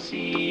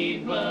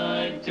proceed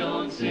but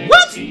don't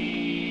What?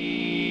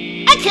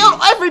 succeed, I killed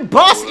every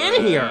boss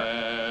in here.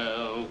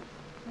 well,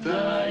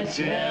 the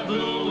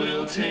devil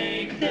will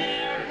take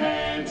their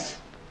heads.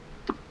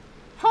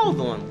 Hold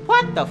on.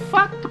 What the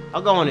fuck?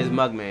 I'll go on his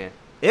Mugman.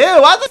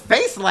 Ew, why's his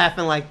face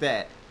laughing like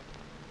that?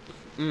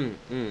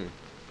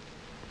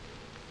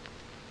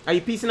 Are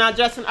you peacing out,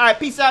 Justin? Alright,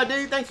 peace out,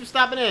 dude. Thanks for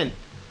stopping in.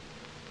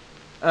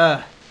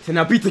 To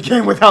now beat the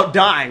game without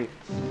dying.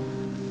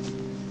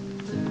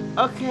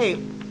 Okay,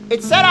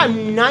 it said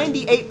I'm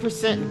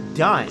 98%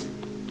 done.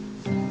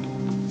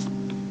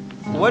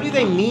 What do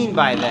they mean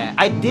by that?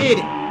 I did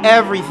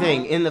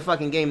everything in the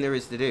fucking game there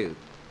is to do.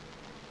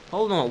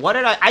 Hold on, what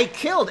did I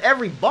killed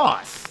every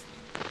boss.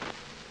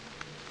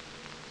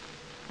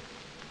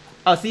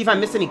 Oh, see if I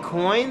missed any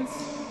coins?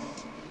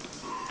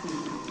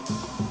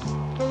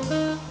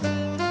 There's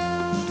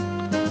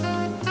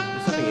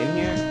something in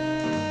here?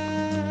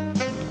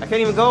 I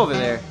can't even go over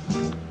there.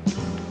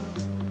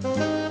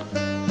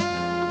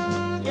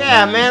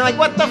 Yeah, man, like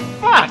what the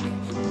fuck?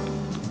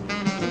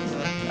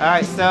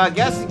 Alright, so I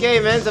guess the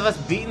game ends of us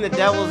beating the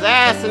devil's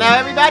ass and now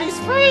everybody's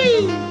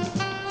free!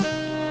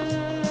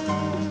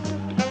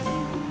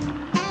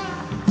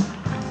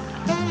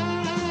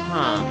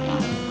 Huh.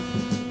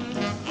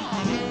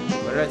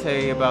 What did I tell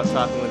you about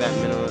talking with that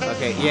minimalist?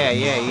 Okay, yeah.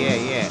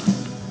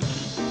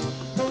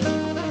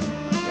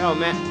 Yo,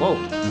 man. Whoa.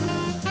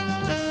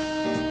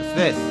 What's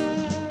this?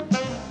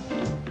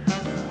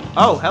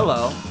 Oh,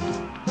 hello.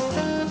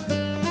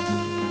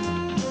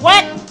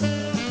 What?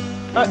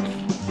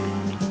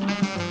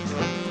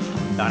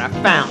 Thought I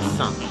found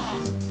something.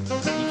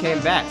 You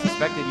came back.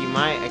 Suspected you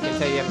might. I can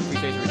tell you have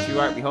appreciation for true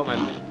art. Behold my...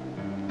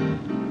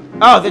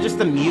 Oh, they're just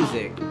the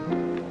music.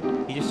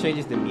 He just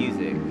changes the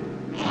music.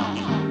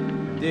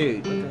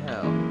 Dude, what the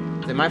hell?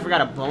 Am I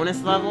forgot a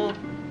bonus level?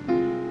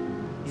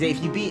 He said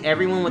if you beat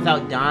everyone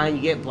without dying,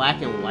 you get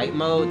black and white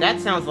mode.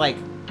 That sounds like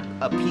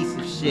a piece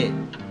of shit.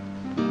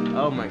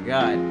 Oh my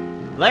god.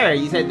 Larry,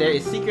 you said there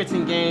is secrets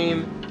in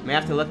game. May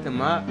have to look them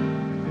up.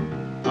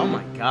 Oh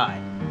my god.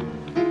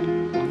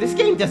 This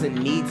game doesn't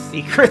need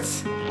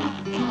secrets.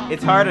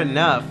 It's hard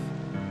enough.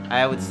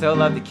 I would so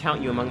love to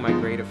count you among my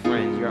greater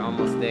friends. You're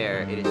almost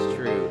there. It is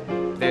true.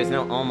 There's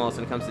no almost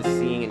when it comes to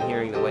seeing and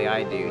hearing the way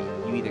I do.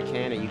 You either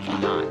can or you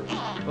cannot.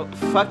 Well,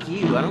 fuck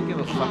you. I don't give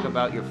a fuck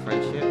about your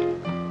friendship.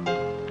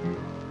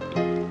 I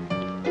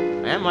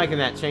am liking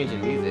that change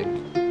in music.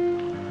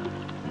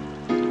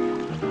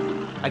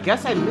 I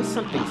guess I missed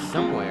something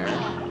somewhere.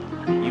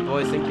 You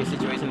boys think your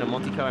situation's a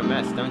multicolored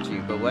mess, don't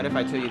you? But what if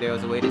I told you there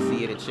was a way to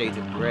see it in shades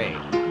of gray?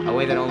 A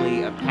way that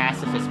only a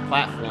pacifist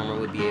platformer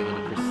would be able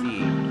to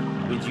perceive.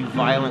 Would you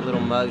violent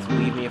little mugs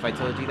believe me if I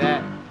told you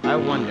that? I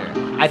wonder.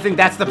 I think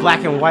that's the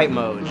black and white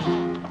mode.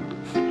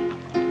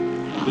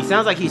 He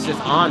sounds like he's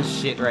just on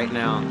shit right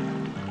now.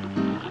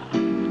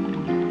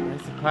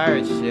 That's a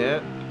pirate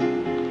ship.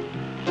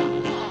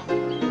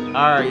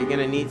 Alright, you're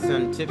gonna need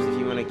some tips if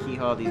you want to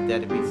keyhole these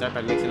deadbeats. Start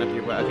by mixing up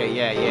your... Okay,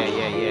 yeah. I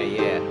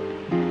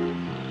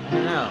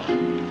don't know.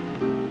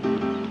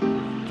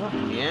 Fuck,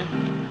 man.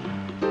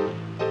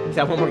 Is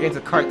that one more game's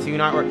a cartoon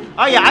artwork?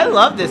 Oh yeah, I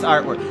love this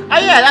artwork. Oh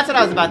yeah, that's what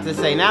I was about to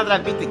say. Now that I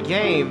beat the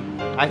game,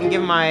 I can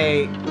give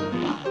my...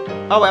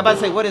 Oh, I was about to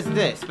say, what is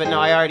this? But no,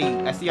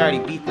 I see I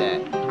already beat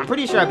that. I'm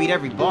pretty sure I beat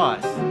every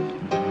boss.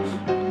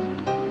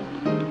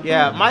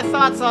 Yeah, my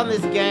thoughts on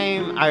this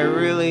game, I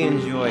really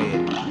enjoy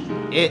it.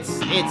 It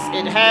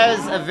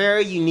has a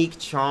very unique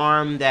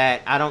charm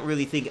that I don't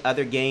really think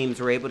other games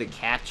were able to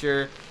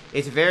capture.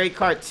 It's very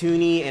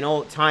cartoony and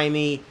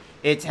old-timey.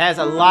 It has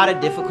a lot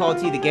of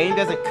difficulty. The game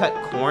doesn't cut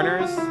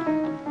corners.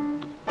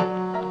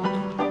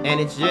 And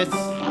it's just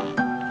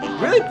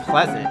really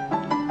pleasant.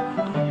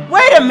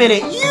 Wait a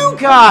minute, you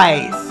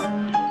guys!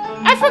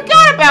 I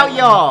forgot about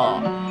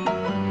y'all!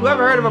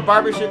 Whoever heard of a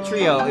barbership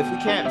trio? If we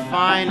can't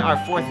find our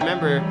fourth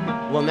member,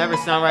 we'll never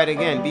sound right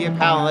again. Be a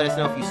pal and let us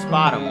know if you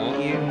spot him,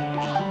 won't you?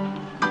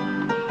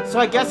 So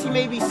I guess he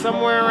may be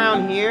somewhere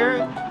around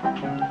here.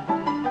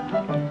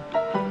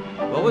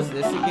 What was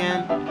this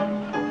again?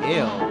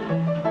 Ew.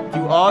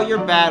 Through all your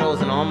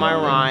battles and all my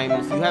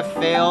rhymes, you have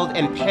failed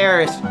and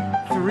perished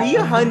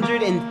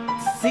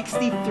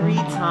 363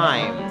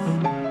 times.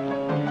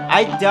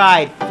 I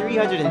died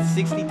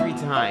 363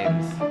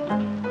 times.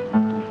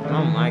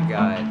 Oh my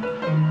god.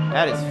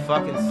 That is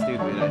fucking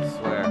stupid, I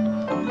swear.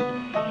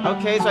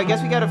 Okay, so I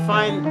guess we gotta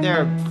find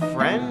their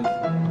friend?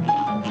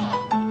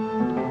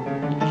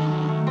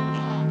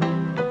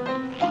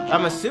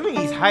 I'm assuming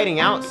he's hiding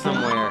out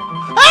somewhere.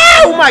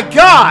 Oh my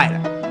god!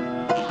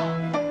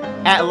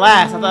 At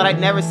last, I thought I'd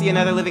never see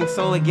another living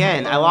soul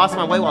again. I lost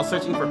my way while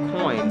searching for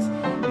coins.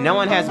 No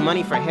one has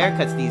money for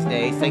haircuts these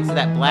days, thanks to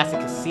that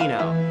blasted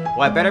casino.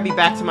 Well, I better get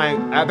back to my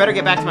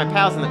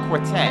pals in the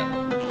quartet.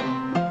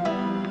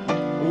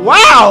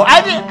 Wow!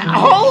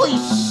 Holy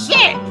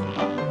shit!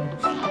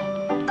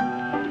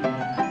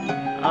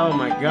 Oh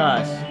my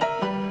gosh.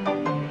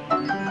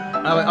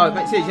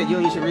 But seriously,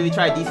 you should really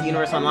try DC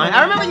Universe Online.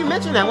 I remember you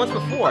mentioned that once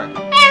before.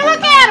 Hey,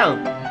 look at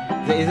him!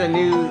 Is it a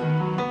new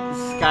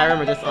Skyrim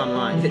or just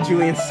online? Is it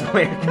Julian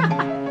Sawyer?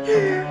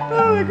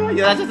 Oh my god,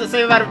 yeah, that's just the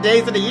same amount of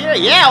days of the year?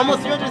 Yeah,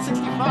 almost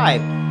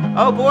 365.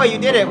 Oh boy, you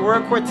did it. We're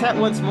a quartet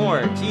once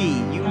more. Gee,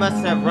 you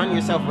must have run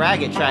yourself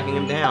ragged tracking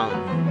him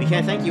down. We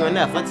can't thank you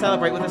enough. Let's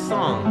celebrate with a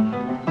song.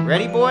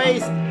 Ready,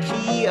 boys?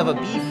 Key of a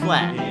B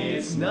flat.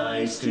 It's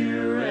nice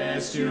to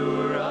rest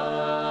your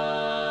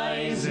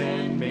eyes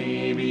and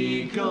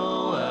maybe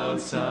go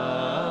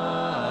outside.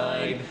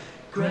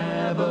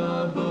 Grab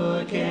a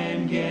book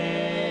and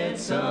get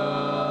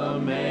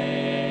some air.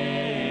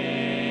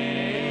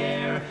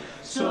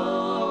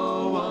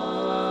 So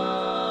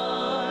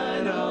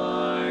what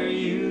are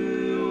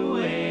you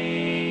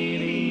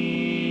waiting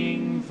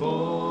for?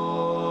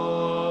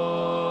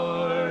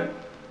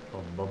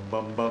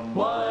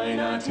 Why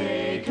not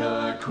take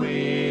a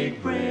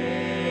quick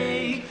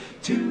break?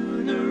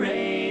 Tune the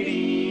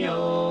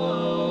radio.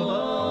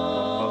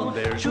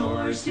 There's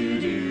chores to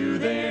do,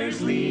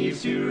 there's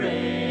leaves to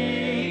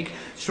rake.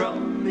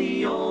 Strum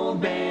the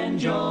old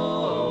banjo.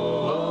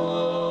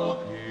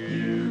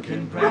 You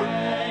can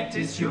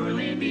practice your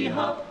Lindy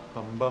Hop.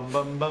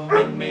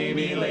 And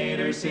maybe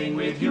later sing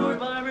with your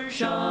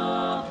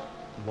barbershop.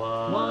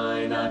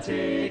 Why not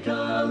take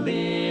a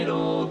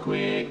little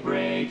quick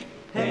break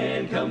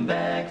and come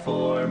back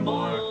for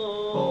more?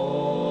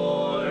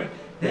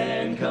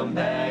 Then come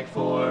back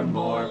for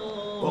more.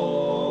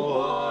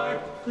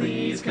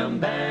 Please come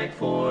back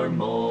for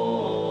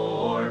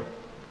more.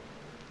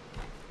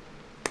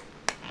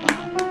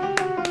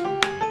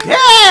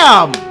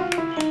 Damn!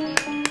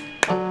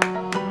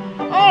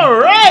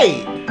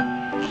 Alright!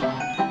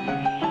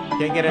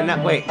 Can't get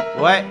enough. Wait,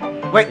 what?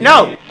 Wait,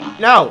 no!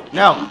 No,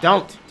 no,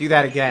 don't do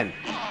that again.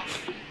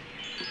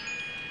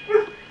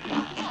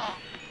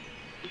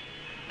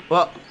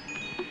 Well,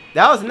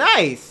 that was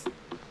nice.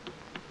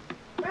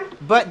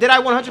 But did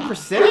I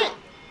 100% it?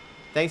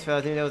 Thanks,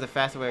 fellas. I knew there was a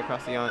faster way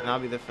across the island, and I'll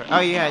be the first. Oh,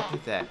 yeah, I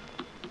did that.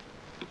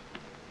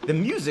 The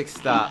music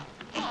stopped.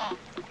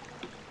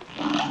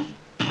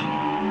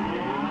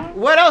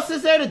 What else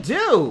is there to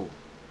do?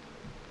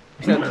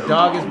 Except the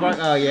dog is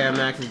barking. Oh, yeah,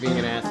 Max is being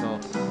an asshole.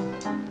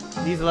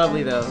 He's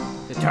lovely, though.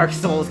 The Dark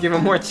Souls give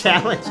him more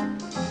challenge.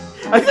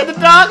 I said the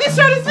dog is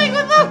trying to sing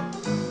with him.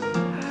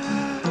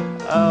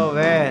 Oh,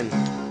 man.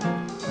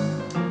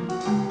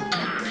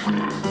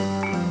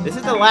 This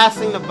is the last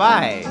thing to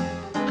buy.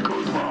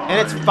 And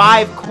it's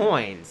 5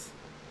 coins.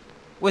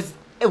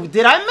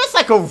 Did I miss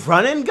like a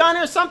run and gun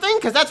or something?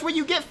 Because that's where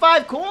you get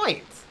 5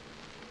 coins.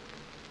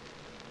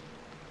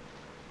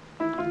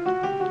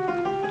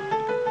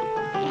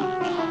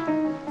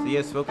 So you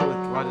have spoken with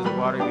waters of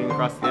water being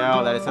across the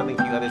aisle. That is something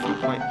few others can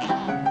claim.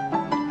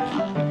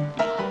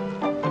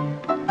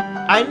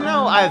 I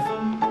know I've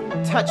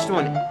touched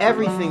on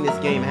everything this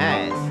game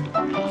has.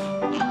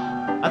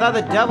 I thought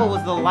the devil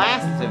was the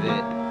last of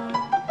it.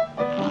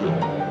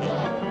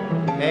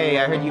 Hey,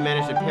 I heard you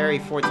managed to parry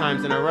 4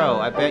 times in a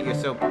row. I bet you're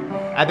so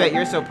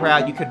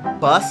proud you could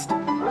bust.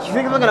 You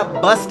think I'm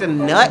gonna bust a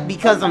nut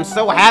because I'm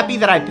so happy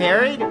that I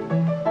parried?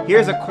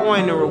 Here's a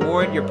coin to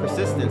reward your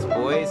persistence,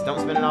 boys. Don't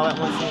spend it all at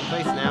one single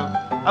place now.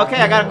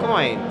 Okay, I got a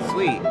coin.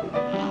 Sweet.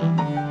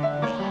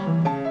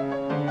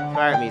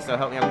 Fire at me, so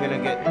help me. I'm gonna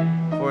get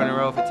 4 in a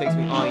row if it takes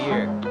me all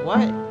year.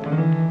 What?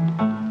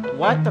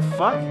 What the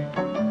fuck?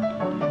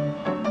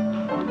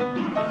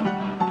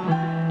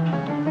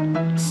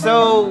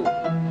 So,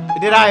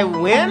 did I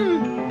win?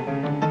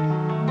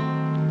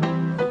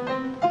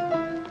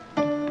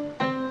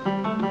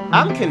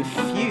 I'm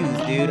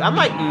confused, dude. I'm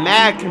like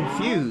mad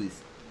confused.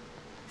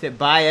 To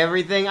buy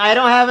everything? I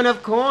don't have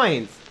enough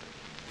coins.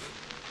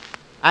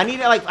 I need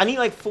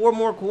like 4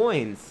 more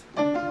coins.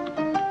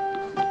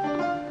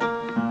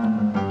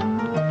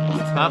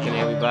 What's talking,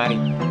 everybody?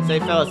 Say,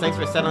 fellas, thanks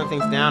for settling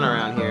things down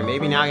around here.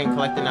 Maybe now I can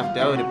collect enough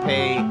dough to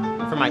pay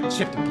for my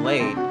chipped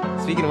blade.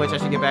 Speaking of which, I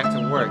should get back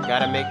to work.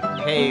 Gotta make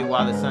hay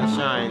while the sun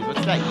shines.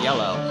 What's that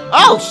yellow?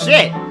 Oh,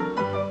 shit!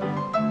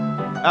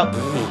 Oh,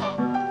 pfft.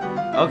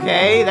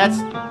 Okay, that's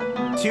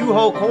 2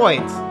 whole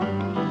coins.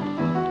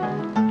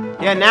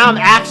 Yeah, now I'm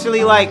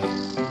actually, like,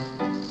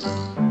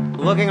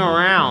 looking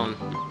around.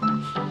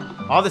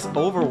 All this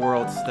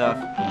overworld stuff.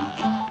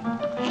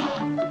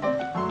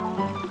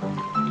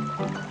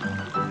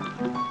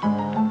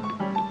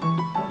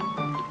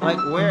 Like,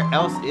 where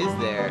else is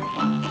there?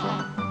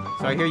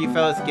 So I hear you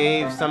fellas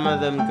gave some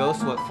of them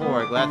ghosts what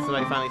for. Glad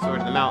somebody finally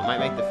sorted them out. Might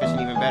make the fishing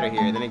even better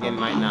here. Then again,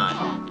 might not.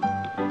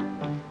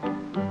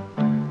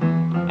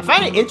 I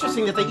find it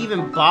interesting that they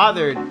even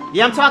bothered.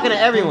 Yeah, I'm talking to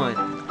everyone.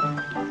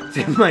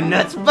 My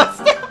nuts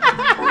busted.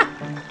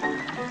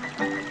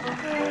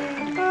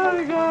 Oh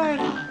my god.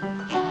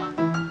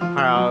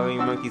 Alright,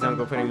 monkeys, I'm gonna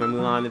go putting my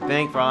moolah in the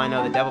bank. For all I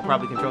know, the devil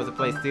probably controls the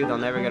place too. They'll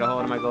never get a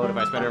hold of my gold if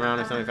I spread it around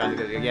or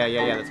something.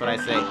 Yeah, that's what I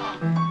say.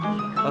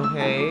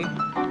 Okay.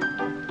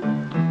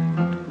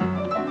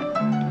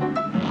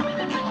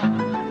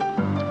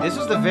 This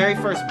was the very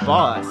first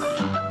boss.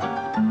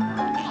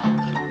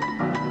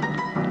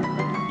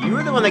 You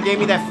were the one that gave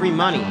me that free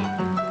money.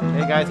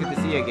 Hey guys, good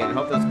to see you again.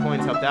 Hope those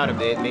coins helped out a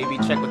bit. Maybe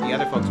check with the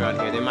other folks around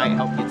here. They might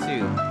help you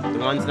too. The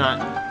ones not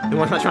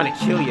trying to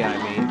kill you, I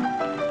mean.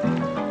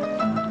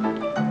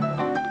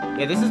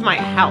 Yeah, this is my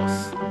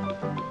house.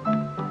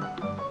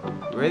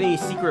 Are there any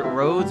secret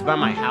roads by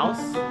my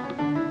house?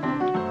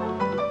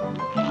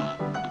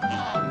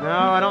 No,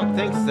 I don't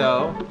think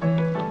so.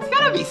 It's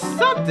gotta be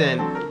something.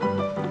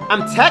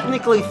 I'm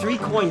technically 3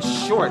 coins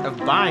short of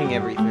buying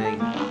everything.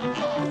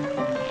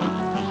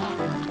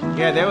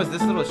 Yeah, there was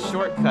this little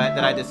shortcut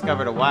that I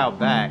discovered a while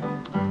back.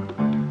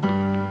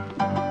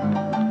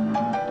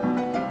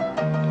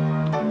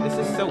 This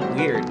is so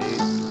weird, dude.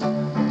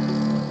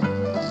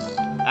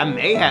 I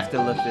may have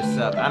to look this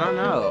up. I don't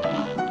know.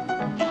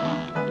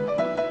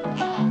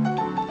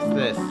 What's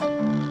this?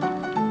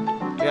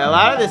 Yeah, a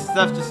lot of this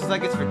stuff just is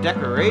like it's for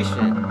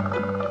decoration.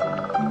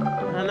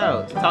 I don't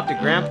know. To talk to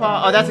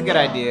Grandpa? Oh, that's a good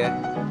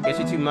idea. Get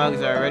you 2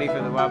 mugs are ready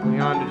for the wobble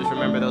yonder. Just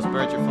remember those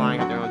birds are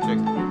flying at their own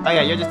tricks. Oh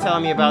yeah, you're just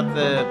telling me about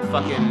the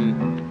fucking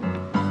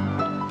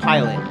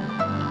pilot.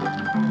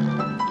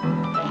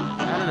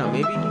 I don't know,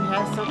 maybe he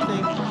has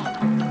something.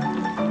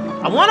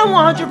 I want to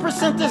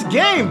 100% this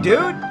game,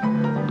 dude!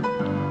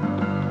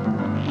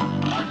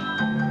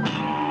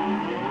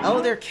 Oh,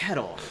 their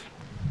kettle.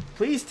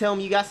 Please tell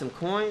me you got some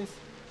coins.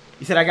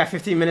 You said I got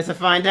 15 minutes to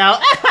find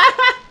out.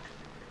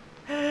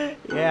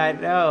 Yeah, I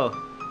know.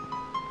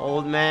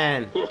 Old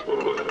man.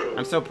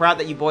 I'm so proud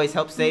that you boys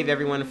helped save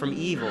everyone from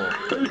evil.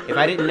 If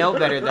I didn't know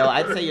better, though,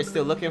 I'd say you're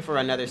still looking for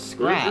another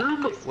scrap.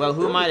 Well,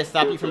 who am I to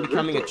stop you from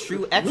becoming a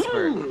true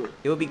expert?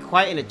 It would be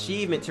quite an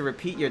achievement to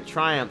repeat your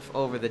triumph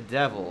over the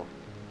devil.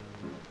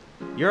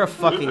 You're a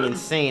fucking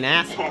insane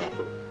asshole.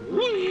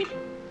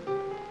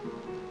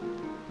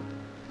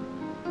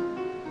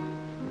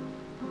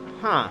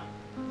 Huh.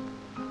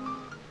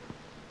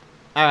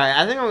 Alright,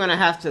 I think I'm gonna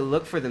have to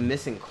look for the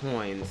missing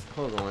coins.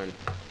 Hold on.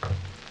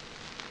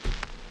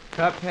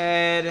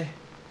 Cuphead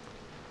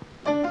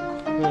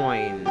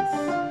coins.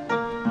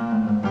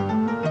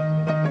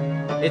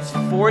 It's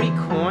 40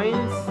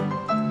 coins?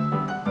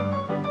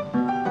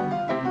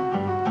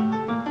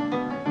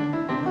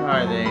 Where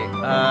are they?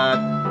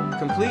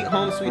 Complete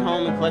Home Sweet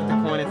Home and collect the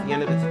coin at the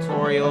end of the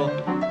tutorial.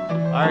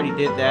 I already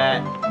did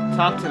that.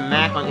 Talk to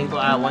Mac on Inkle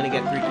Isle 1 to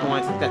get 3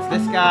 coins. If that's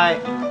this guy.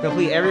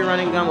 Complete every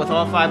running gun with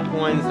all 5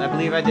 coins. I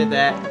believe I did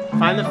that.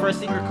 Find the first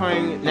secret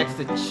coin next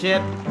to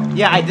Chip.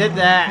 Yeah, I did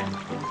that.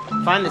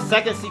 Find the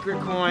second secret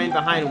coin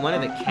behind one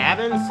of the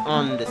cabins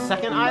on the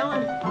second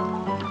island.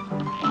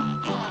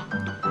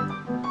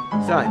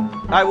 Son,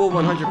 I will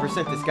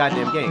 100% this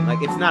goddamn game.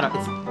 Like, it's not a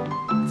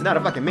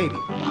fucking maybe.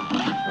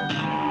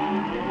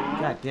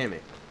 God damn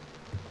it.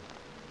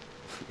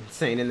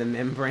 Insane in the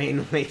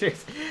membrane later.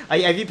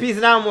 Yeah, if you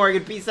peace out,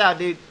 Morgan, peace out,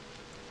 dude.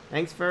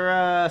 Thanks for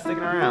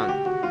sticking around.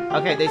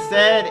 Okay, they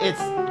said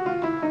it's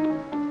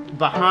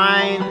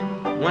behind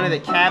one of the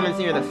cabins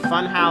near the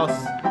Funhouse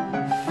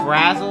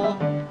Frazzle.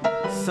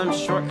 Some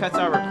shortcuts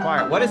are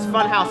required. What is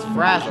Funhouse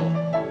Frazzle?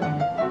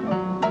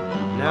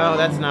 No,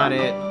 that's not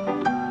it.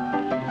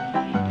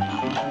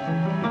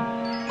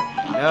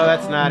 No,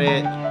 that's not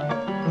it.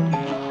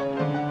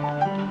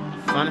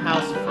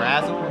 Funhouse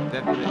Frazzle?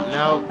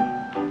 No.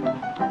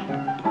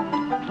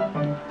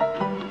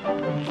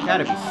 There's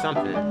gotta be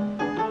something.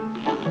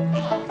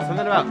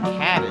 Something about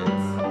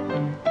cabins.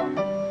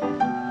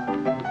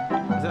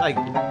 Is it like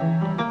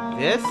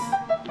this?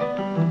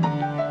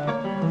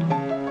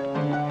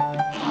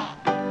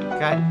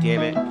 God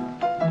damn it.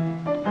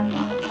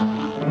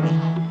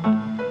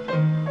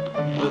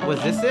 Was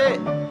this it?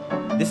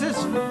 This is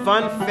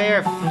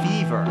Funfair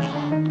Fever.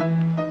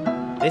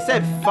 They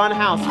said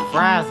Funhouse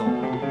Frazzle.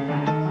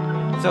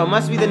 So it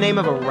must be the name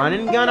of a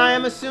run-and gun, I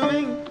am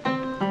assuming?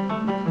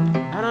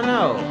 I don't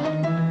know.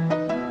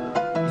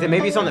 Is it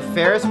maybe it's on the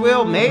Ferris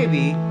wheel?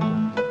 Maybe.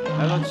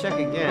 I'll go check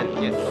again.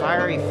 Yeah,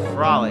 Fiery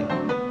Frolic.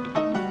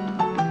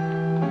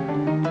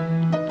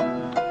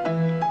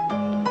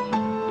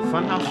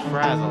 Funhouse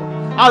Frazzle.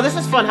 Oh, this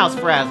is Funhouse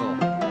Frazzle.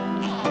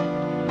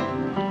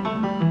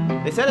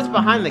 They said it's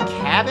behind the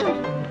cabin?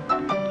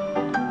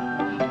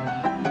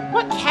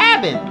 What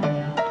cabin?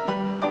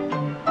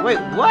 Wait,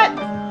 what?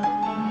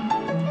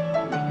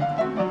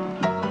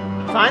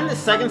 Find the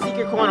second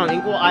secret coin on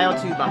Inkwell Isle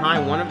 2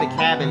 behind one of the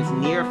cabins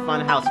near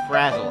Funhouse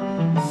Frazzle.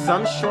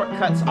 Some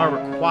shortcuts are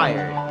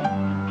required.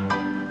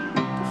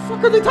 What the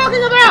fuck are they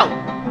talking about?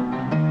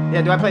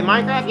 Yeah, do I play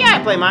Minecraft? Yeah,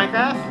 I play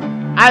Minecraft.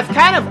 I've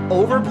kind of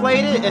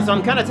overplayed it, and so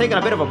I'm kind of taking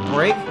a bit of a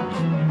break.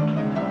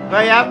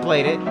 But yeah, I've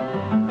played it.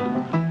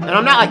 And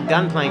I'm not, like,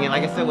 done playing it.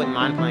 Like, I still wouldn't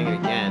mind playing it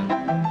again.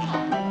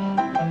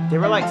 There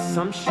were, like,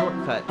 some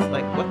shortcuts.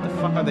 Like, what the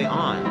fuck are they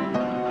on?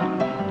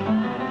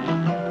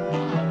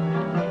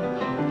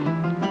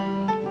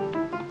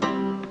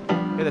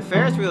 Yeah, the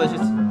Ferris wheel is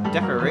just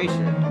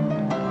decoration.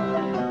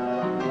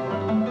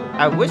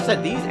 I wish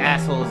that these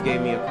assholes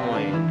gave me a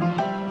coin.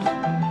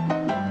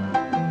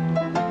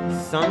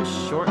 Some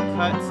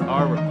shortcuts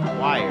are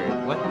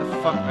required. What the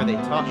fuck are they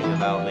talking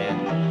about,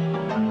 man?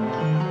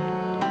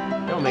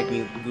 Don't make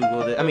me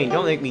Google this. I mean,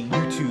 don't make me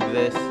YouTube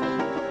this.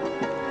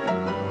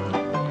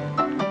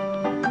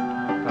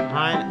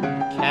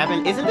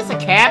 cabin. Isn't this a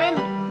cabin?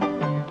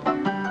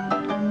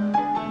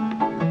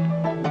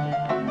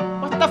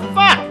 What the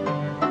fuck?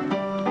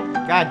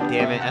 God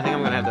damn it. I think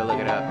I'm gonna have to look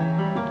it up.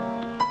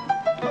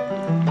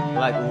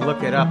 Like,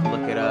 look it up,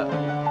 look it up.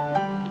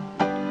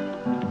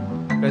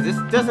 Because this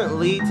doesn't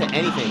lead to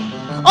anything.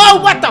 Oh,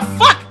 what the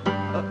fuck?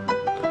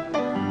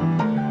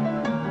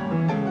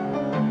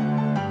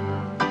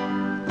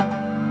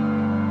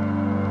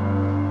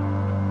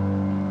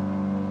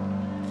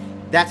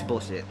 That's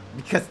bullshit.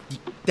 Because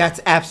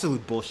that's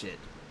absolute bullshit.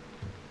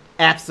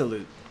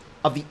 Absolute.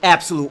 Of the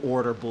absolute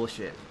order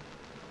bullshit.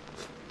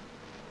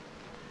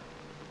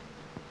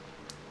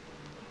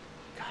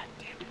 God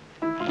damn it.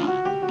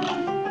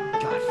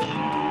 God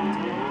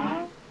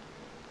damn it.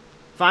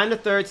 Find the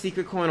third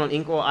secret coin on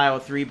Inkwell Aisle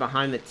 3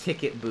 behind the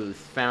ticket booth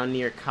found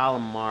near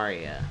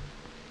Calamaria.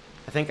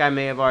 I think I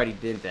may have already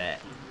did that.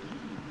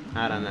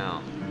 I don't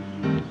know.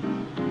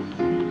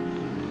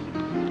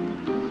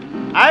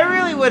 I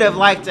really would have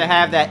liked to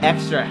have that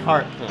extra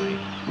heart point.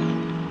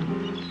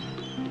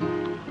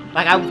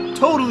 Like, I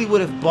totally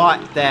would have bought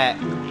that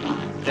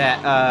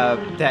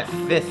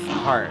fifth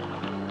heart.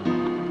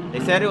 They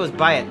said it was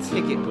by a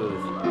ticket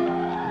booth.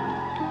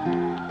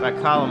 By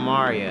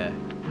Calamaria.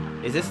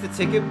 Is this the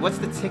ticket? What's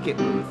the ticket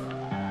booth?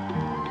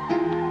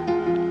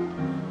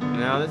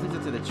 No, this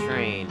is to the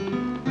train.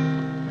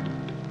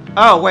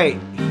 Oh, wait.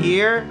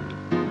 Here?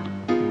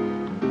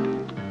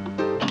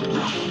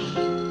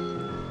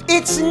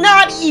 It's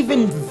not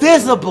even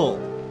visible!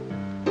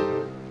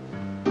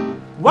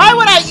 Why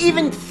would I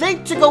even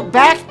think to go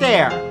back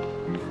there?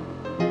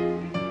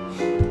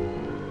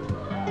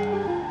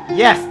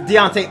 Yes,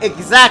 Deontay,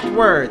 exact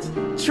words.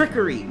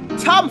 Trickery,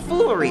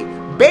 tomfoolery,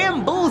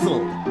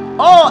 bamboozled.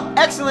 All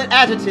excellent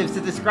adjectives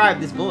to describe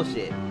this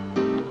bullshit.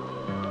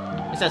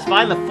 It says,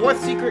 find the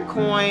fourth secret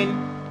coin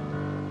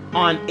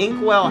on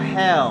Inkwell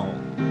Hell.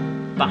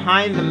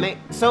 Behind the main...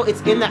 So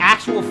it's in the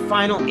actual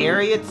final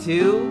area,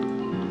 too?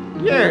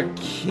 You're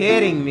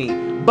kidding me.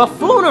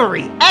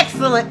 Buffoonery!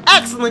 Excellent,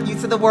 excellent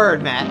use of the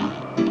word, Matt.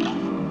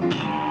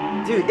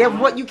 Dude,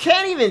 what, you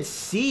can't even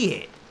see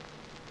it.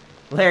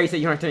 Larry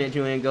said you aren't turning it,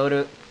 Julian.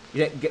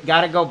 You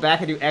gotta go back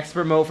and do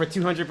expert mode for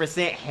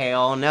 200%.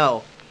 Hell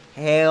no.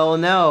 Hell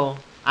no.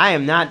 I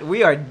am not.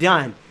 We are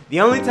done. The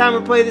only time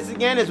we play this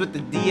again is with the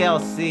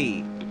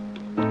DLC.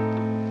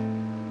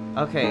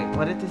 Okay,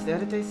 what did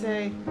they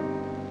say?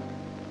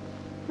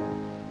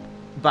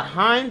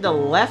 Behind the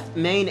left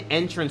main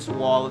entrance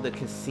wall of the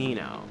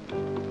casino.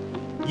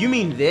 You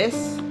mean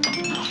this?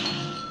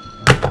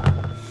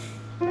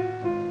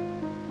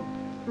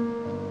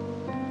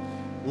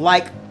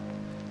 Like,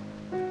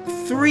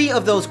 3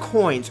 of those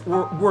coins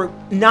were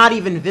not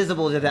even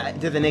visible to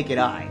the naked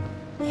eye.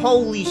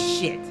 Holy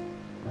shit.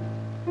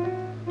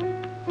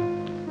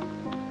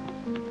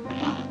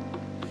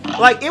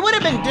 Like, it would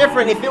have been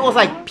different if it was,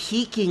 like,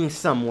 peeking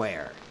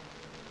somewhere.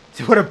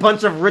 With a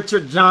bunch of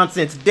Richard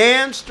Johnsons.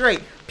 Damn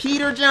straight.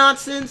 Peter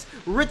Johnsons,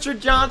 Richard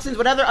Johnsons,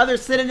 whatever other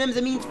synonyms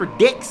it means for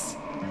dicks.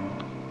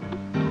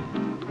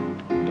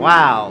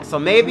 Wow. So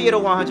maybe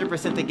it'll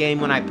 100% the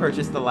game when I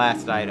purchase the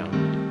last item.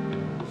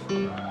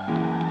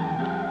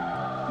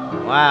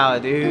 Wow,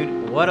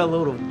 dude. What a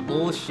load of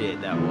bullshit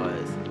that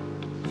was.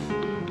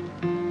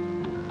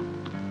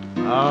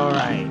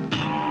 Alright.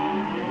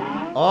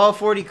 All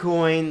 40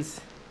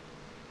 coins.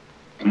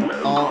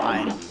 All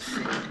items.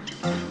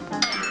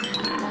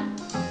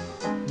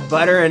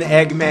 Butter and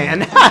egg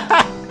man.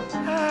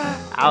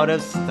 Out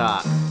of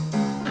stock.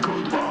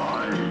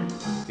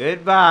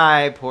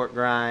 Goodbye, pork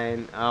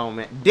rind. Oh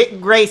man, Dick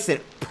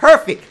Grayson.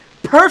 Perfect,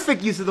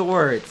 perfect use of the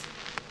words.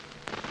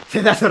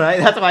 That's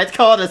why it's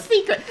called a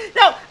secret.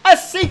 No, a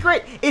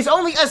secret is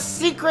only a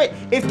secret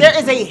if there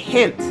is a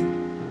hint.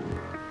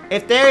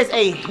 If there is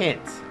a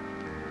hint.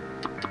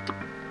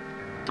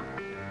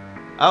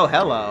 Oh,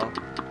 hello.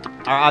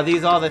 Are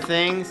these all the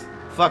things?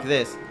 Fuck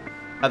this.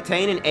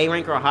 Obtain an A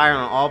rank or higher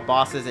on all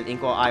bosses in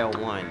Inkwell Aisle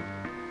 1.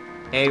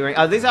 A rank.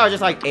 Oh, these are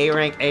just like A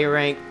rank, A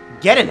rank.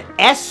 Get an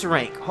S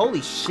rank.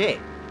 Holy shit.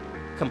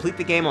 Complete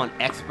the game on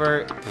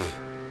expert.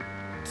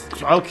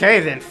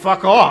 Okay then,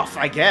 fuck off,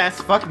 I guess.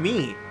 Fuck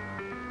me.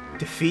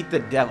 Defeat the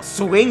devil.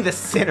 Swing the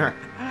sinner.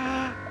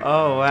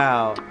 Oh,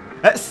 wow.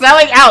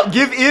 Selling out.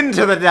 Give in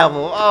to the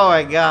devil. Oh,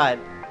 my God.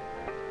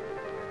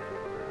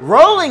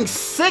 Rolling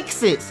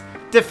sixes.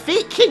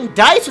 Defeat King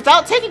Dice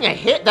without taking a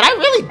hit. Did I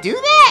really do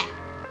that?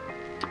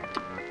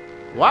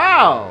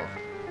 Wow.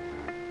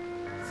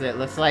 So it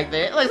looks like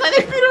they beat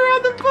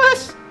around the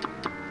bush.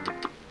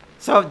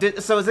 So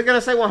is it gonna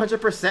say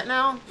 100%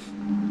 now?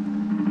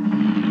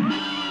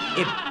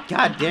 It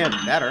goddamn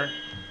better.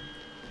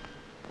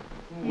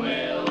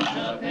 Well,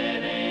 Cuphead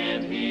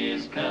and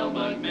his pal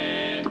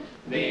Mugman,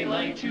 they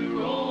like to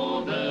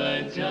roll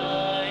the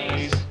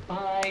dice.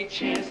 By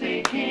chance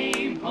they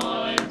came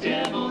on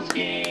Devil's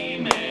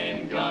Game,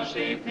 and gosh,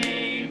 they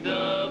paid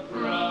the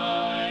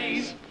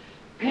price.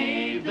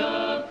 Paid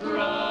the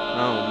price.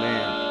 Oh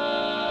man.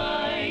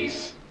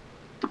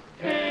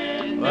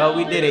 Well,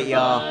 we did it,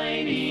 y'all.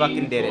 We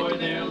fucking did it.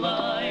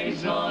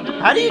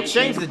 How do you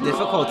change the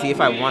difficulty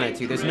if I wanted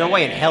to? There's no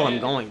way in hell I'm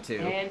going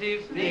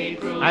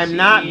to. I'm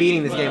not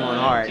beating this game on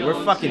hard.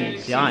 We're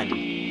fucking done.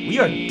 We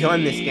are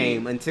done this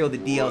game until the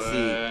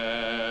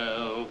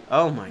DLC.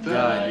 Oh my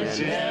god,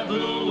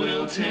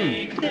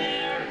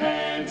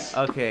 man.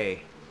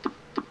 Okay.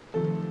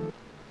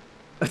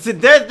 So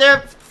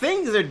their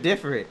things are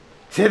different.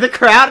 So the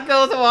crowd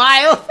goes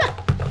wild.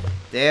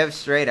 Damn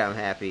straight I'm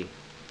happy.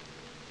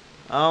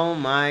 Oh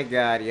my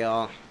god,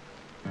 y'all.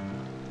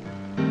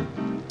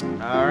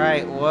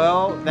 Alright,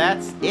 well,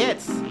 that's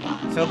it.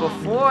 So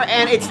before,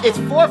 and it's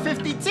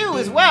 4:52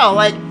 as well,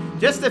 like,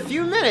 just a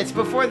few minutes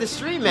before the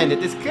stream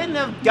ended. This couldn't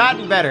have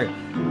gotten better.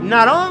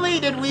 Not only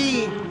did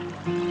we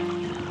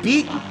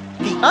beat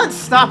the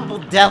unstoppable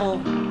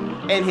devil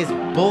and his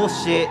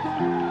bullshit,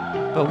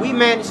 but we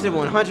managed to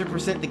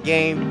 100% the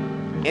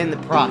game in the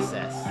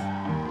process.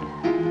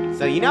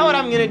 So you know what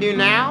I'm gonna do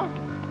now?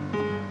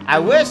 I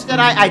wish that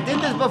I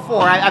did this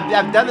before.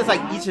 I've done this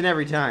like each and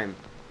every time.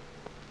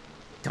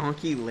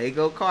 Donkey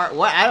Lego cart?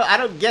 What? I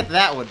don't get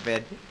that one,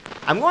 Ben.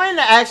 I'm going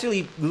to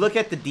actually look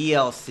at the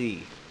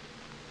DLC.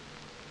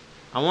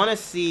 I want to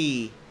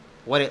see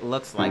what it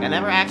looks like. I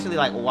never actually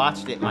like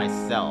watched it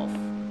myself.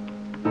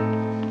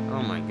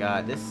 Oh my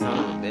god, this son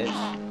of a bitch.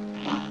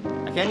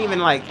 I can't even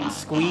like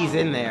squeeze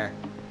in there.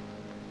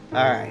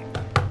 Alright.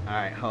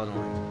 Alright, hold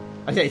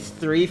on. Okay, it's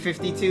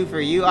 3:52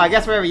 for you. I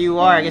guess wherever you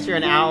are, I guess you're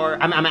an hour.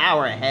 I'm an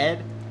hour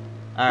ahead.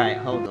 Alright,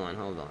 hold on.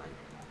 I'm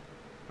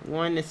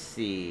going to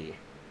see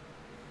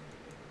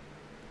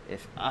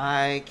if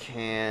I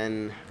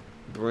can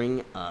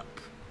bring up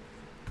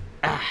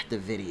the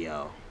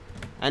video.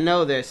 I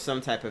know there's some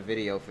type of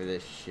video for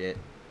this shit.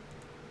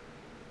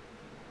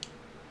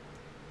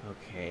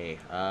 Okay,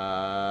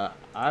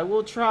 I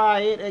will try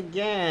it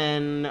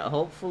again.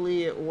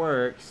 Hopefully it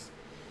works.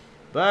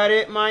 But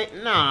it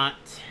might not.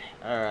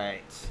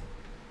 Alright.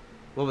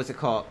 What was it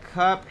called?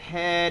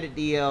 Cuphead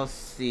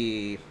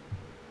DLC.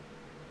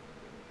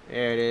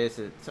 There it is.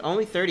 It's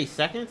only 30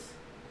 seconds?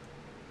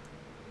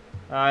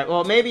 Alright,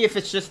 well, maybe if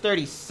it's just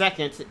 30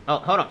 seconds... Oh,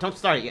 hold on. Don't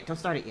start it yet.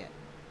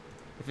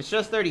 If it's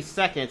just 30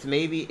 seconds,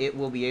 maybe it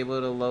will be able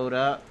to load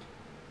up.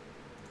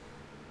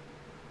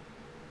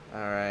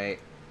 Alright.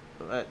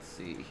 Let's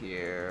see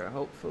here.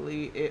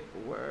 Hopefully it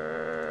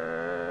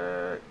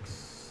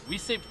works. We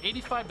saved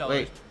 $85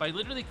 Wait. by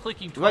literally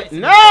clicking twice. Wait,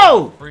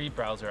 no! Free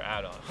browser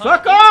add-on.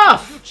 Fuck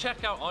off! If you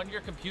check out on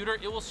your computer,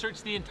 it will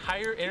search the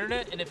entire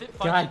internet, and if it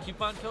God finds a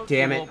coupon code,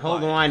 damn it it. will Hold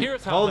apply. on.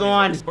 Here's how Hold money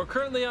on. works. We're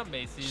currently on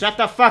Macy's. Shut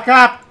the fuck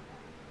up!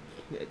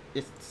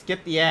 Just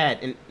skip the ad.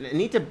 And I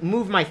need to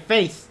move my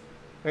face.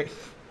 Wait.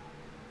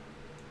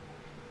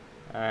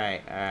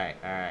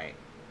 Alright.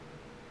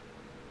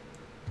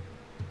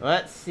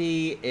 Let's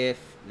see if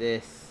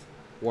this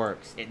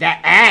works. That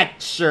ad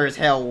sure as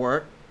hell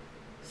worked.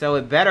 So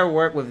it better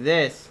work with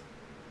this.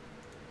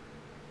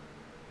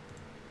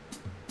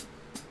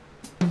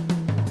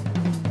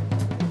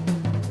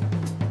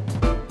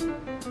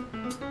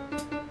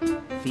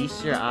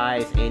 Feast your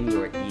eyes and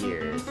your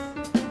ears.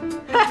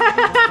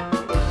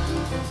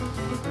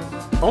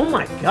 Oh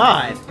my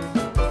god!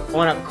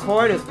 On a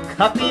chord of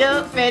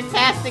Cuphead,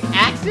 fantastic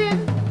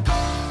action?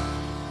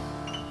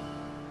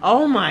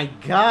 Oh my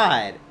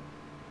god!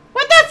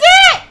 What, that's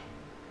it?!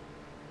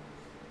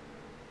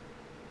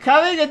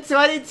 Coming in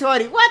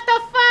 2020, what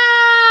the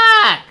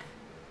fuck?!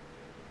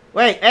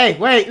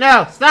 Wait,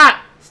 no,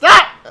 stop!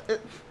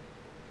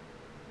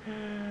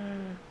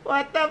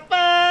 What the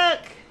fuck?!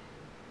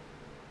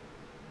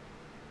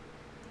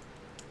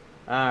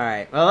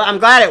 Alright, well, I'm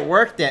glad it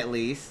worked at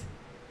least.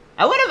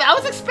 I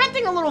was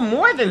expecting a little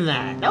more than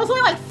that. That was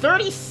only like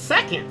 30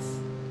 seconds.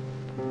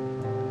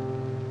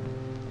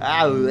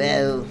 Oh,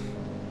 well.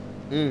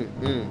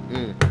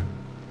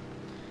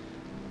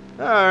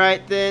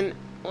 Alright then.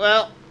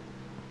 Well,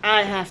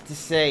 I have to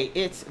say,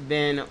 it's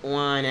been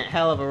one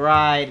hell of a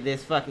ride,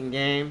 this fucking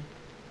game.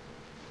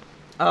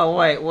 Oh,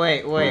 wait.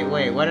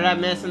 What did I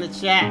miss in the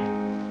chat?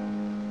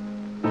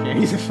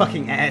 Can't use the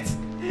fucking ads.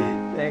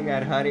 Thank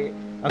God, honey.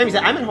 Okay,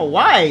 I'm in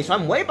Hawaii, so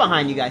I'm way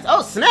behind you guys.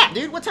 Oh, snap,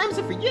 dude. What time is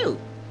it for you?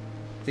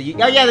 So you,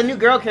 oh, yeah, the new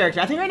girl character.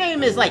 I think her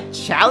name is, like,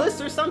 Chalice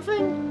or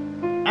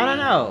something? I don't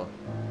know.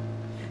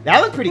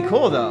 That looked pretty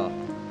cool, though.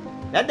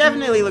 That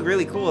definitely looked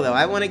really cool, though.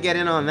 I want to get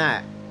in on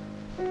that.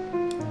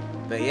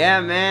 But,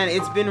 yeah, man,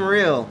 it's been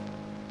real.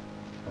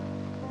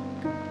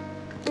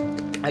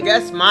 I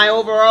guess my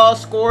overall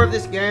score of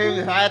this game,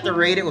 if I had to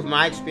rate it with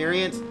my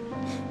experience,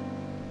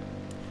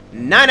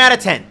 9 out of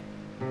 10.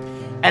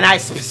 And I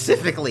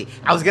specifically,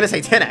 I was going to say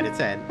 10 out of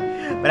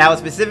 10, but I would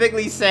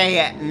specifically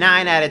say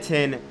 9 out of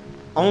 10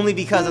 only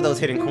because of those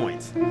hidden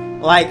coins.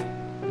 Like,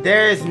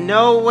 there is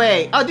no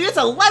way. Oh, dude, it's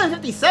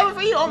 11:57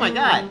 for you? Oh, my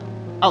God.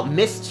 Oh,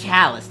 Miss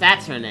Chalice.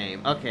 That's her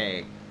name.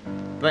 Okay.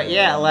 But,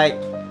 yeah, like,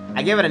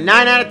 I give it a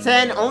 9 out of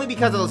 10 only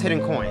because of those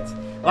hidden coins.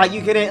 Like,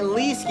 you could at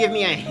least give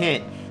me a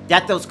hint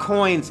that those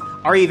coins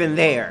are even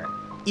there.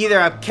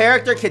 Either a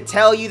character could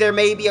tell you there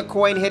may be a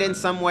coin hidden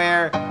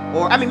somewhere,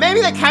 or, I mean,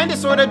 maybe they kind of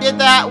sort of did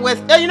that with,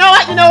 you know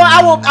what,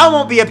 I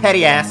won't be a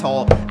petty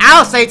asshole.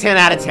 I'll say 10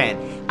 out of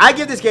 10. I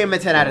give this game a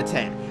 10 out of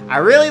 10. I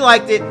really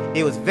liked it.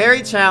 It was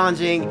very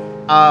challenging.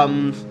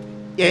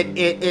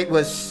 It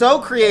was so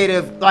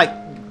creative,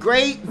 like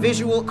great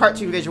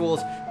cartoon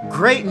visuals,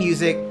 great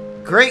music,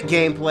 great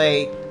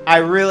gameplay. I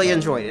really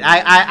enjoyed it.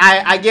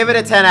 I give it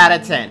a 10 out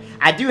of 10.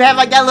 I do have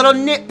like that little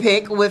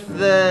nitpick with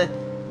the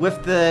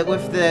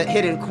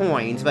hidden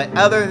coins, but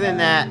other than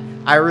that,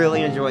 I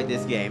really enjoyed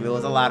this game. It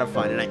was a lot of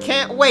fun, and I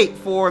can't wait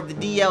for the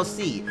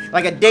DLC.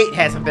 Like, a date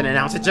hasn't been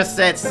announced. It just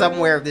said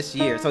somewhere this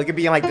year, so it could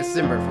be in like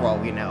December for all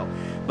we know.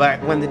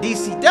 But when the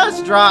DC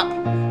does drop,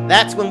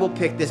 that's when we'll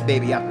pick this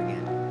baby up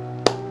again.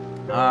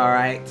 All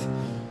right.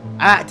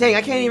 Dang,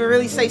 I can't even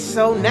really say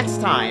so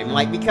next time,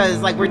 like, because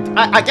like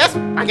I guess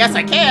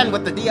I can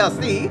with the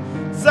DLC.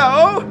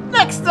 So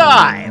next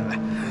time,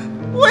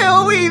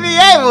 will we be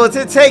able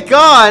to take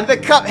on the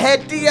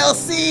Cuphead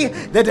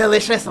DLC, the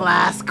delicious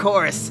last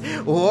course,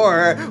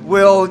 or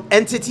will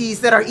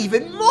entities that are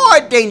even more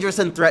dangerous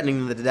and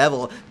threatening than the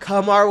devil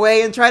come our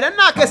way and try to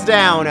knock us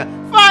down?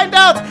 Find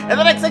out in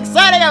the next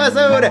exciting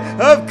episode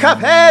of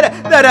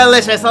Cuphead, the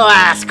delicious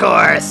last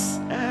course.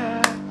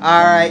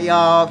 Alright,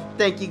 y'all.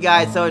 Thank you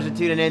guys so much for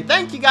tuning in.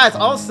 Thank you guys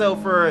also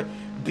for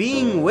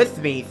being with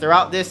me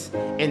throughout this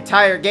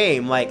entire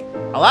game. Like,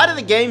 a lot of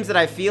the games that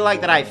I feel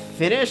like that I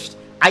finished,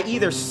 I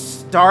either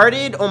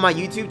started on my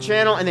YouTube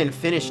channel and then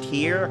finished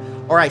here,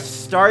 or I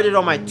started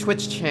on my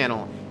Twitch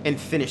channel and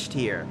finished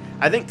here.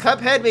 I think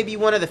Cuphead may be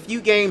one of the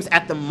few games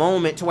at the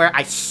moment to where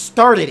I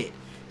started it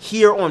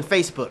here on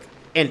Facebook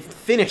and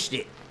finished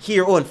it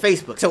here on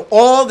Facebook. So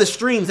all the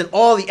streams and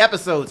all the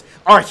episodes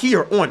are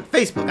here on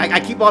Facebook.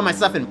 I keep all my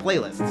stuff in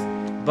playlists.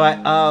 But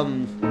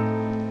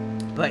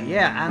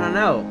yeah, I don't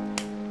know.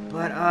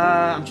 But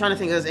I'm trying to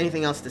think if there's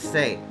anything else to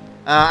say.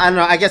 I don't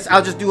know, I guess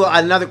I'll just do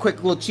another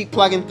quick little cheap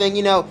plug-in thing.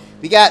 You know,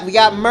 we got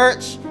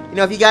merch. You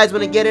know, if you guys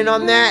want to get in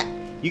on that,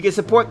 you can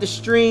support the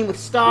stream with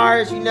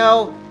stars, you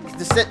know.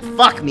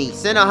 Fuck me.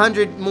 Send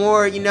 100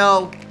 more, you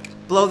know.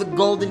 Blow the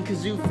golden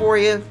kazoo for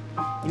you.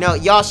 You know,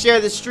 y'all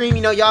share the stream,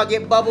 you know, y'all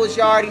get bubbles,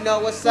 y'all already know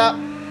what's up.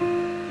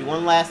 Do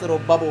one last little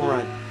bubble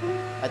run.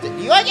 Do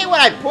you like it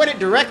when I point it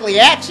directly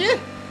at you?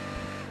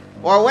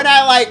 Or when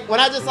I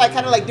just like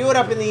kind of like do it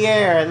up in the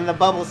air and then the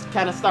bubbles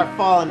kind of start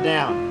falling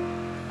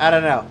down? I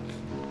don't know.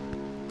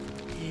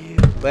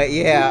 But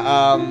yeah,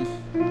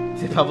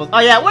 the bubbles. Oh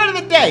yeah, word of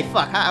the day.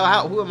 Fuck,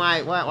 who am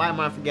I? Why am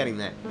I forgetting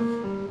that?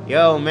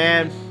 Yo,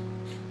 man.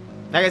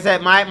 Like I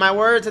said, my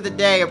words of the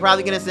day are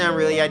probably gonna sound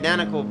really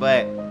identical,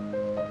 but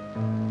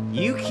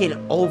you can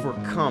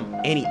overcome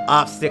any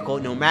obstacle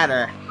no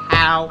matter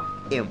how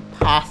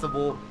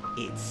impossible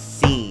it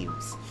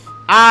seems.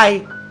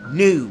 I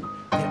knew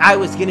that I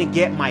was gonna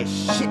get my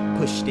shit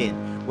pushed in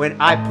when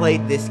I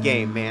played this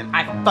game, man.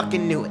 I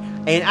fucking knew it.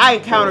 And I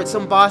encountered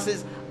some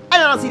bosses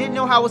I honestly didn't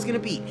know how it was gonna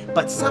be,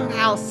 but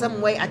somehow, some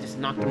way, I just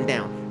knocked them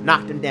down.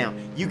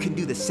 You can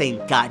do the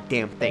same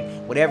goddamn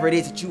thing. Whatever it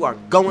is that you are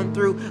going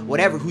through,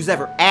 who's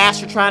ever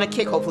ass you're trying to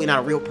kick, hopefully not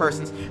a real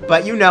person's,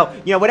 but you know,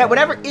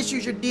 whatever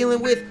issues you're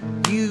dealing with,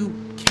 you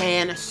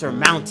can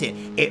surmount it.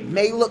 It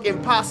may look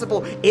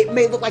impossible. It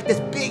may look like this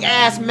big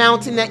ass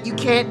mountain that you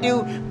can't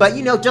do, but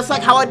you know, just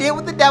like how I did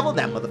with the devil,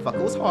 that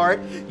motherfucker was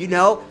hard, you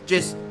know,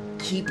 just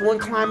keep on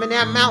climbing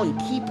that mountain,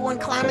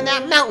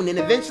 and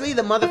eventually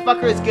the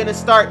motherfucker is gonna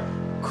start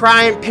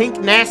crying pink,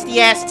 nasty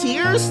ass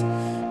tears,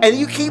 and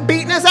you keep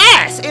beating his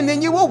ass, and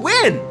then you will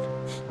win.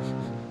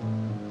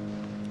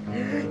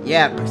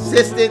 Yeah,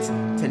 persistence,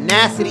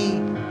 tenacity,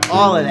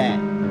 all of that.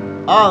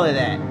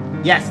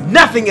 Yes,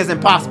 nothing is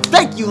impossible.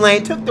 Thank you,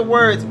 Lane. Took the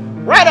words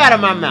right out of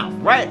my mouth.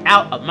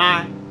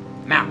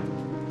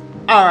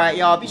 Alright,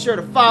 y'all, be sure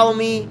to follow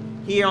me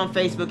here on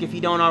Facebook if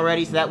you don't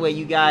already, so that way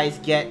you guys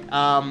get,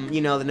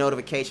 you know, the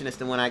notification as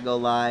to when I go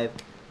live.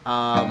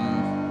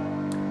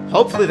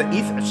 Hopefully the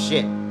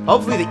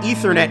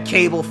Ethernet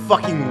cable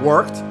fucking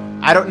worked.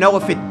 I don't know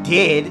if it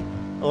did.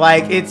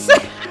 Like, it's,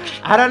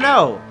 I don't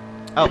know.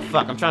 Oh,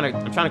 fuck, I'm trying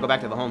to go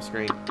back to the home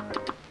screen.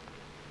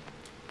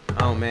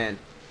 Oh, man.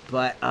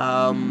 But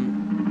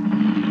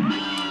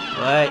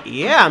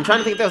yeah, I'm trying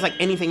to think if there was, like,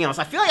 anything else.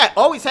 I feel like I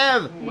always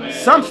have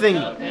something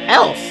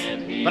else,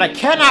 but I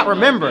cannot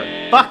remember.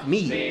 Fuck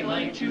me.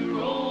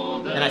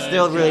 And I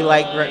still really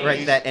like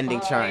that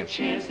ending chime. I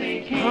feel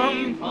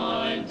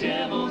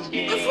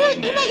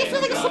like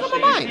it's slipping my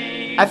mind.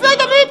 I feel like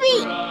that may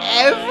be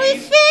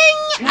everything?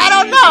 I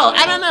don't know.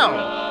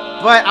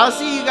 But I'll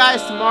see you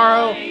guys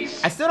tomorrow.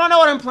 I still don't know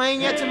what I'm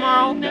playing yet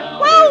tomorrow.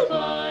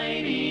 Well,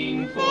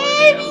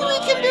 maybe we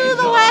can do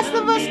The Last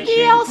of Us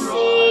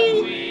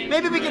DLC.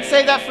 Maybe we can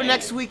save that for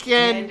next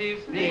weekend.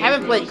 I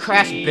haven't played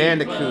Crash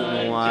Bandicoot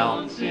in a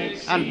while.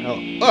 I don't know.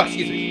 Oh,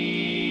 excuse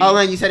me. Oh,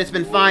 Len, you said it's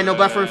been fine. No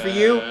buffering for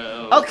you?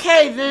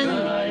 Okay, then.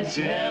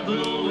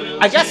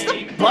 I guess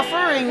the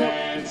buffering...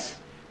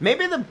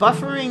 Maybe the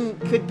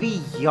buffering could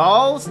be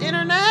y'all's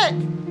internet?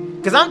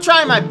 Because I'm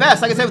trying my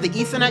best, like I said, with the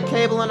Ethernet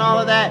cable and all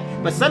of that.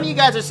 But some of you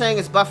guys are saying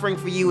it's buffering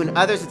for you, and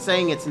others are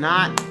saying it's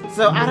not.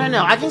 So, I don't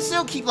know. I can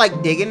still keep,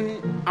 like, digging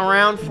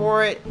around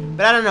for it.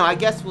 But I don't know. I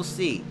guess we'll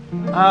see.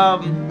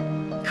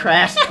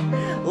 Crash.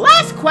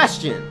 Last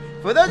question.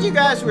 For those of you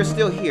guys who are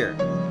still here.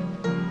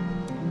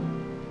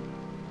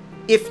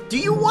 do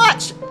you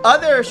watch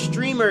other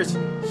streamers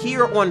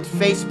here on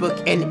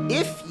Facebook? And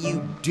if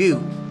you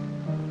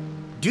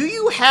do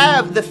you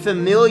have the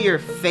familiar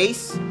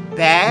face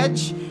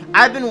badge?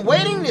 I've been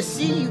waiting to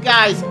see you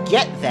guys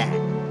get that.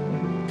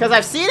 Because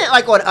I've seen it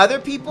like on other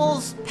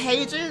people's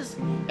pages.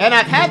 And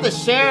I've had the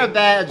share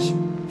badge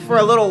for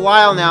a little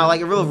while now,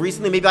 like real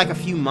recently, maybe like a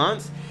few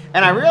months.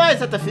 And I realized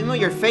that the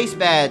familiar face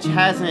badge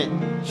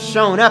hasn't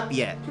shown up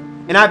yet.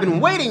 And I've been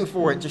waiting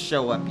for it to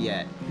show up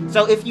yet.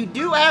 So if you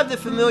do have the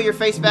familiar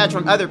face badge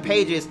on other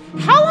pages,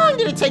 how long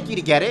did it take you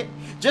to get it?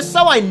 Just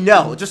so I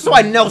know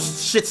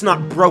shit's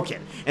not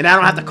broken. And I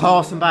don't have to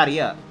call somebody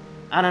up.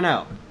 I don't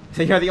know.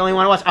 So you're the only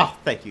one to watch? Oh,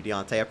 thank you,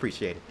 Deontay. I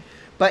appreciate it.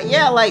 But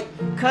yeah, like,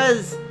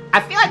 cause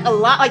I feel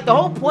like the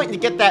whole point to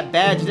get that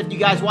badge is if you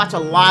guys watch a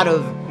lot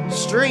of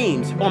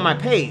streams on my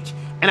page.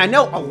 And I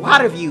know a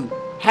lot of you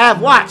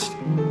have watched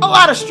a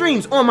lot of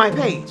streams on my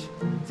page.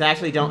 So I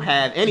actually don't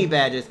have any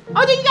badges.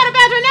 Oh, then you got a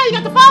badge right now. You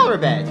got the follower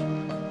badge.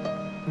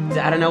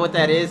 I don't know what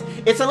that is.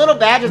 It's a little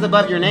badges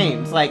above your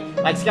names. Like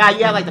Sky,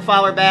 you have like the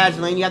follower badge.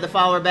 Lane, you have the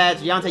follower badge.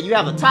 Deontay, you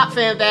have the top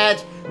fan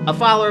badge, a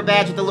follower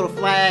badge with a little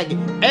flag,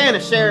 and a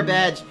share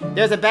badge.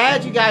 There's a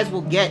badge you guys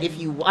will get if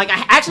you like.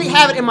 I actually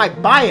have it in my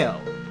bio.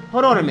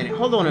 Hold on a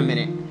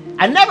minute.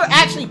 I never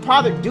actually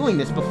bothered doing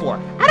this before.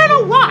 I don't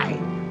know why.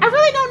 I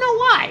really don't know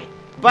why.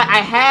 But I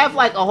have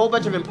like a whole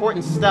bunch of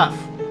important stuff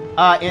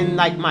in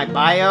like my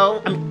bio.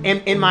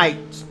 In my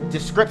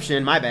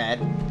description. My bad.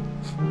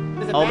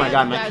 Oh my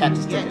god, my cat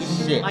just took a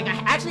shit. Like,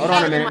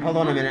 hold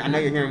on a minute. I know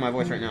you're hearing my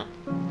voice right now.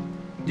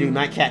 Dude,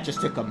 my cat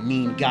just took a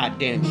mean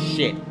goddamn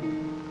shit.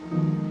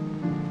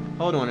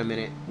 Hold on a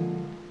minute.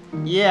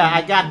 Yeah,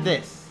 I got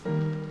this.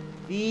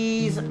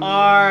 These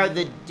are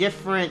the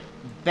different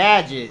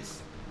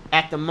badges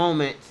at the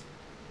moment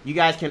you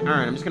guys can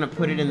earn. I'm just gonna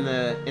put it in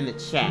the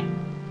chat.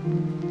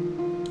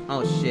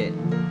 Oh shit.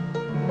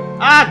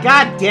 Ah,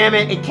 god damn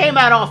it. It came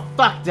out all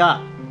fucked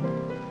up.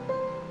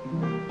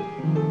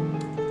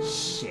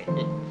 Shit.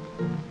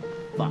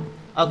 Fuck.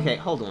 Okay,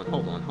 hold on.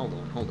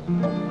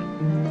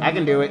 I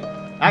can do it.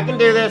 I can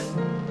do this.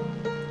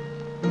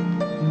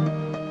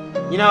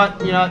 You know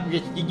what?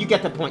 You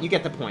get the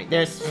point.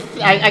 There's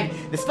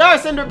the Star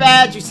Sender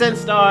badge, you send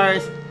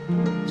stars.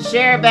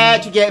 Share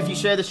badge you get if you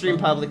share the stream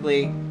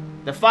publicly.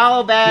 The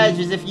follow badge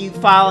is if you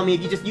follow me.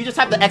 If you just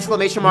have the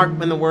exclamation mark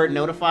and the word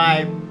notify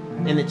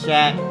in the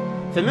chat.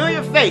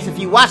 Familiar face if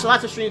you watch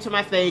lots of streams on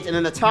my page, and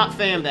then the top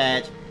fan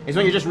badge is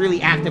when you're just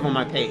really active on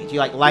my page. You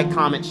like,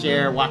 comment,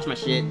 share, watch my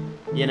shit,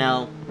 you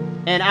know.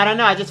 And I don't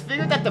know, I just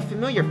figured that the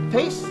familiar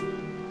face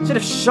should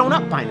have shown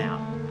up by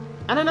now.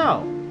 I don't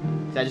know.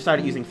 So I just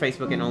started using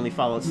Facebook and only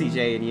followed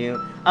CJ and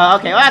you. Oh,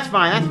 okay, well that's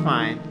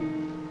fine.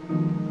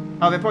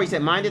 Oh, before you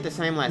said mine did the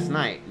same last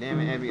night. Damn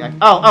it,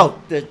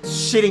 oh, the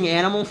shitting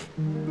animal.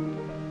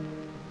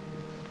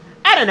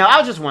 I don't know, I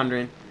was just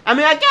wondering. I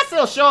mean, I guess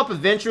it'll show up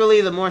eventually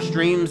the more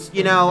streams,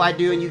 you know, I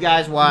do and you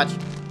guys watch.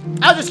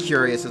 I was just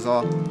curious is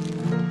all.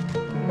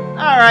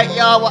 Alright,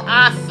 y'all, well,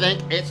 I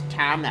think it's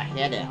time to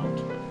head out.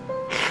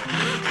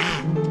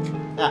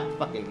 Ah,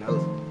 fucking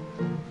nose.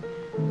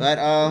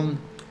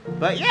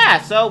 But yeah,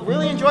 so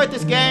really enjoyed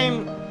this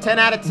game. 10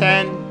 out of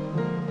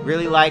 10.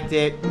 Really liked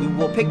it. We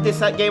will pick this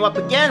game up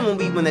again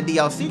when the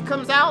DLC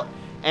comes out.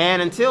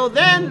 And until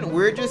then,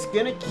 we're just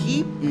gonna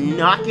keep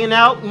knocking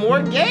out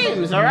more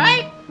games,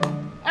 alright?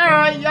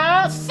 Alright,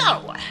 y'all,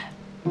 so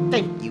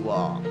thank you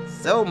all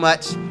so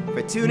much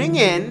for tuning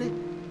in,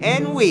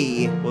 and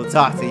we will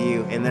talk to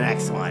you in the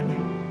next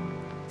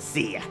one.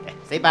 See ya.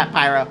 Say bye,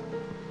 Pyro.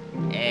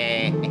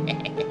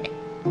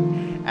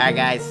 Alright,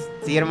 guys.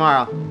 See you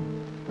tomorrow.